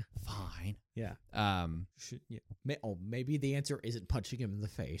 Yeah. Fine. Yeah. Maybe the answer isn't punching him in the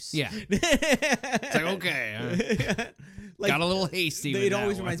face. Yeah. It's like, okay. Like, got a little hasty. It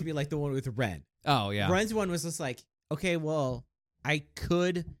always reminds me like the one with Ren. Oh, yeah. Ren's one was just like, okay, well,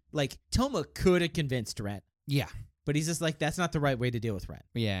 Toma could have convinced Ren. Yeah. But he's just like, that's not the right way to deal with Ren.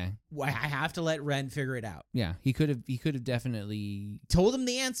 Yeah. I have to let Ren figure it out. Yeah. He could have definitely told him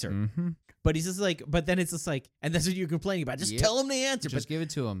the answer. Mm-hmm. But he's just like, but then it's just like, and that's what you're complaining about. Just tell him the answer. Just give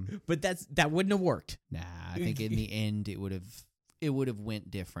it to him. But that wouldn't have worked. Nah, I think in the end it would have went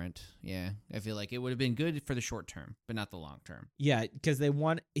different. Yeah. I feel like it would have been good for the short term, but not the long term. Yeah, because he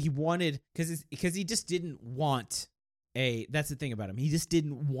just didn't want that's the thing about him. He just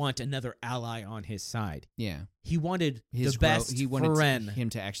didn't want another ally on his side. Yeah. He wanted the best he wanted for Ren. Him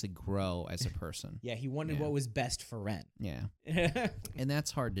to actually grow as a person. Yeah, he wanted what was best for Ren. Yeah. And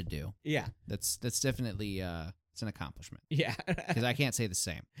that's hard to do. Yeah. That's definitely it's an accomplishment. Yeah. Because I can't say the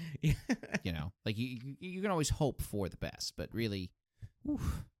same. Yeah. You know, like you can always hope for the best, but really,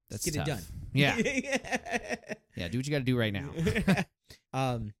 that's get tough. it done. Yeah. Yeah, do what you got to do right now.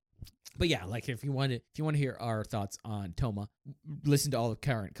 But yeah, like if you want to hear our thoughts on Toma, listen to all of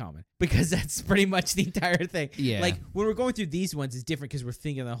current comment because that's pretty much the entire thing. Yeah. Like when we're going through these ones, it's different because we're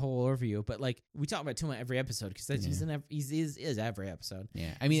thinking the whole overview. But like we talk about Toma every episode because that's he's every episode.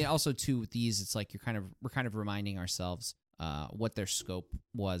 Yeah. I mean, also too with these, it's like we're kind of reminding ourselves what their scope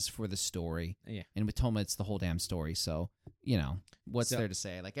was for the story. Yeah. And with Toma, it's the whole damn story. So you know what's there to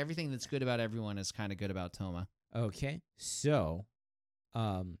say? Like everything that's good about everyone is kind of good about Toma. Okay. So,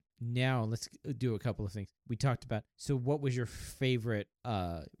 now let's do a couple of things. We talked about, so what was your favorite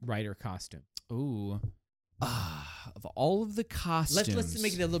writer costume? Ooh. Of all of the costumes. Let's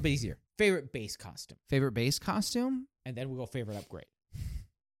make it a little bit easier. Favorite base costume. Favorite base costume? And then we'll go favorite upgrade.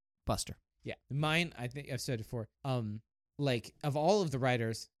 Buster. Yeah. Mine, I think I've said it before. Like of all of the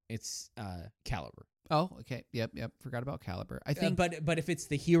writers, it's Caliber. Oh, okay. Yep. Forgot about Caliber. I think but if it's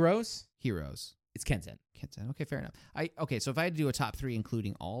the heroes, it's Kenzen. Okay, fair enough. So if I had to do a top 3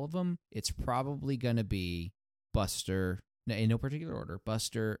 including all of them, it's probably going to be Buster, in no particular order,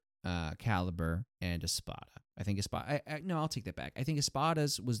 Buster, Caliber, and Espada. I think Espada, no, I'll take that back. I think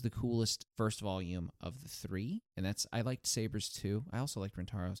Espada's was the coolest first volume of the 3, and I liked Saber's too. I also liked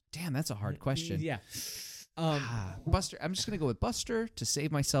Rentaro's. Damn, that's a hard question. Yeah. Buster, I'm just going to go with Buster to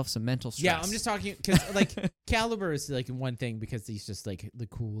save myself some mental stress. Yeah, I'm just talking because like Caliber is like one thing because he's just like the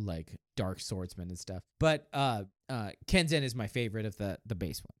cool like dark swordsman and stuff. But Kenzen is my favorite of the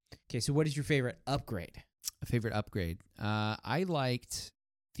base one. Okay, so what is your favorite upgrade? A favorite upgrade. I liked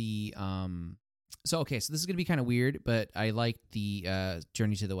the So this is gonna be kind of weird, but I liked the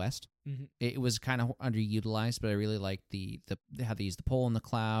Journey to the West. Mm-hmm. It was kind of underutilized, but I really liked the how they used the pole in the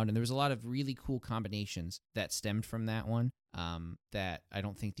cloud, and there was a lot of really cool combinations that stemmed from that one. That I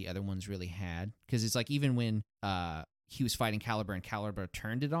don't think the other ones really had, because it's like even when he was fighting Caliber and Caliber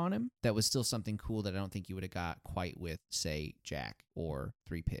turned it on him, that was still something cool that I don't think you would have got quite with, say, Jack or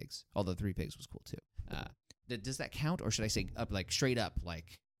Three Pigs. Although Three Pigs was cool too. Does that count, or should I say up like straight up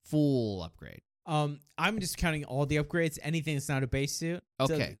like full upgrade? I'm just counting all the upgrades. Anything that's not a base suit.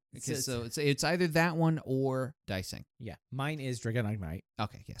 Okay, so it's either that one or Dicing. Yeah, mine is Dragonic Knight.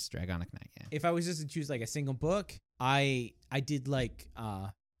 Okay, yes, Dragonic Knight. Yeah. If I was just to choose like a single book, I did like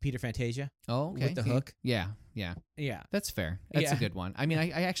Peter Fantasia. Oh, okay. With the hook. Yeah. That's fair. That's a good one. I mean,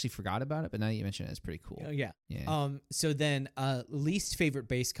 I actually forgot about it, but now that you mention it, it's pretty cool. Yeah. Yeah. So then, least favorite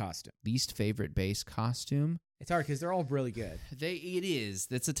base costume. Least favorite base costume. It's hard because they're all really good. It is.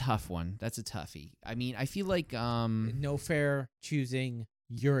 That's a tough one. That's a toughie. I mean, I feel like no fair choosing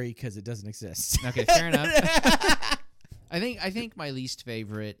Yuri because it doesn't exist. Okay, fair enough. I think my least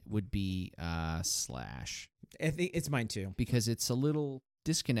favorite would be Slash. I think it's mine too because it's a little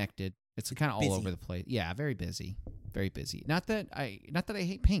disconnected. It's kind of all over the place. Yeah, very busy. Very busy. Not that I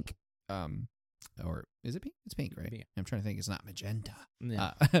hate pink. Or is it pink? It's pink, right? Yeah. I'm trying to think. It's not magenta.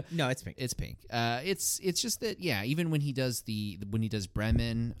 No, no, it's pink. It's pink. It's just that even when he does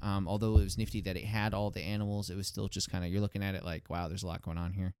Bremen, although it was nifty that it had all the animals, it was still just kind of, you're looking at it like, wow, there's a lot going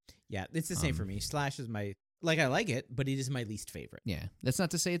on here. Yeah, it's the same for me. Slash is my I like it, but it is my least favorite. Yeah, that's not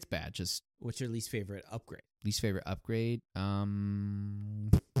to say it's bad. Just what's your least favorite upgrade? Least favorite upgrade,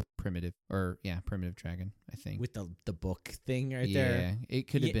 primitive dragon. I think with the book thing right there. Yeah, it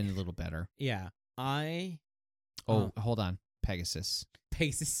could have been a little better. Yeah. Hold on. Pegasus.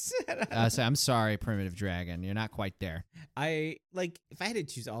 So I'm sorry, Primitive Dragon. You're not quite there. If I had to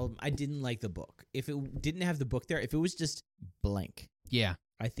choose all of them, I didn't like the book. If it didn't have the book there, if it was just blank, yeah,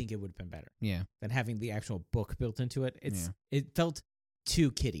 I think it would have been better. Yeah. Than having the actual book built into it. It felt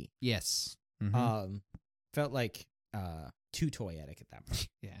too kiddie. Yes. Mm-hmm. Felt like too toyetic at that point.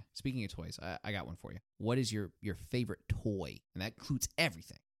 Yeah. Speaking of toys, I got one for you. What is your favorite toy? And that includes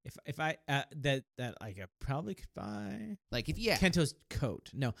everything. If I that I probably could buy Kento's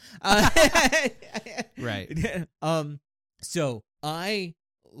coat. No. Right. So I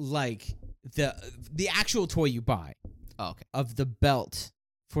like the actual toy you buy. Oh, okay. Of the belt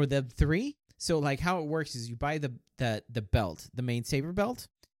for the 3. So like how it works is you buy the belt, the main saber belt,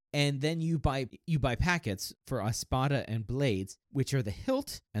 and then you buy packets for Espada and Blades, which are the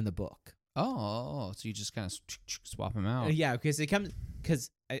hilt and the book. Oh, so you just kind of swap them out. Yeah, because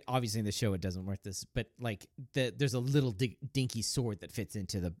obviously in the show it doesn't work this, but like there's a little dinky sword that fits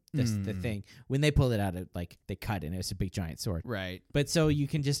into the thing. When they pull it out, they cut it, and it's a big giant sword. Right. But so you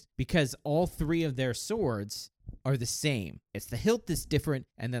can because all 3 of their swords are the same. It's the hilt that's different,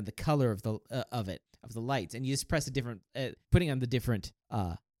 and then the color of the lights, and you just press a different putting on the different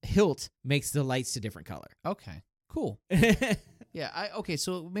hilt makes the lights a different color. Okay. Cool. Yeah,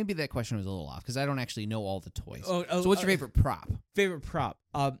 so maybe that question was a little off because I don't actually know all the toys. So what's your favorite prop? Favorite prop.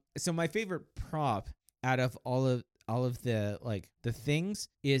 So my favorite prop out of all of the the things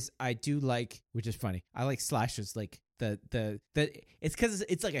is I do like, which is funny. I like Slash's the it's because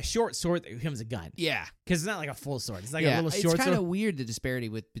it's like a short sword that becomes a gun. Yeah, because it's not like a full sword. It's like a little short sword. It's kind of weird the disparity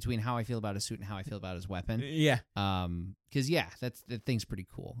between how I feel about a suit and how I feel about his weapon. Yeah. Because that thing's pretty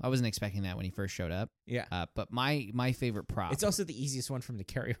cool. I wasn't expecting that when he first showed up. Yeah. But my favorite prop. It's also the easiest one for him to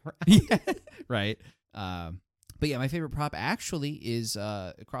carry around. Yeah. Right. But yeah, my favorite prop actually is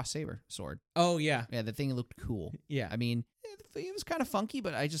a cross saber sword. Oh yeah. Yeah, the thing looked cool. Yeah. I mean, it was kind of funky,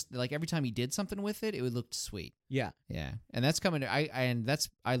 but I just every time he did something with it, it would look sweet. Yeah. Yeah. And that's coming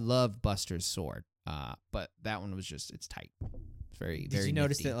I love Buster's sword. But that one was it's tight. It's very Did you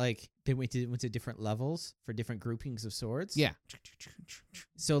notice nifty. that they went to different levels for different groupings of swords? Yeah.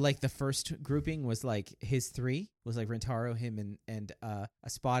 So the first grouping was his 3 was Rentaro, him and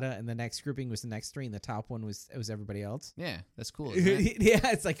Espada, and the next grouping was the next 3, and the top one was everybody else. Yeah, that's cool. Isn't it?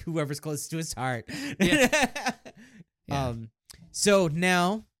 Yeah, it's whoever's close to his heart. Yeah. Yeah. So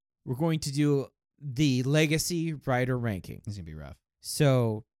now we're going to do the Legacy Rider ranking. It's gonna be rough.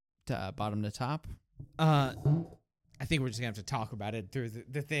 So bottom to top. I think we're just gonna have to talk about it through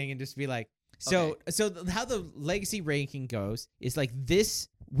the thing and just be like, so how the Legacy ranking goes is this.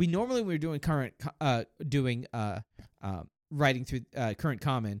 We normally when we're doing writing through current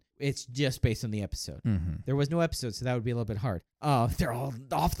common, it's just based on the episode. Mm-hmm. There was no episode, so that would be a little bit hard. They're all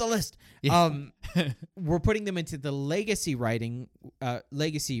off the list. Yeah. We're putting them into the legacy ranking,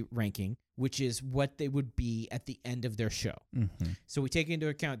 which is what they would be at the end of their show. Mm-hmm. So we take into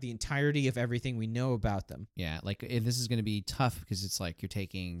account the entirety of everything we know about them. Yeah, like this is going to be tough because it's like you're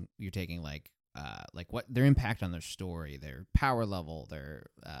taking like what their impact on their story, their power level, their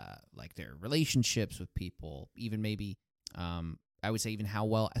like their relationships with people, even maybe I would say even how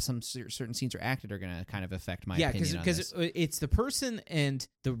well some certain scenes are acted are going to kind of affect my opinion on this. Yeah, because it's the person and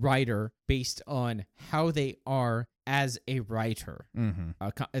the writer based on how they are as a writer,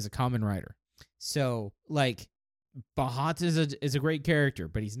 as a common writer. So, like, Bahat is a great character,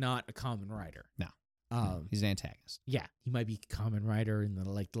 but he's not a common writer. No. He's an antagonist. Yeah, he might be a common writer in the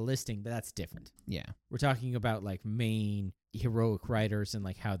listing, but that's different. Yeah. We're talking about, like, main heroic writers and,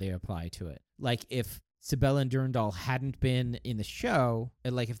 like, how they apply to it. Like, if Sabella and Durandal hadn't been in the show,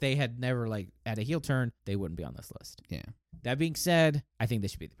 and like if they had never like had a heel turn, they wouldn't be on this list. Yeah. That being said, I think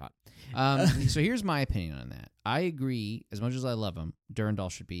this should be the pot. So here's my opinion on that. I agree. As much as I love him, Durandal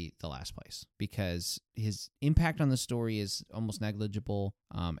should be the last place because his impact on the story is almost negligible.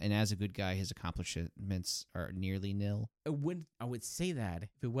 And as a good guy, his accomplishments are nearly nil. I would say that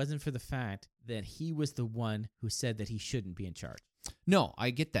if it wasn't for the fact that he was the one who said that he shouldn't be in charge. No,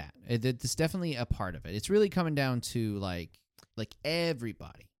 I get that. It's definitely a part of it. It's really coming down to like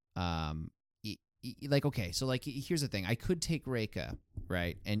everybody. Like, okay, so like here's the thing. I could take Reika,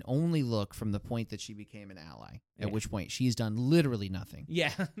 right, and only look from the point that she became an ally, at which point she's done literally nothing.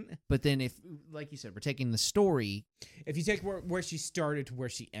 Yeah. But then if, like you said, we're taking the story. If you take where she started to where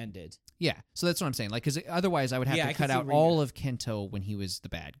she ended. Yeah, so that's what I'm saying. Like, because otherwise I would have to cut out all of Kento when he was the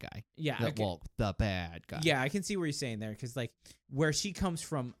bad guy. Yeah. The bad guy. Yeah, I can see where you're saying there, because like where she comes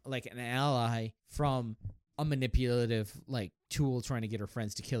from, like an ally from a manipulative like tool trying to get her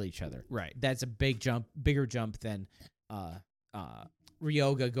friends to kill each other. Right. That's a bigger jump than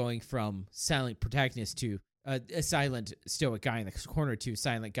Ryoga going from silent protagonist to a silent stoic guy in the corner to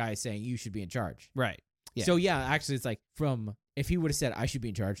silent guy saying you should be in charge. Right. Yeah. So yeah, actually it's like from if he would have said I should be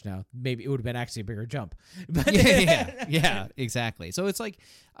in charge now, maybe it would have been actually a bigger jump. But yeah, exactly. So it's like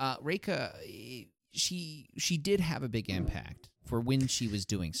Reika, she did have a big impact for when she was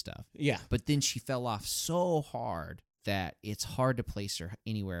doing stuff. Yeah. But then she fell off so hard that it's hard to place her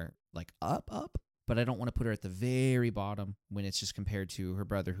anywhere like up, but I don't want to put her at the very bottom when it's just compared to her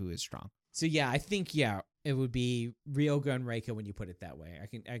brother who is strong. So yeah, I think it would be Ryoga and Reika when you put it that way.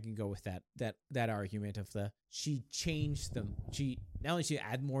 I can go with that argument of she changed them. She not only she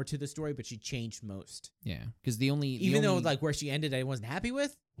add more to the story, but she changed most. Yeah, because though like where she ended, I wasn't happy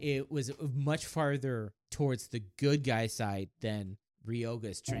with. It was much farther towards the good guy side than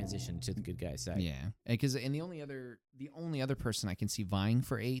Ryoga's transition to the good guy side. Yeah, because the only other person I can see vying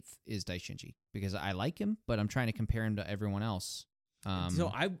for 8th is Daishinji because I like him, but I'm trying to compare him to everyone else.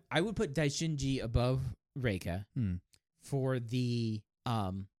 So I would put Daishinji above Reika for the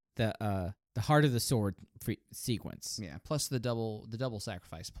Heart of the Sword sequence. Yeah, plus the double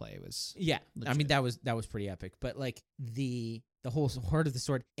sacrifice play was legit. I mean that was pretty epic. But like the whole Heart of the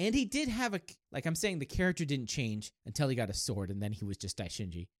Sword, and he did have I'm saying the character didn't change until he got a sword, and then he was just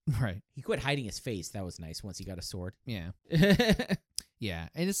Daishinji. Right. He quit hiding his face. That was nice once he got a sword. Yeah. Yeah,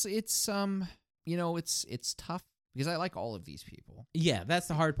 and it's tough. Because I like all of these people. Yeah, that's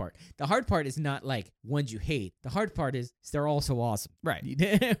the hard part. The hard part is not like ones you hate. The hard part is they're all so awesome. Right.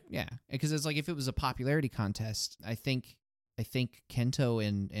 Yeah. Because it's like if it was a popularity contest, I think Kento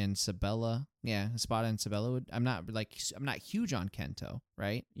and Sabella, Espada and Sabella would. I'm not huge on Kento,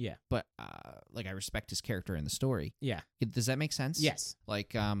 right? Yeah. But like I respect his character in the story. Yeah. Does that make sense? Yes.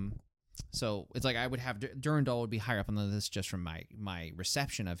 Like so it's like I would have Durandal would be higher up on the list just from my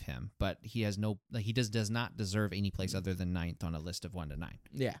reception of him, but he has he does not deserve any place other than 9th on a list of 1 to 9.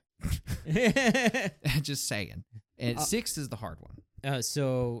 Yeah. Just saying. And 6th is the hard one.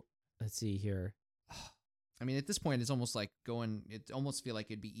 So let's see here. I mean, at this point, it's almost like it almost feel like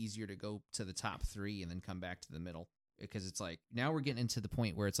it'd be easier to go to the top 3 and then come back to the middle because it's like now we're getting into the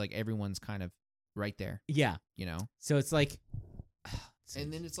point where it's like everyone's kind of right there. Yeah. You know? So it's like.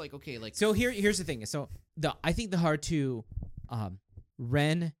 And then it's like, okay, like. So here's the thing. So I think the hard to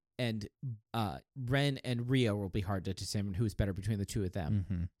Ren and Rio will be hard to determine who's better between the two of them.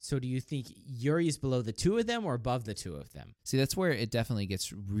 Mm-hmm. So do you think Yuri is below the two of them or above the two of them? See, that's where it definitely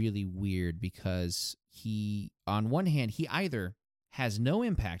gets really weird because he, on one hand, he either has no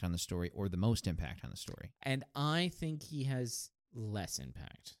impact on the story or the most impact on the story. And I think he has less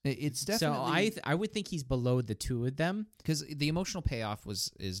impact. It's definitely. So I would think he's below the two of them because the emotional payoff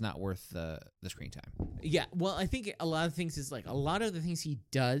is not worth the screen time. Yeah, well, I think a lot of things is like a lot of the things he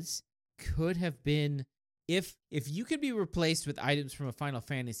does could have been if you could be replaced with items from a Final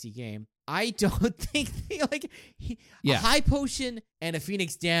Fantasy game, I don't think a high potion and a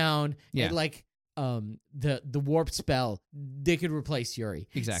Phoenix down and like the warp spell, they could replace Yuri.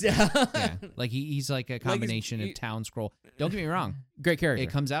 Exactly. Yeah. Like he's like a combination of Town Scroll. Don't get me wrong. Great character. It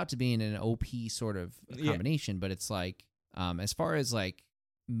comes out to being an OP sort of combination, but it's like as far as like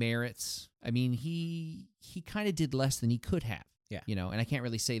merits, I mean, he kind of did less than he could have. Yeah. You know, and I can't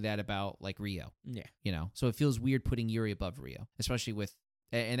really say that about like Rio. Yeah. You know, so it feels weird putting Yuri above Rio, especially with,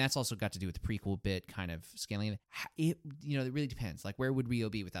 and that's also got to do with the prequel bit kind of scaling. It, you know, it really depends. Like, where would Rio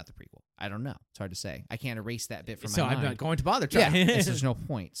be without the prequel? I don't know. It's hard to say. I can't erase that bit from my mind. So I'm not going to bother trying. Yeah, there's no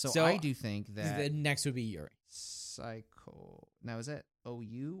point. So I do think that the next would be Yuri. Psycho. Now, is that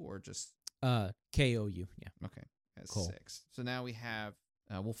OU or just KOU? Yeah. Okay. That's cool. 6. So now we have.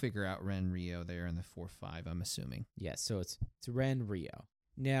 We'll figure out Ren Rio there in the 4-5, I'm assuming. Yeah, so it's Ren Rio.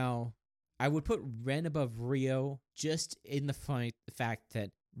 Now, I would put Ren above Rio just in the fact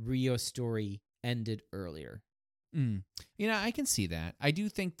that Rio's story ended earlier. You know, I can see that. I do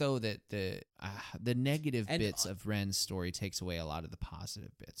think, though, that the negative bits of Ren's story takes away a lot of the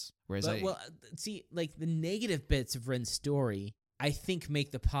positive bits. Whereas see, like the negative bits of Ren's story, I think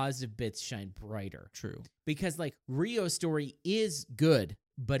make the positive bits shine brighter. True. Because like Rio's story is good,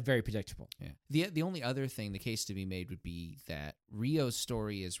 but very predictable. Yeah. The only other thing, the case to be made would be that Rio's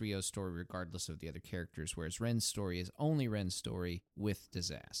story is Rio's story regardless of the other characters, whereas Ren's story is only Ren's story with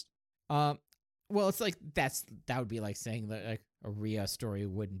Disaster. Well, it's like that would be like saying that like a Rio story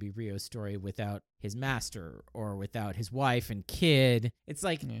wouldn't be Rio's story without his master or without his wife and kid. It's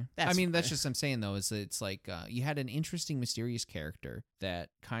like that's just I'm saying though is that it's like you had an interesting, mysterious character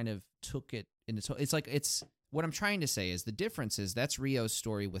that kind of took it into. It's like what I'm trying to say is the difference is that's Rio's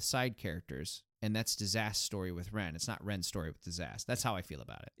story with side characters, and that's Disaster's story with Ren. It's not Ren's story with Disaster. That's how I feel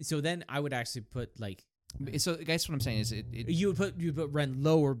about it. So then I would actually put like. So, guys, what I'm saying is, you would put Ren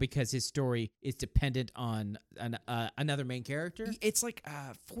lower because his story is dependent on another main character. It's like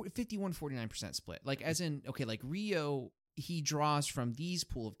 51-49% split. Like as in, okay, like Rio, he draws from these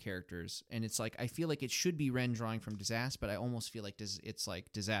pool of characters, and it's like I feel like it should be Ren drawing from Disaster, but I almost feel like it's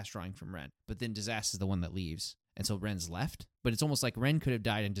like Disaster drawing from Ren. But then Disaster is the one that leaves, and so Ren's left. But it's almost like Ren could have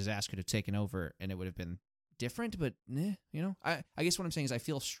died and Disaster could have taken over, and it would have been different, but you know, I guess what I'm saying is I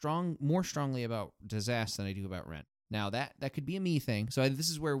feel more strongly about Disaster than I do about Ren. Now that could be a me thing. So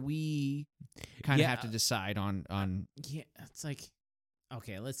this is where we kind of have to decide on. Yeah, it's like,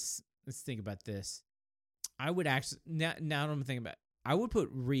 okay, let's think about this. I would actually now I'm thinking about. I would put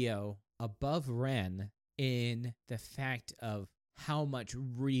Rio above Ren in the fact of how much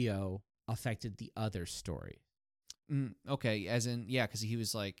Rio affected the other story. Okay, as in because he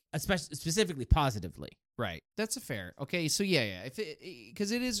was like, especially specifically positively. Right. That's a fair. Okay, so yeah.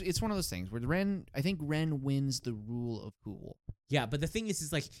 Because it's one of those things where I think Ren wins the rule of cool. Yeah, but the thing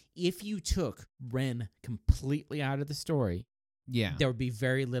is like if you took Ren completely out of the story, there would be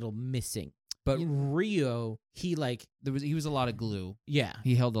very little missing. But Rio, he was a lot of glue. Yeah,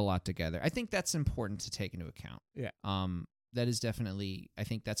 he held a lot together. I think that's important to take into account. Yeah. That is definitely. I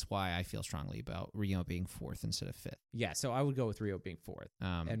think that's why I feel strongly about Rio being 4th instead of 5th. Yeah, so I would go with Rio being 4th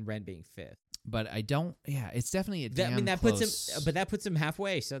and Ren being 5th. But I don't. Yeah, it's definitely that puts him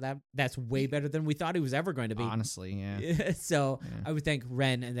halfway. So that's way better than we thought he was ever going to be. Honestly, yeah. So I would think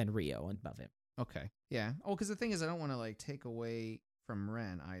Ren and then Rio above him. Okay. Yeah. Oh, because the thing is, I don't want to like take away from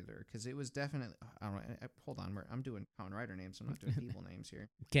Ren either, because it was definitely. I don't know. Hold on, I'm doing Kamen Rider names. I'm not doing people names here.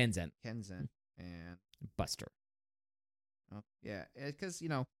 Kenzen and Buster. Oh, yeah, because, you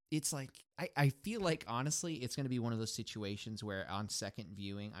know, it's like, I feel like, honestly, it's going to be one of those situations where on second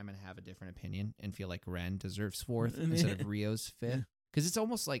viewing, I'm going to have a different opinion and feel like Ren deserves 4th instead of Rio's 5th. Because it's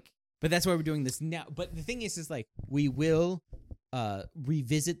almost like... But that's why we're doing this now. But the thing is like, we will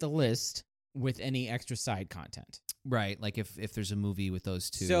revisit the list with any extra side content. Right, like if there's a movie with those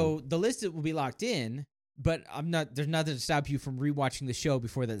two. So the list will be locked in, but there's nothing to stop you from rewatching the show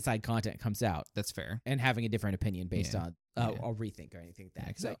before that side content comes out. That's fair. And having a different opinion based on a rethink or anything like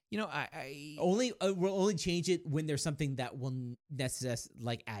that. So, you know, I we'll only change it when there's something that will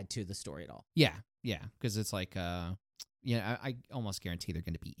necessarily add to the story at all. Yeah, because it's like, I almost guarantee they're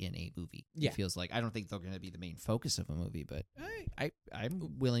going to be in a movie. Yeah. It feels like I don't think they're going to be the main focus of a movie, but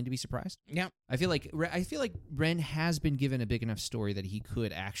I'm willing to be surprised. Yeah, I feel like Ren has been given a big enough story that he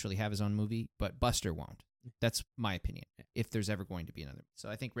could actually have his own movie, but Buster won't. That's my opinion. If there's ever going to be another, so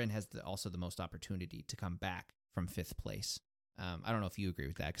I think Ren has also the most opportunity to come back from 5th place. I don't know if you agree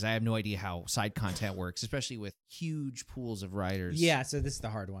with that, because I have no idea how side content works, especially with huge pools of writers. Yeah, so this is the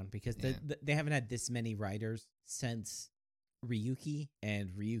hard one, because they haven't had this many writers since Ryuki, and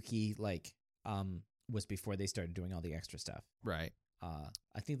Ryuki was before they started doing all the extra stuff. Right.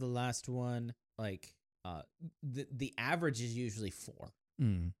 I think the last one, like, the average is usually 4.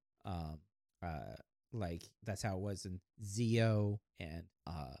 Like that's how it was in Zeo and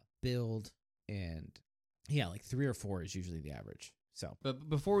Build, and like 3 or 4 is usually the average. So, but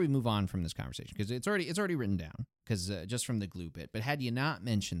before we move on from this conversation, because it's already written down, because just from the glue bit. But had you not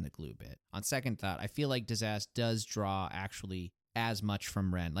mentioned the glue bit, on second thought, I feel like Dazaz does draw actually as much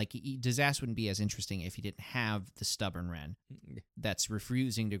from Ren. Like Dazaz wouldn't be as interesting if he didn't have the stubborn Ren that's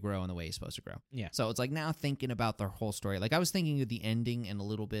refusing to grow in the way he's supposed to grow. Yeah. So it's like now thinking about the whole story. Like I was thinking of the ending and a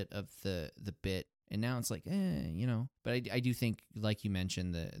little bit of the bit. And now it's like, But I do think, like you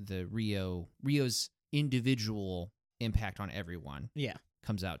mentioned, the Rio's individual impact on everyone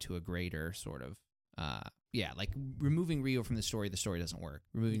comes out to a greater sort of, like removing Rio from the story doesn't work.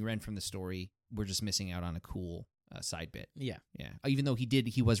 Removing Ren from the story, we're just missing out on a cool side bit. Yeah. Even though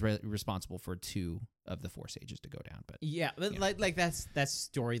he was responsible for 2 of the 4 sages to go down. But like that's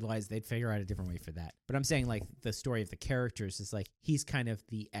story-wise, they'd figure out a different way for that. But I'm saying like the story of the characters is like he's kind of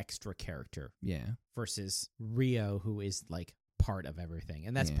the extra character. Yeah. Versus Rio, who is like part of everything,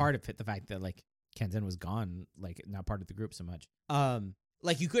 and that's part of it. The fact that like Kenzen was gone, like not part of the group so much.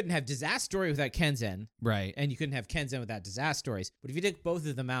 Like you couldn't have Dazaz story without Kenzen, right? And you couldn't have Kenzen without Dazaz stories. But if you took both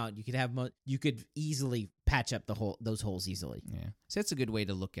of them out, you could have you could easily patch up those holes easily. Yeah, so that's a good way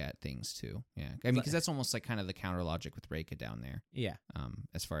to look at things too. Yeah, I mean, because that's almost like kind of the counter logic with Reika down there. Yeah.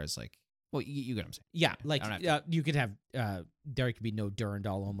 As far as like, well, you get what I'm saying. Yeah, like you could have there could be no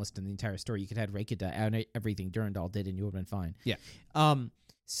Durandal almost in the entire story. You could have Reika and everything Durandal did, and you would have been fine. Yeah.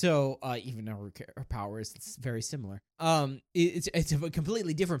 So even though her power is very similar, it's a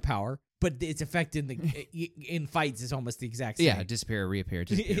completely different power, but its effect in fights is almost the exact same. Yeah, disappear, reappear,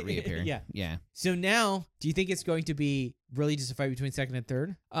 disappear, reappear. Yeah. So now, do you think it's going to be really just a fight between second and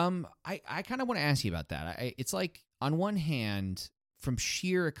third? I kind of want to ask you about that. It's like on one hand, from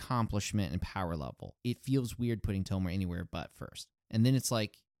sheer accomplishment and power level, it feels weird putting Tomer anywhere but first, and then it's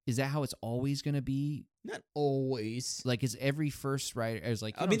like, is that how it's always going to be? Not always. Like, is every first writer is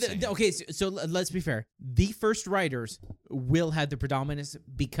like? Okay. So let's be fair. The first writers will have the predominance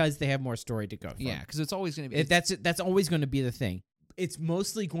because they have more story to go from. Yeah, because it's always going to be. That's always going to be the thing. It's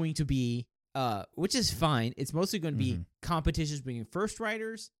mostly going to be, which is fine. It's mostly going to be competitions between first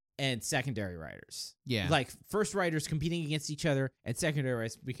writers and secondary writers. Yeah, like first writers competing against each other and secondary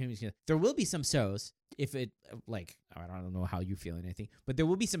writers competing against each other. There will be some shows. If it, like, I don't know how you feel or anything, but there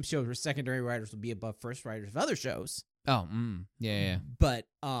will be some shows where secondary writers will be above first writers of other shows. Oh, yeah. But,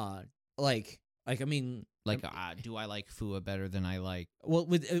 I mean, like, do I like Fua better than I like? Well,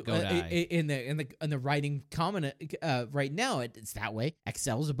 with in the writing comment right now, it's that way.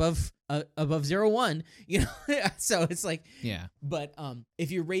 Excel's above 01, you know. So it's like, yeah. But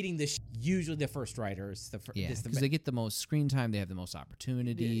if you're rating this, usually the first writers, because they get the most screen time, they have the most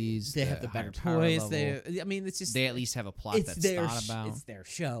opportunities, they have the better toys. I mean, it's just they at least have a plot that's thought about. It's their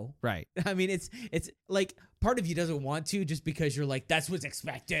show, right? I mean, it's like part of you doesn't want to just because you're like, that's what's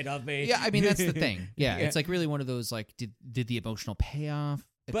expected of me. Yeah, I mean, that's the thing. Yeah, it's like really one of those like, did the emotional payoff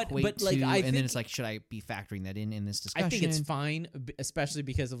equate to, like, and then it's like, should I be factoring that in this discussion? I think it's fine, especially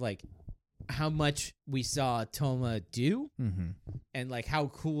because of like how much we saw Toma do, and like how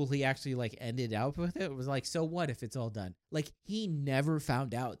cool he actually like ended up with it. It was like, so what if it's all done? Like he never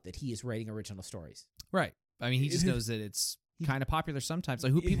found out that he is writing original stories. Right. I mean, he just knows that it's kind of popular sometimes.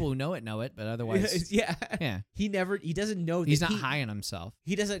 Like people who know it, but otherwise, yeah. He doesn't know. He's not high on himself.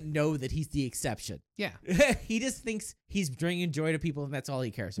 He doesn't know that he's the exception. Yeah. He just thinks he's bringing joy to people, and that's all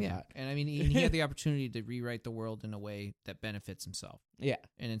he cares about. And I mean, he had the opportunity to rewrite the world in a way that benefits himself. Yeah.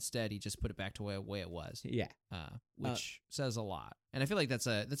 And instead, he just put it back to the way it was. Yeah. Which says a lot. And I feel like that's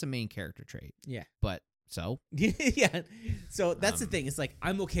a main character trait. Yeah. But so yeah. So that's the thing. It's like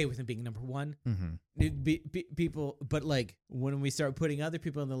I'm okay with him being number one. People, but like when we start putting other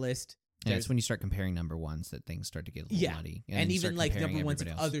people on the list, it's when you start comparing number ones that things start to get a little muddy. And even like number ones of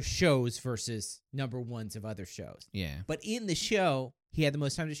other shows versus number ones of other shows. Yeah. But in the show, he had the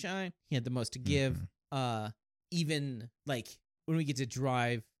most time to shine. He had the most to give. Even like when we get to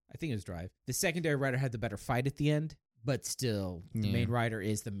Drive, I think it was Drive, the secondary writer had the better fight at the end. But still, the main writer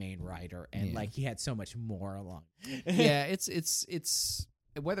is the main writer, and like he had so much more along. Yeah, it's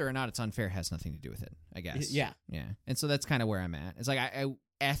whether or not it's unfair has nothing to do with it, I guess. Yeah, and so that's kind of where I'm at. It's like I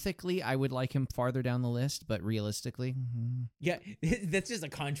ethically I would like him farther down the list, but realistically, yeah, that's just a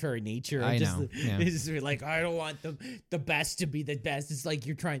contrary nature. I know. It's just like I don't want the best to be the best. It's like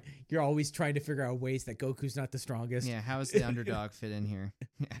you're always trying to figure out ways that Goku's not the strongest. Yeah, how does the underdog fit in here?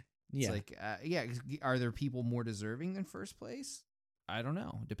 It's like, are there people more deserving than first place? I don't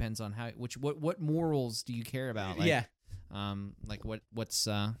know. Depends on how what morals do you care about? Like, yeah. Like what's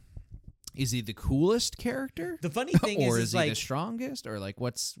is he the coolest character? The funny thing or is he like the strongest? Or like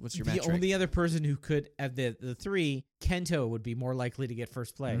what's your the metric? only other person who could of the three, Kento would be more likely to get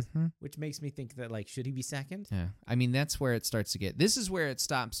first place, which makes me think that like should he be second? Yeah, I mean that's where it starts to get. This is where it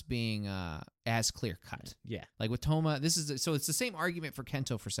stops being as clear cut. Yeah, like with Toma, so it's the same argument for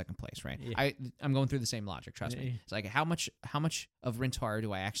Kento for second place, right? Yeah. I'm going through the same logic. Trust me. It's like how much of Rintaro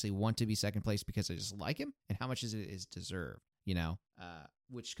do I actually want to be second place because I just like him, and how much is deserved? You know,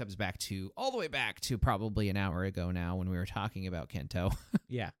 which comes all the way back to probably an hour ago now when we were talking about Kento.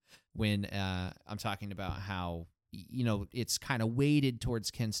 Yeah. When I'm talking about how, you know, it's kind of weighted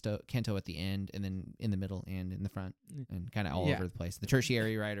towards Kento at the end and then in the middle and in the front and kind of all over the place. The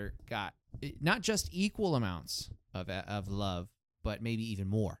tertiary rider got not just equal amounts of love, but maybe even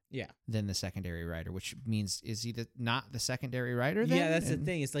more than the secondary rider, which means is he not the secondary rider then? Yeah, that's the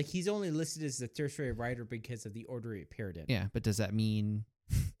thing. It's like he's only listed as the tertiary rider because of the order he appeared in. Yeah, but does that mean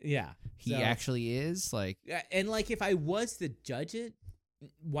he actually is? Like, and like if I was to judge it,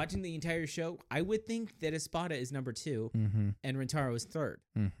 watching the entire show, I would think that Espada is number 2 and Rintaro is third.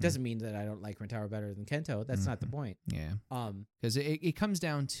 Doesn't mean that I don't like Rintaro better than Kento. That's not the point. Yeah. Because it comes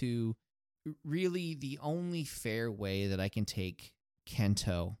down to really the only fair way that I can take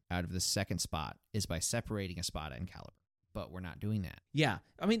Kento out of the second spot is by separating Espada and Caliber. But we're not doing that. Yeah.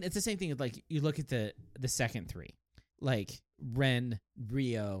 I mean, it's the same thing with like you look at the second three. Like Ren,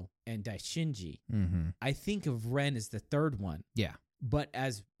 Ryo, and Daishinji. I think of Ren as the third one. Yeah. But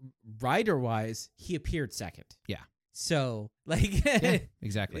as rider-wise, he appeared second. Yeah. So, like... yeah,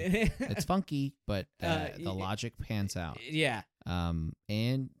 exactly. It's funky, but the logic pans out. Yeah.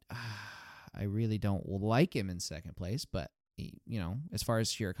 And I really don't like him in second place, but, you know, as far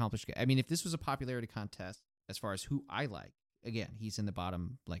as sheer accomplishment... I mean, if this was a popularity contest, as far as who I like, again, he's in the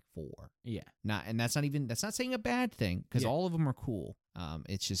bottom, like, 4. Yeah. That's not saying a bad thing, because all of them are cool.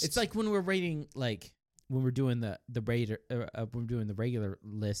 It's just... It's like when we're rating, like... When we're doing the regular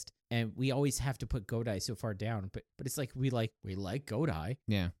list, and we always have to put Godai so far down, but it's like we like Godai,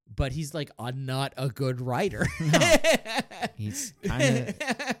 but he's like not a good writer. No. He's kind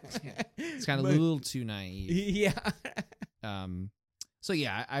of a little too naive. Yeah. So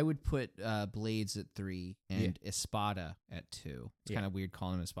yeah, I would put Blades at 3 and Espada at 2. It's kind of weird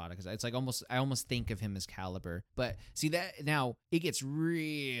calling him Espada because it's like I almost think of him as Caliber. But see that now it gets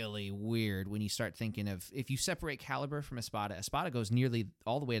really weird when you start thinking of if you separate Caliber from Espada. Espada goes nearly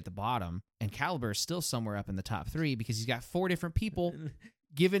all the way at the bottom, and Caliber is still somewhere up in the top 3 because he's got 4 different people.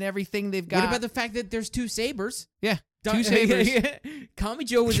 Given everything they've got. What about the fact that there's 2 sabers? Yeah. 2 sabers.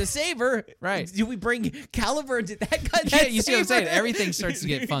 Kamijo was a saber. Right. Do we bring Caliber into that guy? Yeah, you see what I'm saying? Everything starts to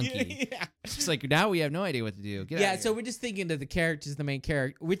get funky. Yeah. It's like now we have no idea what to do. So we're just thinking of the characters, the main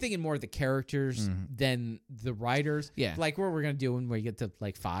character. We're thinking more of the characters than the writers. Yeah. Like what we're going to do when we get to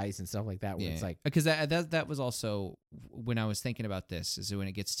like Phais and stuff like that. Where it's like. Because that was also when I was thinking about this, is when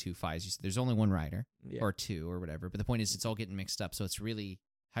it gets to Phais, there's only one writer or 2 or whatever. But the point is it's all getting mixed up. So it's really.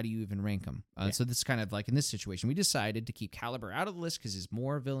 How do you even rank them? So this is kind of like in this situation, we decided to keep Caliber out of the list because he's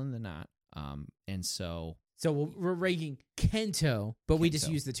more villain than not. And so we're ranking Kento, but we just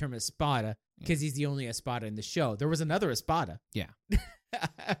use the term Espada because he's the only Espada in the show. There was another Espada. Yeah.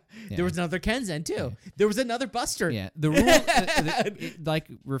 There was another Kenzen too. Yeah. There was another Buster. Yeah. The rule, like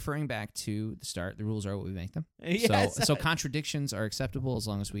referring back to the start, the rules are what we make them. Yes. So contradictions are acceptable as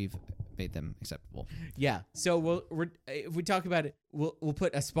long as we've made them acceptable. Yeah. So if we talk about it, we'll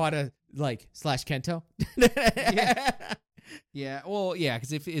put Espada like / Kento. Yeah. Well, yeah,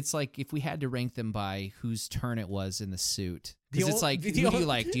 because if we had to rank them by whose turn it was in the suit, because it's like, who do you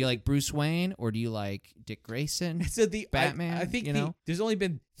like? Do you like Bruce Wayne or do you like Dick Grayson? So Batman. I think there's only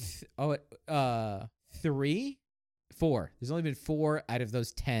been 4. There's only been 4 out of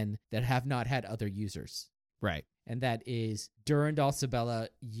those 10 that have not had other users. Right. And that is Durandal, Sabella,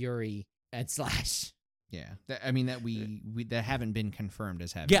 Yuri, and Slash. Yeah, that we that haven't been confirmed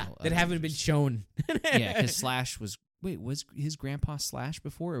as having. Yeah, that haven't been shown. Yeah, because Slash was his grandpa Slash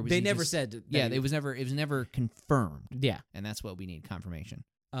before? Or was they never said. Yeah, it was never confirmed. Yeah, and that's what we need confirmation.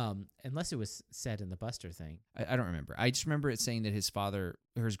 Unless it was said in the Buster thing. I don't remember. I just remember it saying that his father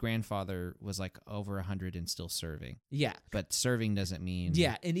or his grandfather was like over 100 and still serving. Yeah, but serving doesn't mean.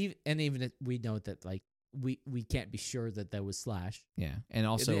 Yeah, and even if we know that like. We can't be sure that was Slash. Yeah, and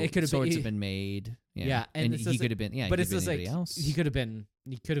also it could have swords have been made. Yeah, and he could have been. Yeah, but it's just like else. He could have been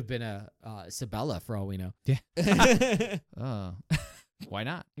a Sabella for all we know. Yeah. Why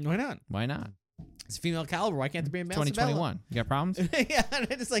not? Why not? Why not? It's a female Caliber. Why can't there be a male 2021. Sabella? You got problems? Yeah,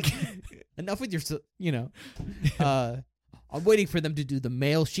 it's like enough with your. I'm waiting for them to do the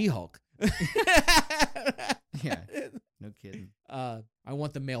male She-Hulk. Yeah, no kidding. I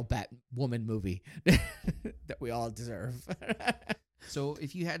want the male Batwoman movie that we all deserve. So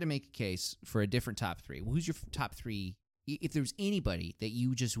if you had to make a case for a different top three, who's your top three? If there's anybody that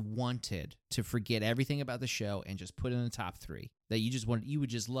you just wanted to forget everything about the show and just put in the top three that you would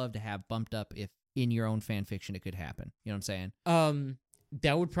just love to have bumped up if in your own fan fiction it could happen. You know what I'm saying?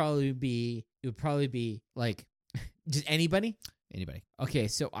 That would probably be like just anybody. Anybody. Okay,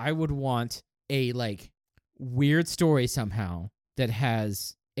 so I would want a like weird story somehow that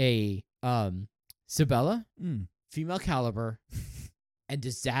has a Sabella, Female Caliber, and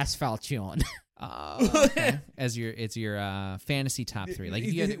Disaster Falchion. Okay. It's your fantasy top three. Like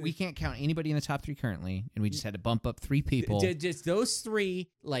we can't count anybody in the top three currently, and we just had to bump up three people. Just those three,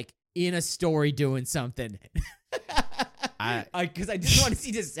 like in a story doing something. Because I just want to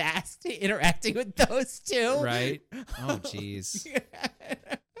see Disaster interacting with those two. Right? Oh, jeez.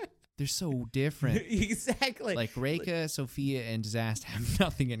 They're so different. Exactly. Like Reika, Sophia, and Disaster have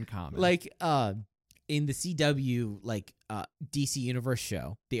nothing in common. Like in the CW like DC Universe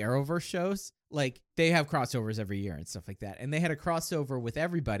show, the Arrowverse shows, like they have crossovers every year and stuff like that. And they had a crossover with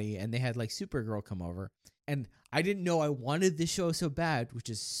everybody, and they had like Supergirl come over. And I didn't know I wanted this show so bad, which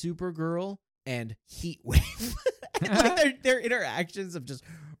is Supergirl and Heatwave. And like their interactions of just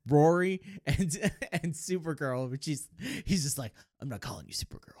Rory and Supergirl, which he's just like, I'm not calling you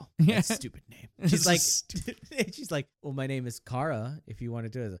Supergirl. That's a stupid name. She's like, she's like, well, my name is Kara. If you want to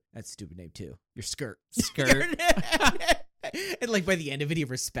do it, that's a stupid name too. You're Skirt. And like by the end of it, he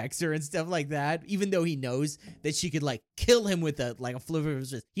respects her and stuff like that. Even though he knows that she could like kill him with a flip of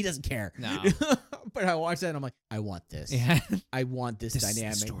his wrist, he doesn't care. No. But I watched that and I'm like, I want this. Yeah. I want this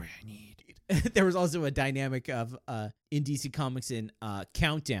dynamic. Is the story I need. There was also a dynamic of in DC Comics in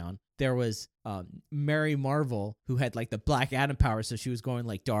Countdown. There was Mary Marvel, who had like the Black Adam power, so she was going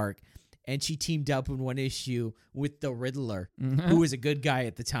like dark, and she teamed up in one issue with the Riddler, who was a good guy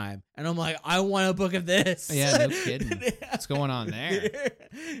at the time. And I'm like, I want a book of this. Yeah, no kidding. What's going on there?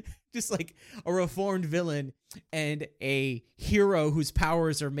 Just like a reformed villain and a hero whose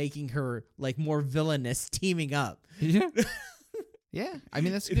powers are making her like more villainous teaming up. Yeah. Yeah, I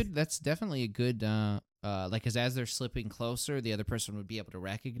mean, that's good. That's definitely a good, like, because as they're slipping closer, the other person would be able to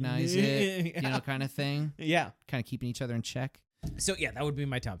recognize it, you know, kind of thing. Yeah. Kind of keeping each other in check. So, yeah, that would be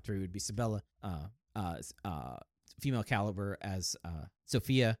my top three. Would be Sabella, Female Caliber as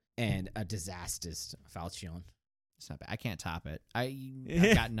Sophia, and a Disaster's Falchion. It's not bad. I can't top it.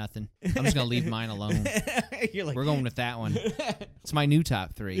 I've got nothing. I'm just going to leave mine alone. You're like, we're going with that one. It's my new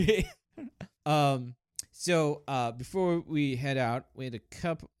top three. So before we head out, we had a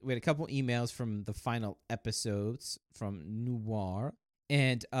couple emails from the final episodes from Noir,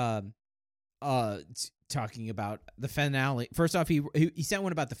 and talking about the finale. First off, he sent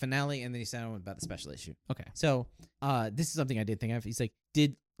one about the finale, and then he sent one about the special issue. Okay. So this is something I did think of. He's like,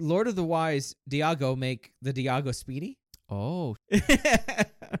 did Lord of the Wise Diago make the Diago Speedy? Oh.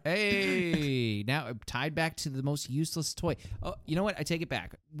 Hey, now tied back to the most useless toy. Oh, you know what? I take it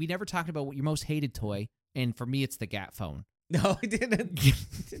back. We never talked about what your most hated toy, and for me, it's the Gat phone. No, I didn't.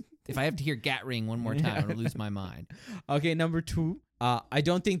 If I have to hear Gat ring one more time, I'm going to lose my mind. Okay, number 2. I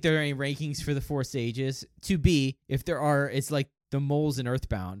don't think there are any rankings for the Four Sages. To be, if there are, it's like the moles in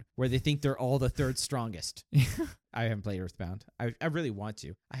Earthbound, where they think they're all the third strongest. I haven't played Earthbound. I really want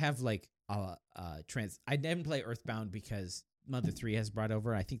to. I have like I didn't play Earthbound because Mother 3 has brought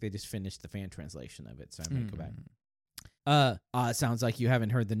over. I think they just finished the fan translation of it, so I might go back. Sounds like you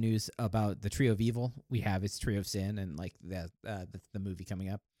haven't heard the news about the Trio of Evil. We have its Trio of Sin and like the movie coming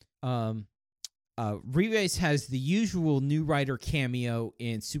up. Reves has the usual new writer cameo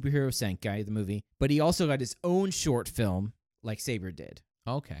in Superhero Senkai, the movie, but he also got his own short film like Saber did.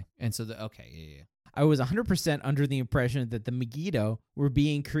 Okay. And so yeah. I was 100% under the impression that the Megiddo were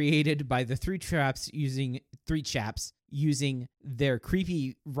being created by the three chaps using their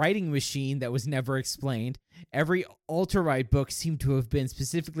creepy writing machine that was never explained. Every alt-right book seemed to have been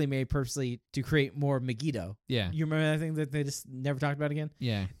specifically made purposely to create more Megiddo. Yeah. You remember that thing that they just never talked about again?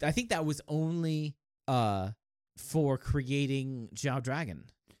 Yeah. I think that was only for creating Zhao Dragon.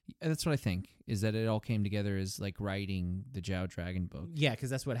 That's what I think, is that it all came together as like writing the Zhao Dragon book. Yeah, because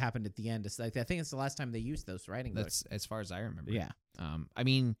that's what happened at the end. It's like, I think it's the last time they used those writing books. That's as far as I remember. Yeah. I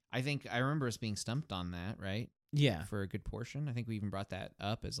mean, I think I remember us being stumped on that, right? Yeah. for a good portion. I think we even brought that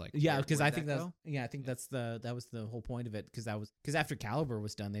up as like because I think that was the whole point of it, because after Caliber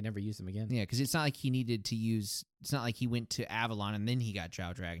was done, they never used them again. Yeah, because it's not like he needed to use. It's not like he went to Avalon and then he got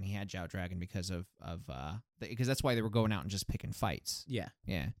Zhao Dragon. He had Zhao Dragon because because that's why they were going out and just picking fights. Yeah.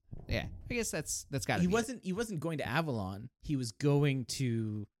 I guess that's got to. He wasn't going to Avalon. He was going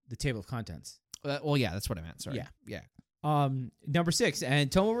to the table of contents. Well, yeah, that's what I meant. Sorry. Yeah. Number 6,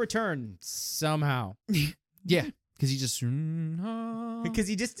 and Tomo returned somehow. Yeah, because he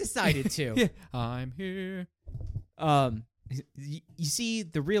just decided to. Yeah, I'm here. You see,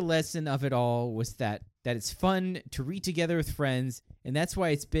 the real lesson of it all was that it's fun to read together with friends, and that's why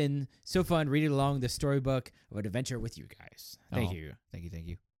it's been so fun reading along the storybook of an adventure with you guys. Thank you.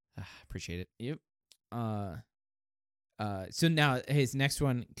 Appreciate it. Yep. So now his next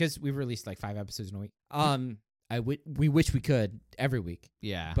one, because we've released like 5 episodes in a week. We wish we could every week.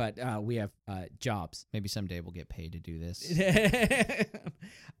 Yeah. But we have jobs. Maybe someday we'll get paid to do this.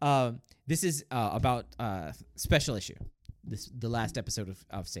 This is about special issue. The last episode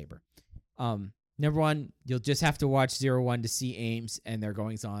of Saber. Number 1, you'll just have to watch 01 to see Ames and their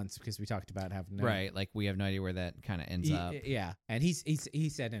goings-ons, because we talked about having right. Like we have no idea where that kind of ends up. Yeah, and he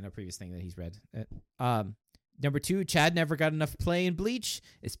said in a previous thing that he's read. Number 2, Chad never got enough play in Bleach,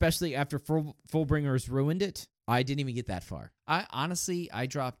 especially after Fullbringers ruined it. I didn't even get that far. I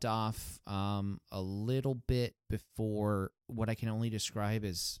dropped off a little bit before what I can only describe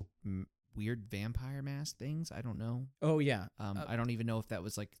as weird vampire mask things. I don't know. Oh yeah. I don't even know if that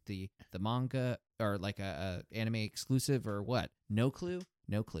was like the manga or like a anime exclusive or what. No clue.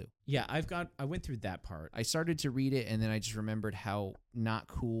 Yeah, I went through that part. I started to read it and then I just remembered how not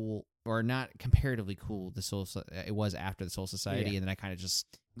cool or not comparatively cool it was after the Soul Society, and then I kind of just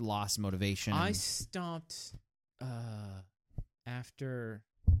lost motivation. I stopped after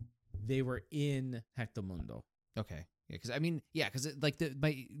they were in Hectomundo. Okay. Yeah, because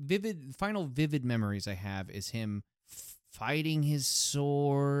my final vivid memories I have is him fighting his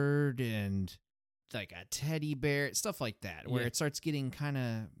sword and like a teddy bear, stuff like that, where it starts getting kind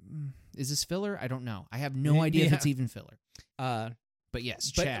of. Is this filler? I don't know. I have no idea if it's even filler. But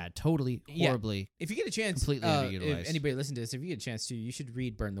yes, Chad, totally, horribly. If you get a chance, completely underutilized. If anybody listen to this, if you get a chance to, you should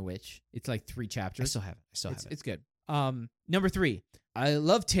read Burn the Witch. It's like 3 chapters. I still have it. It's good. Number 3, I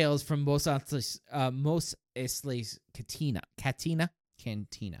love tales from Mos Eisley's Cantina.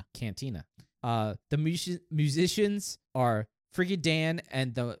 The musicians are Frigid Dan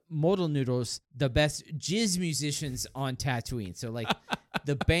and the Modal Noodles, the best jizz musicians on Tatooine. So like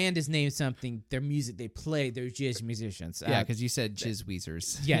the band is named something. Their music they play, they're jizz musicians. Yeah, because you said jizz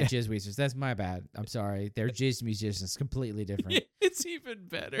weezers. Yeah, jizz weezers. That's my bad. I'm sorry. They're jizz musicians. Completely different. It's even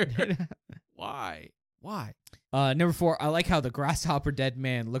better. Why? Number 4, I like how the grasshopper dead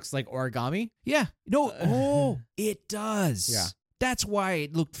man looks like origami. Yeah. No. It does. Yeah. That's why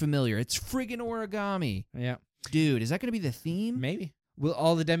it looked familiar. It's friggin' origami. Yeah. Dude, is that going to be the theme? Maybe. Will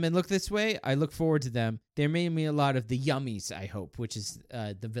all the dead men look this way? I look forward to them. They remind me a lot of the Yummies, I hope, which is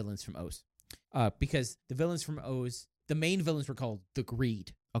the villains from Oz. Because the villains from Oz, the main villains were called the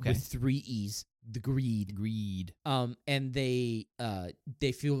Greed. Okay. With 3 E's. The Greed. And they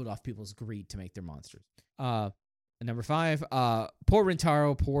fueled off people's greed to make their monsters. Number 5, poor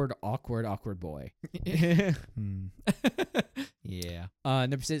Rintaro poured awkward boy. Yeah.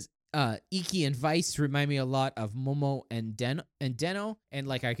 Number 6, Iki and Vice remind me a lot of Momo and Deno, and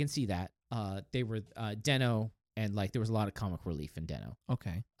like I can see that. They were Deno, and like there was a lot of comic relief in Deno.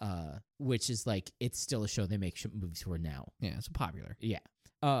 Okay. Which is like it's still a show they make movies for now. Yeah, it's popular. Yeah.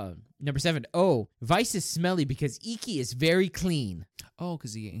 Number 7, Vice is smelly because Iki is very clean. Oh,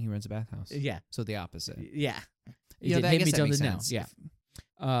 because he runs a bathhouse. Yeah. So the opposite. Yeah. I guess that makes sense. Yeah.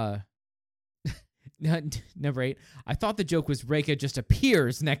 Number 8, I thought the joke was Reika just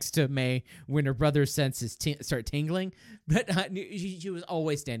appears next to May when her brother's senses start tingling, but she was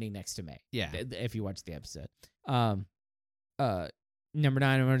always standing next to May. Yeah. If you watch the episode. Number 9,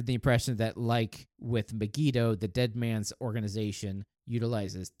 I'm under the impression that, like with Megiddo, the Dead Man's organization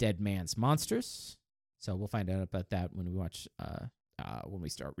utilizes Dead Man's monsters. So we'll find out about that when we watch, when we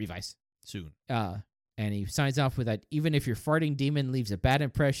start Revice. Soon. And he signs off with that, even if your farting demon leaves a bad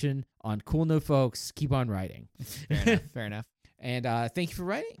impression on cool new folks, keep on writing. Fair enough. And thank you for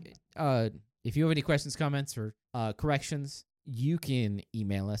writing. If you have any questions, comments, or corrections, you can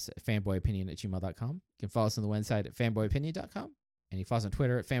email us at fanboyopinion@gmail.com. You can follow us on the website at fanboyopinion.com. And you follow us on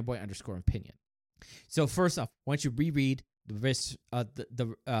Twitter at fanboy_opinion. So first off, why don't you reread the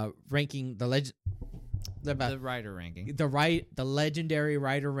ranking, the writer ranking. The legendary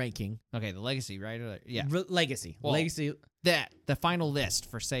writer ranking. Okay, the legacy writer. Yeah. Legacy. Well, Legacy. The final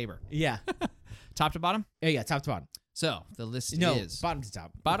list for Saber. Yeah. Top to bottom? Yeah, top to bottom. So the list No, is bottom to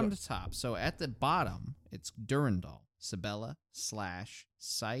top. bottom to top. So at the bottom, it's Durandal, Sabella, Slash,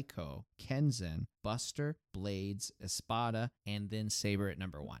 Psycho, Kenzan, Buster, Blades, Espada, and then Saber at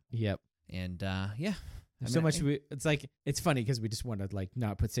number 1. Yep. And yeah. It's like, it's funny because we just want to like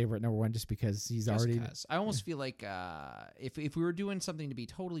not put Saber at number 1 just because he's already. I almost feel like if we were doing something to be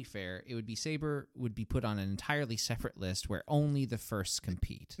totally fair, it would be Saber would be put on an entirely separate list where only the firsts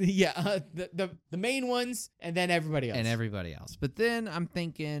compete. Yeah, the main ones and then everybody else. But then I'm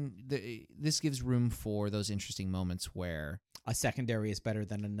thinking this gives room for those interesting moments where a secondary is better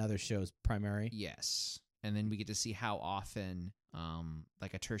than another show's primary. Yes. And then we get to see how often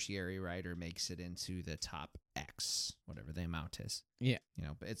like a tertiary writer makes it into the top X, whatever the amount is. Yeah. You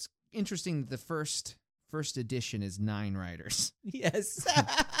know, but it's interesting that the first edition is 9 writers. Yes.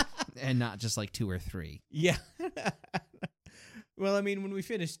 And not just like 2 or 3. Yeah. Well, I mean, when we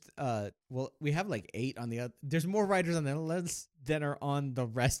finished, we have like 8 on the other. There's more writers on the list than are on the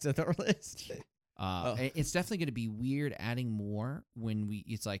rest of the list. It's definitely going to be weird adding more when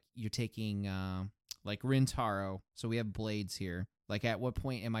it's like you're taking like Rintaro. So we have Blades here. Like, at what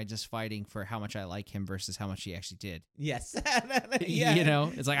point am I just fighting for how much I like him versus how much he actually did? Yes. Yeah. You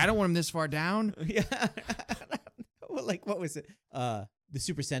know, it's like, I don't want him this far down. Yeah. Well, like, what was it? The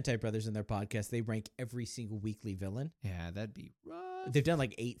Super Sentai Brothers in their podcast, they rank every single weekly villain. Yeah, that'd be rough. They've done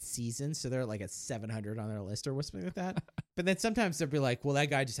like 8 seasons, so they're like at 700 on their list or something like that. But then sometimes they'll be like, well, that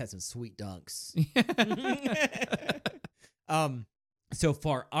guy just had some sweet dunks. So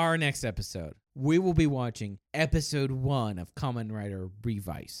for our next episode, we will be watching episode 1 of Kamen Rider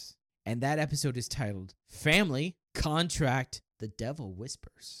Revice. And that episode is titled Family Contract The Devil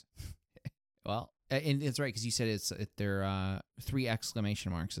Whispers. Well, and it's right, because you said they're 3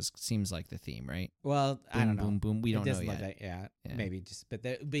 exclamation marks. It seems like the theme, right? Well, boom, I don't know. Boom, boom, We don't know yet. Like yeah, maybe just, but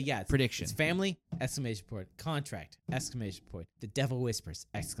yeah. It's, prediction. It's family, exclamation point. Contract, exclamation point. The Devil Whispers,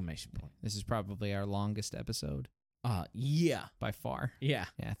 exclamation point. This is probably our longest episode. Yeah. By far. Yeah.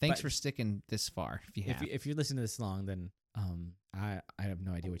 Yeah. Thanks for sticking this far. If you have. If you're listening to this long, then I have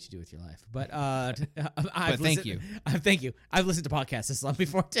no idea what you do with your life. But thank you. Thank you. I've listened to podcasts this long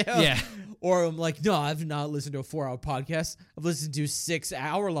before too. Yeah. Or I'm like, no, I've not listened to a 4-hour podcast. I've listened to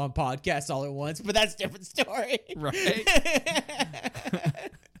 6-hour-long podcasts all at once, but that's a different story. Right.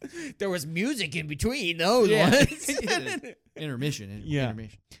 There was music in between those ones. Intermission. Yeah.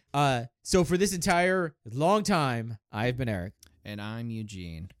 Intermission. So for this entire long time, I've been Eric. And I'm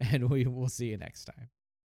Eugene. And we will see you next time.